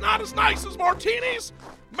club that's not as nice as martinis!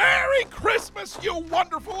 Merry Christmas, you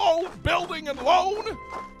wonderful old building and loan!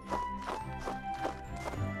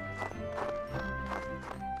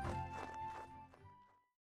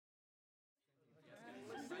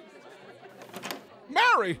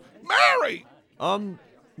 Mary! Mary!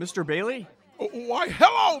 Mr. Bailey? Why,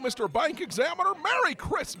 hello, Mr. Bank Examiner. Merry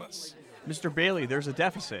Christmas. Mr. Bailey, there's a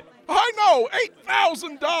deficit. I know,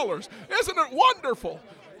 $8,000. Isn't it wonderful?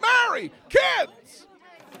 Mary, kids!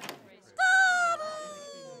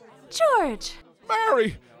 George!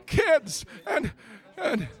 Mary, kids, and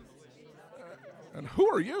who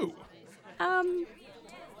are you?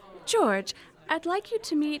 George, I'd like you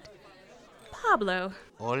to meet Pablo.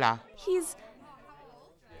 Hola. He's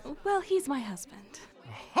my husband.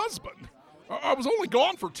 Husband? I was only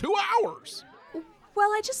gone for 2 hours. Well,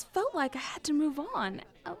 I just felt like I had to move on.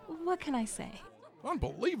 What can I say?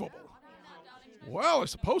 Unbelievable. Well, I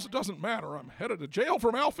suppose it doesn't matter. I'm headed to jail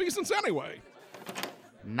for malfeasance anyway.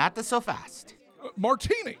 Not so fast.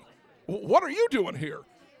 Martini, what are you doing here?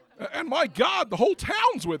 And my God, the whole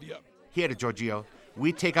town's with you. Here, Giorgio,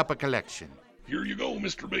 we take up a collection. Here you go,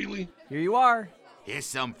 Mr. Bailey. Here you are. Here's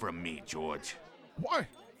some from me, George.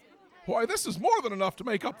 Why, this is more than enough to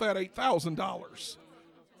make up that $8,000.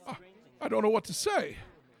 I don't know what to say.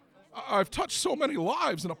 I've touched so many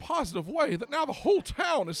lives in a positive way that now the whole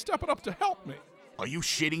town is stepping up to help me. Are you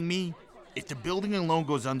shitting me? If the building alone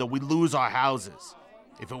goes under, we lose our houses.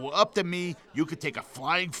 If it were up to me, you could take a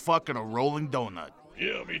flying fuck and a rolling donut.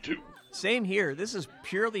 Yeah, me too. Same here. This is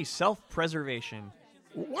purely self-preservation.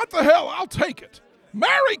 What the hell? I'll take it.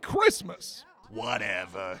 Merry Christmas!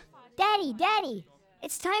 Whatever. Daddy,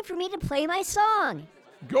 it's time for me to play my song.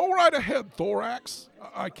 Go right ahead, Thorax.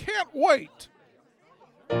 I can't wait.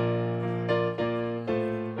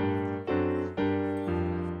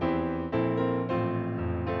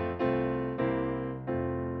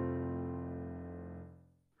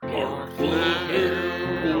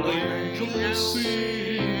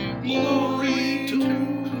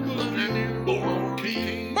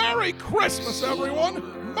 Merry Christmas,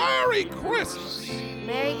 everyone! Merry Christmas!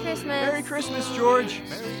 Merry Christmas. Merry Christmas, George.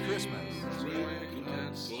 Merry Christmas.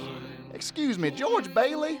 Excuse me, George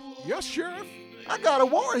Bailey? Yes, Sheriff? I got a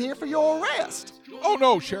warrant here for your arrest. Oh,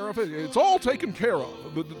 no, Sheriff. It's all taken care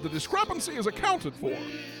of. The discrepancy is accounted for.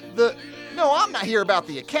 No, I'm not here about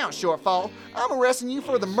the account shortfall. I'm arresting you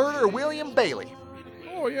for the murder of William Bailey.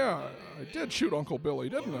 Oh, yeah. I did shoot Uncle Billy,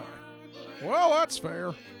 didn't I? Well, that's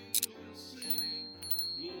fair.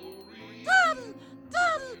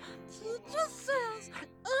 Daddy, teacher says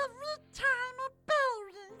every time a bell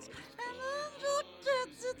rings, an angel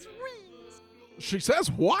gets its wings. She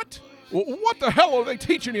says what? What the hell are they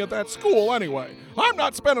teaching you at that school anyway? I'm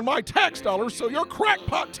not spending my tax dollars so your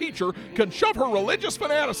crackpot teacher can shove her religious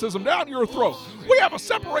fanaticism down your throat. We have a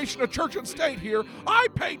separation of church and state here. I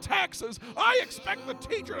pay taxes. I expect the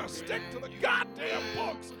teacher to stick to the goddamn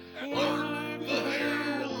books. And Hark the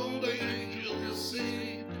herald angels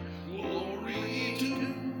sing, glory to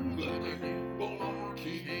the newborn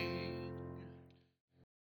King.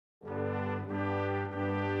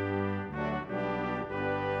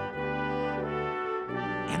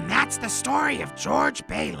 And that's the story of George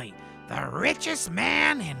Bailey, the richest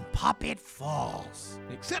man in Puppet Falls.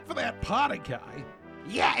 Except for that potted guy.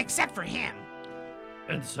 Yeah, except for him.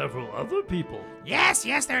 And several other people. Yes,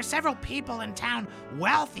 there are several people in town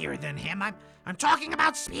wealthier than him. I'm talking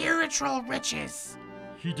about spiritual riches.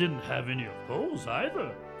 He didn't have any of those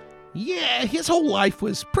either. Yeah, his whole life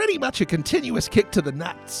was pretty much a continuous kick to the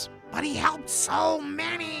nuts. But he helped so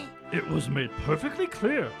many. It was made perfectly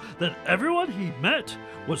clear that everyone he met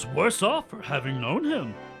was worse off for having known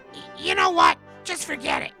him. You know what? Just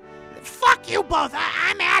forget it. Fuck you both.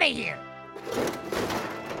 I'm out of here.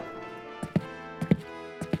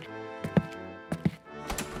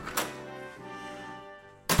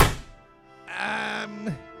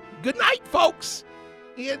 Good night, folks.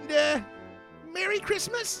 And, Merry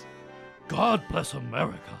Christmas. God bless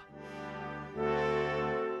America.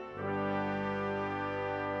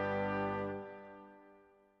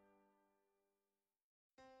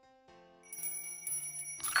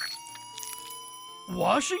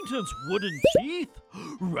 Washington's wooden teeth?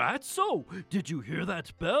 Ratso, did you hear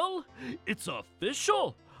that bell? It's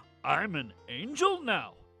official. I'm an angel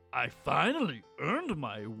now. I finally earned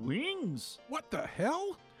my wings. What the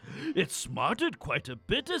hell? It smarted quite a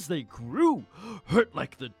bit as they grew. Hurt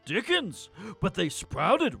like the dickens, but they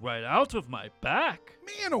sprouted right out of my back.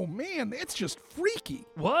 Man, oh man, that's just freaky.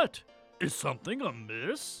 What? Is something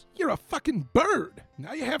amiss? You're a fucking bird.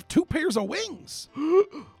 Now you have 2 pairs of wings.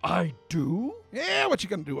 I do? Yeah, what you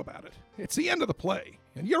gonna do about it? It's the end of the play,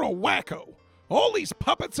 and you're a wacko. All these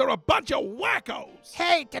puppets are a bunch of wackos.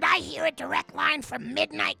 Hey, did I hear a direct line from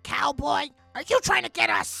Midnight Cowboy? Are you trying to get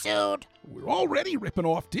us sued? We're already ripping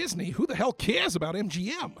off Disney. Who the hell cares about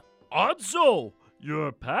MGM? Oddzo,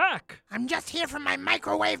 you're back. I'm just here for my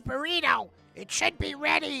microwave burrito. It should be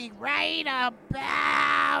ready right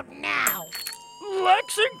about now.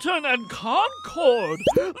 Lexington and Concord!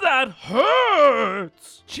 That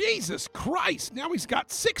hurts! Jesus Christ, now he's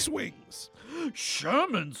got 6 wings.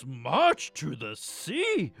 Sherman's march to the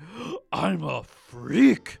sea. I'm a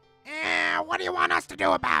freak. What do you want us to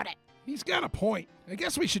do about it? He's got a point. I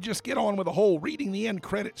guess we should just get on with the whole reading the end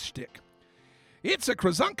credits shtick. It's A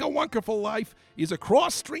Krazunka Wunkerful Life is a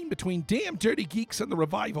cross-stream between Damn Dirty Geeks and the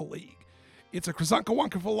Revival League. It's A Krazunka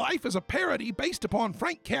Wunkerful Life is a parody based upon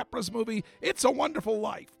Frank Capra's movie It's a Wonderful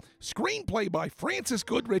Life. Screenplay by Francis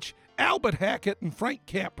Goodrich, Albert Hackett, and Frank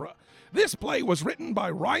Capra. This play was written by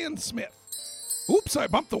Ryan Smith. Oops, I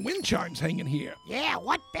bumped the wind chimes hanging here. Yeah,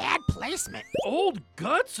 what bad placement. Old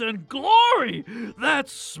guts and glory!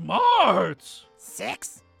 That's smart!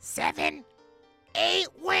 6, 7, 8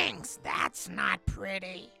 wings. That's not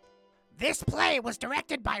pretty. This play was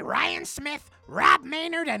directed by Ryan Smith, Rob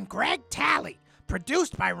Maynard, and Greg Talley.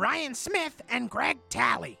 Produced by Ryan Smith and Greg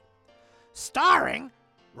Talley. Starring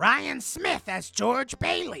Ryan Smith as George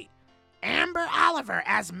Bailey, Amber Oliver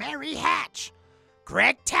as Mary Hatch,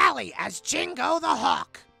 Greg Talley as Jingo the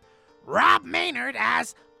Hawk, Rob Maynard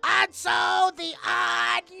as Oddzo the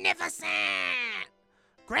Odd-nificent,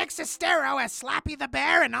 Greg Sestero as Slappy the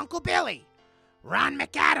Bear and Uncle Billy, Ron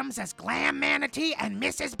McAdams as Glam Manatee and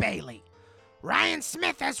Mrs. Bailey, Ryan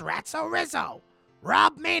Smith as Ratso Rizzo,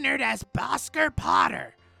 Rob Maynard as Bosker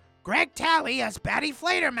Potter, Greg Talley as Batty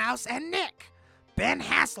Fledermaus and Nick, Ben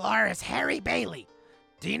Hassler as Harry Bailey,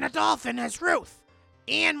 Dina Dolphin as Ruth,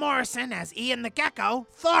 Ian Morrison as Ian the Gecko,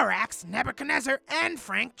 Thorax, Nebuchadnezzar, and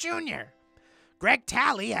Frank Jr., Greg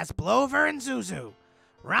Talley as Blover and Zuzu,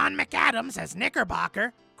 Ron McAdams as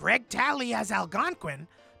Knickerbocker, Greg Talley as Algonquin,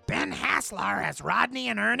 Ben Hassler as Rodney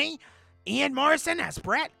and Ernie, Ian Morrison as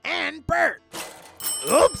Brett and Bert.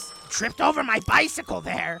 Oops, tripped over my bicycle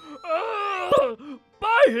there.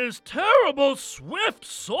 By his terrible swift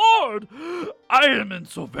sword, I am in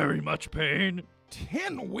so very much pain.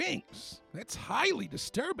 10 wings. That's highly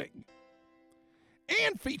disturbing.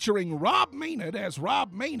 And featuring Rob Maynard as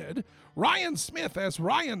Rob Maynard, Ryan Smith as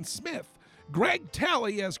Ryan Smith, Greg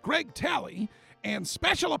Talley as Greg Talley, and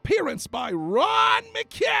special appearance by Ron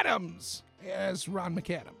McAdams as Ron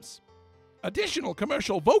McAdams. Additional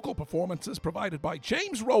commercial vocal performances provided by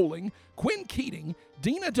James Rowling, Quinn Keating,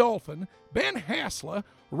 Dina Dolphin, Ben Hassler,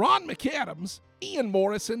 Ron McAdams, Ian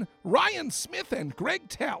Morrison, Ryan Smith, and Greg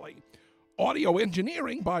Talley. Audio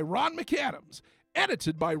engineering by Ron McAdams.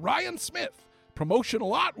 Edited by Ryan Smith.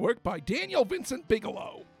 Promotional artwork by Daniel Vincent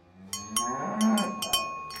Bigelow.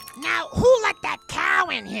 Now, who let that cow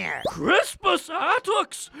in here? Crispus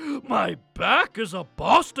Attucks! My back is a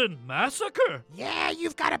Boston massacre! Yeah,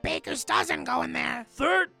 you've got a baker's dozen going there.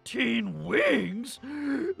 13 wings?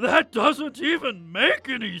 That doesn't even make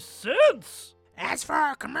any sense! As for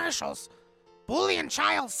our commercials, Boolean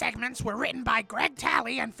Child segments were written by Greg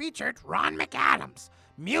Talley and featured Ron McAdams.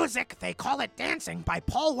 Music, They Call It Dancing, by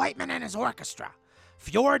Paul Whiteman and his orchestra.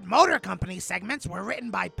 Fjord Motor Company segments were written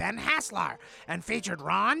by Ben Hassler and featured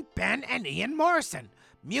Ron, Ben, and Ian Morrison.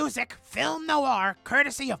 Music, Film Noir,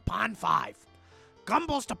 courtesy of Pond 5.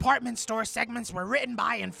 Gumbel's Department Store segments were written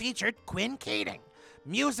by and featured Quinn Keating.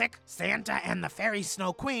 Music, Santa and the Fairy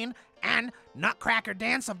Snow Queen, and Nutcracker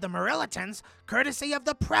Dance of the Marilitons, courtesy of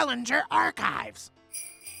the Prellinger Archives.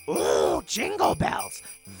 Ooh, Jingle Bells.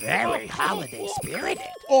 Very holiday spirited.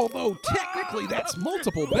 Although technically that's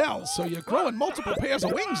multiple bells, so you're growing multiple pairs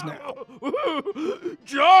of wings now.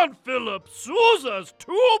 John Philip Sousa's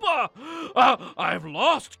tuba! I've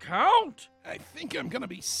lost count. I think I'm gonna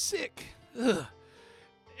be sick. Ugh.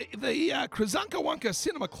 The Krazunka Wunkas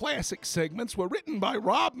Cinema Classic segments were written by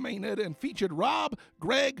Rob Maynard and featured Rob,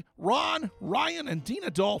 Greg, Ron, Ryan, and Dina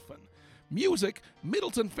Dolphin. Music,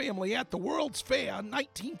 Middleton Family at the World's Fair,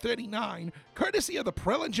 1939, courtesy of the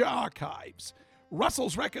Prellinger Archives.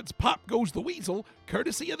 Russell's Records, Pop Goes the Weasel,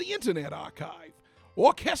 courtesy of the Internet Archive.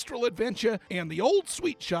 Orchestral Adventure and the Old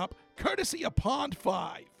Sweet Shop, courtesy of Pond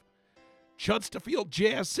 5. Chudsterfield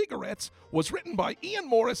Jazz Cigarettes was written by Ian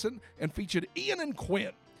Morrison and featured Ian and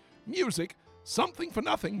Quinn. Music, Something for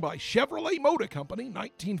Nothing by Chevrolet Motor Company,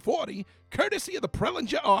 1940, courtesy of the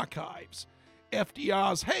Prellinger Archives.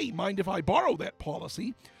 FDR's Hey, Mind If I Borrow That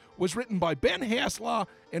Policy was written by Ben Hassler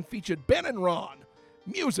and featured Ben and Ron.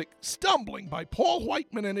 Music, Stumbling by Paul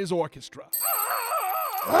Whiteman and his orchestra.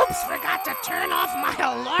 Oops, forgot to turn off my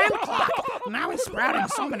alarm clock. Now he's sprouting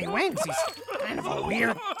so many wings, he's kind of a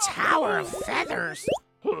weird tower of feathers.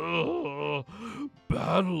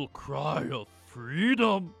 Battle cry of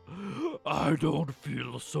freedom. I don't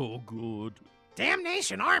feel so good.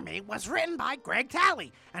 Damnation Army was written by Greg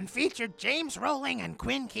Talley and featured James Rowling and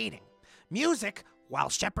Quinn Keating. Music, While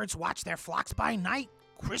Shepherds Watch Their Flocks by Night,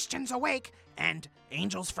 Christians Awake, and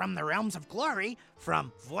Angels from the Realms of Glory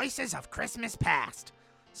from Voices of Christmas Past.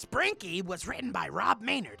 Sprinky was written by Rob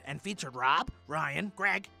Maynard and featured Rob, Ryan,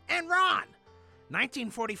 Greg, and Ron.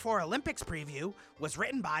 1944 Olympics Preview was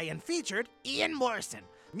written by and featured Ian Morrison.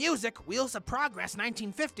 Music, Wheels of Progress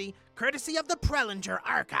 1950, courtesy of the Prellinger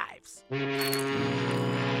Archives.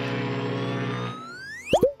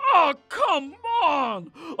 Oh, come on!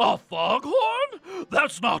 A foghorn?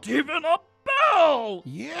 That's not even a bell!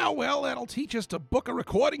 Yeah, well, that'll teach us to book a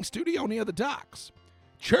recording studio near the docks.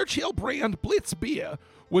 Churchill brand Blitz beer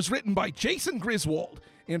was written by Jason Griswold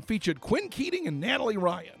and featured Quinn Keating and Natalie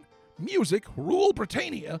Ryan. Music, Rule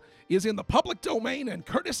Britannia, is in the public domain and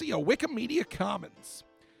courtesy of Wikimedia Commons.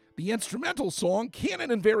 The instrumental song,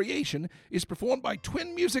 Canon and Variation, is performed by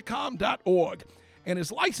twinmusicom.org and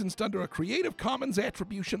is licensed under a Creative Commons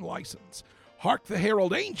Attribution license. Hark the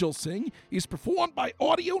Herald Angels Sing is performed by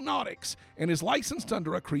Audionautics and is licensed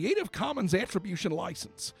under a Creative Commons Attribution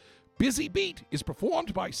license. Busy Beat is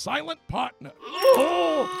performed by Silent Partner.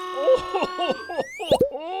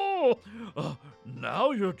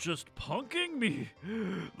 Now you're just punking me.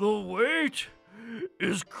 The weight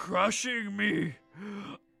is crushing me.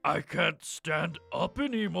 I can't stand up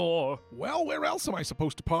anymore. Well, where else am I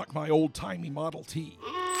supposed to park my old-timey Model T?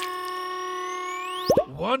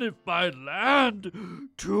 1 if by land,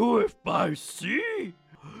 2 if by sea.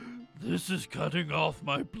 This is cutting off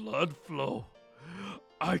my blood flow.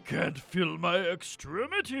 I can't feel my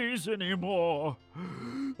extremities anymore.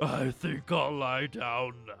 I think I'll lie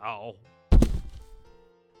down now.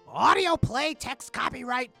 Audio play text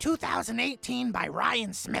copyright 2018 by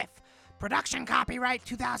Ryan Smith. Production copyright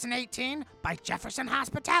 2018 by Jefferson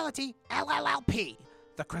Hospitality, LLLP.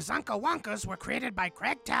 The Krazunka Wunkas were created by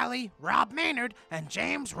Craig Talley, Rob Maynard, and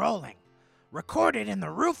James Rowling. Recorded in the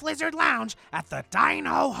Roof Lizard Lounge at the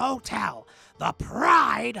Dino Hotel, the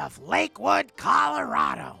pride of Lakewood,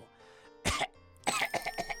 Colorado.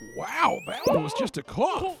 Wow, that one was just a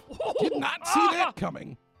cough. Did not see that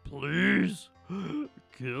coming. Please,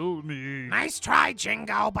 kill me. Nice try,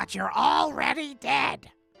 Jingo, but you're already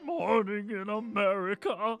dead. Morning in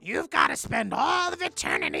America. You've got to spend all of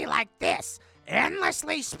eternity like this,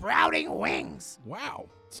 endlessly sprouting wings. Wow,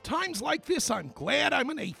 it's times like this I'm glad I'm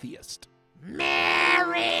an atheist.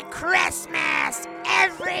 Merry Christmas,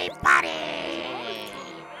 everybody!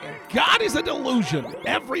 And God is a delusion,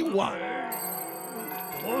 everyone.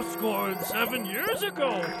 4 score and 7 years ago.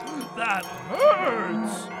 That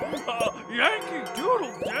hurts. Yankee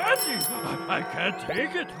Doodle Dandy. I can't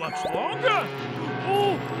take it much longer.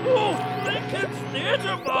 Oh, Lincoln's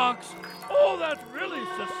Theater Box. Oh, that really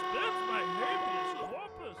sustains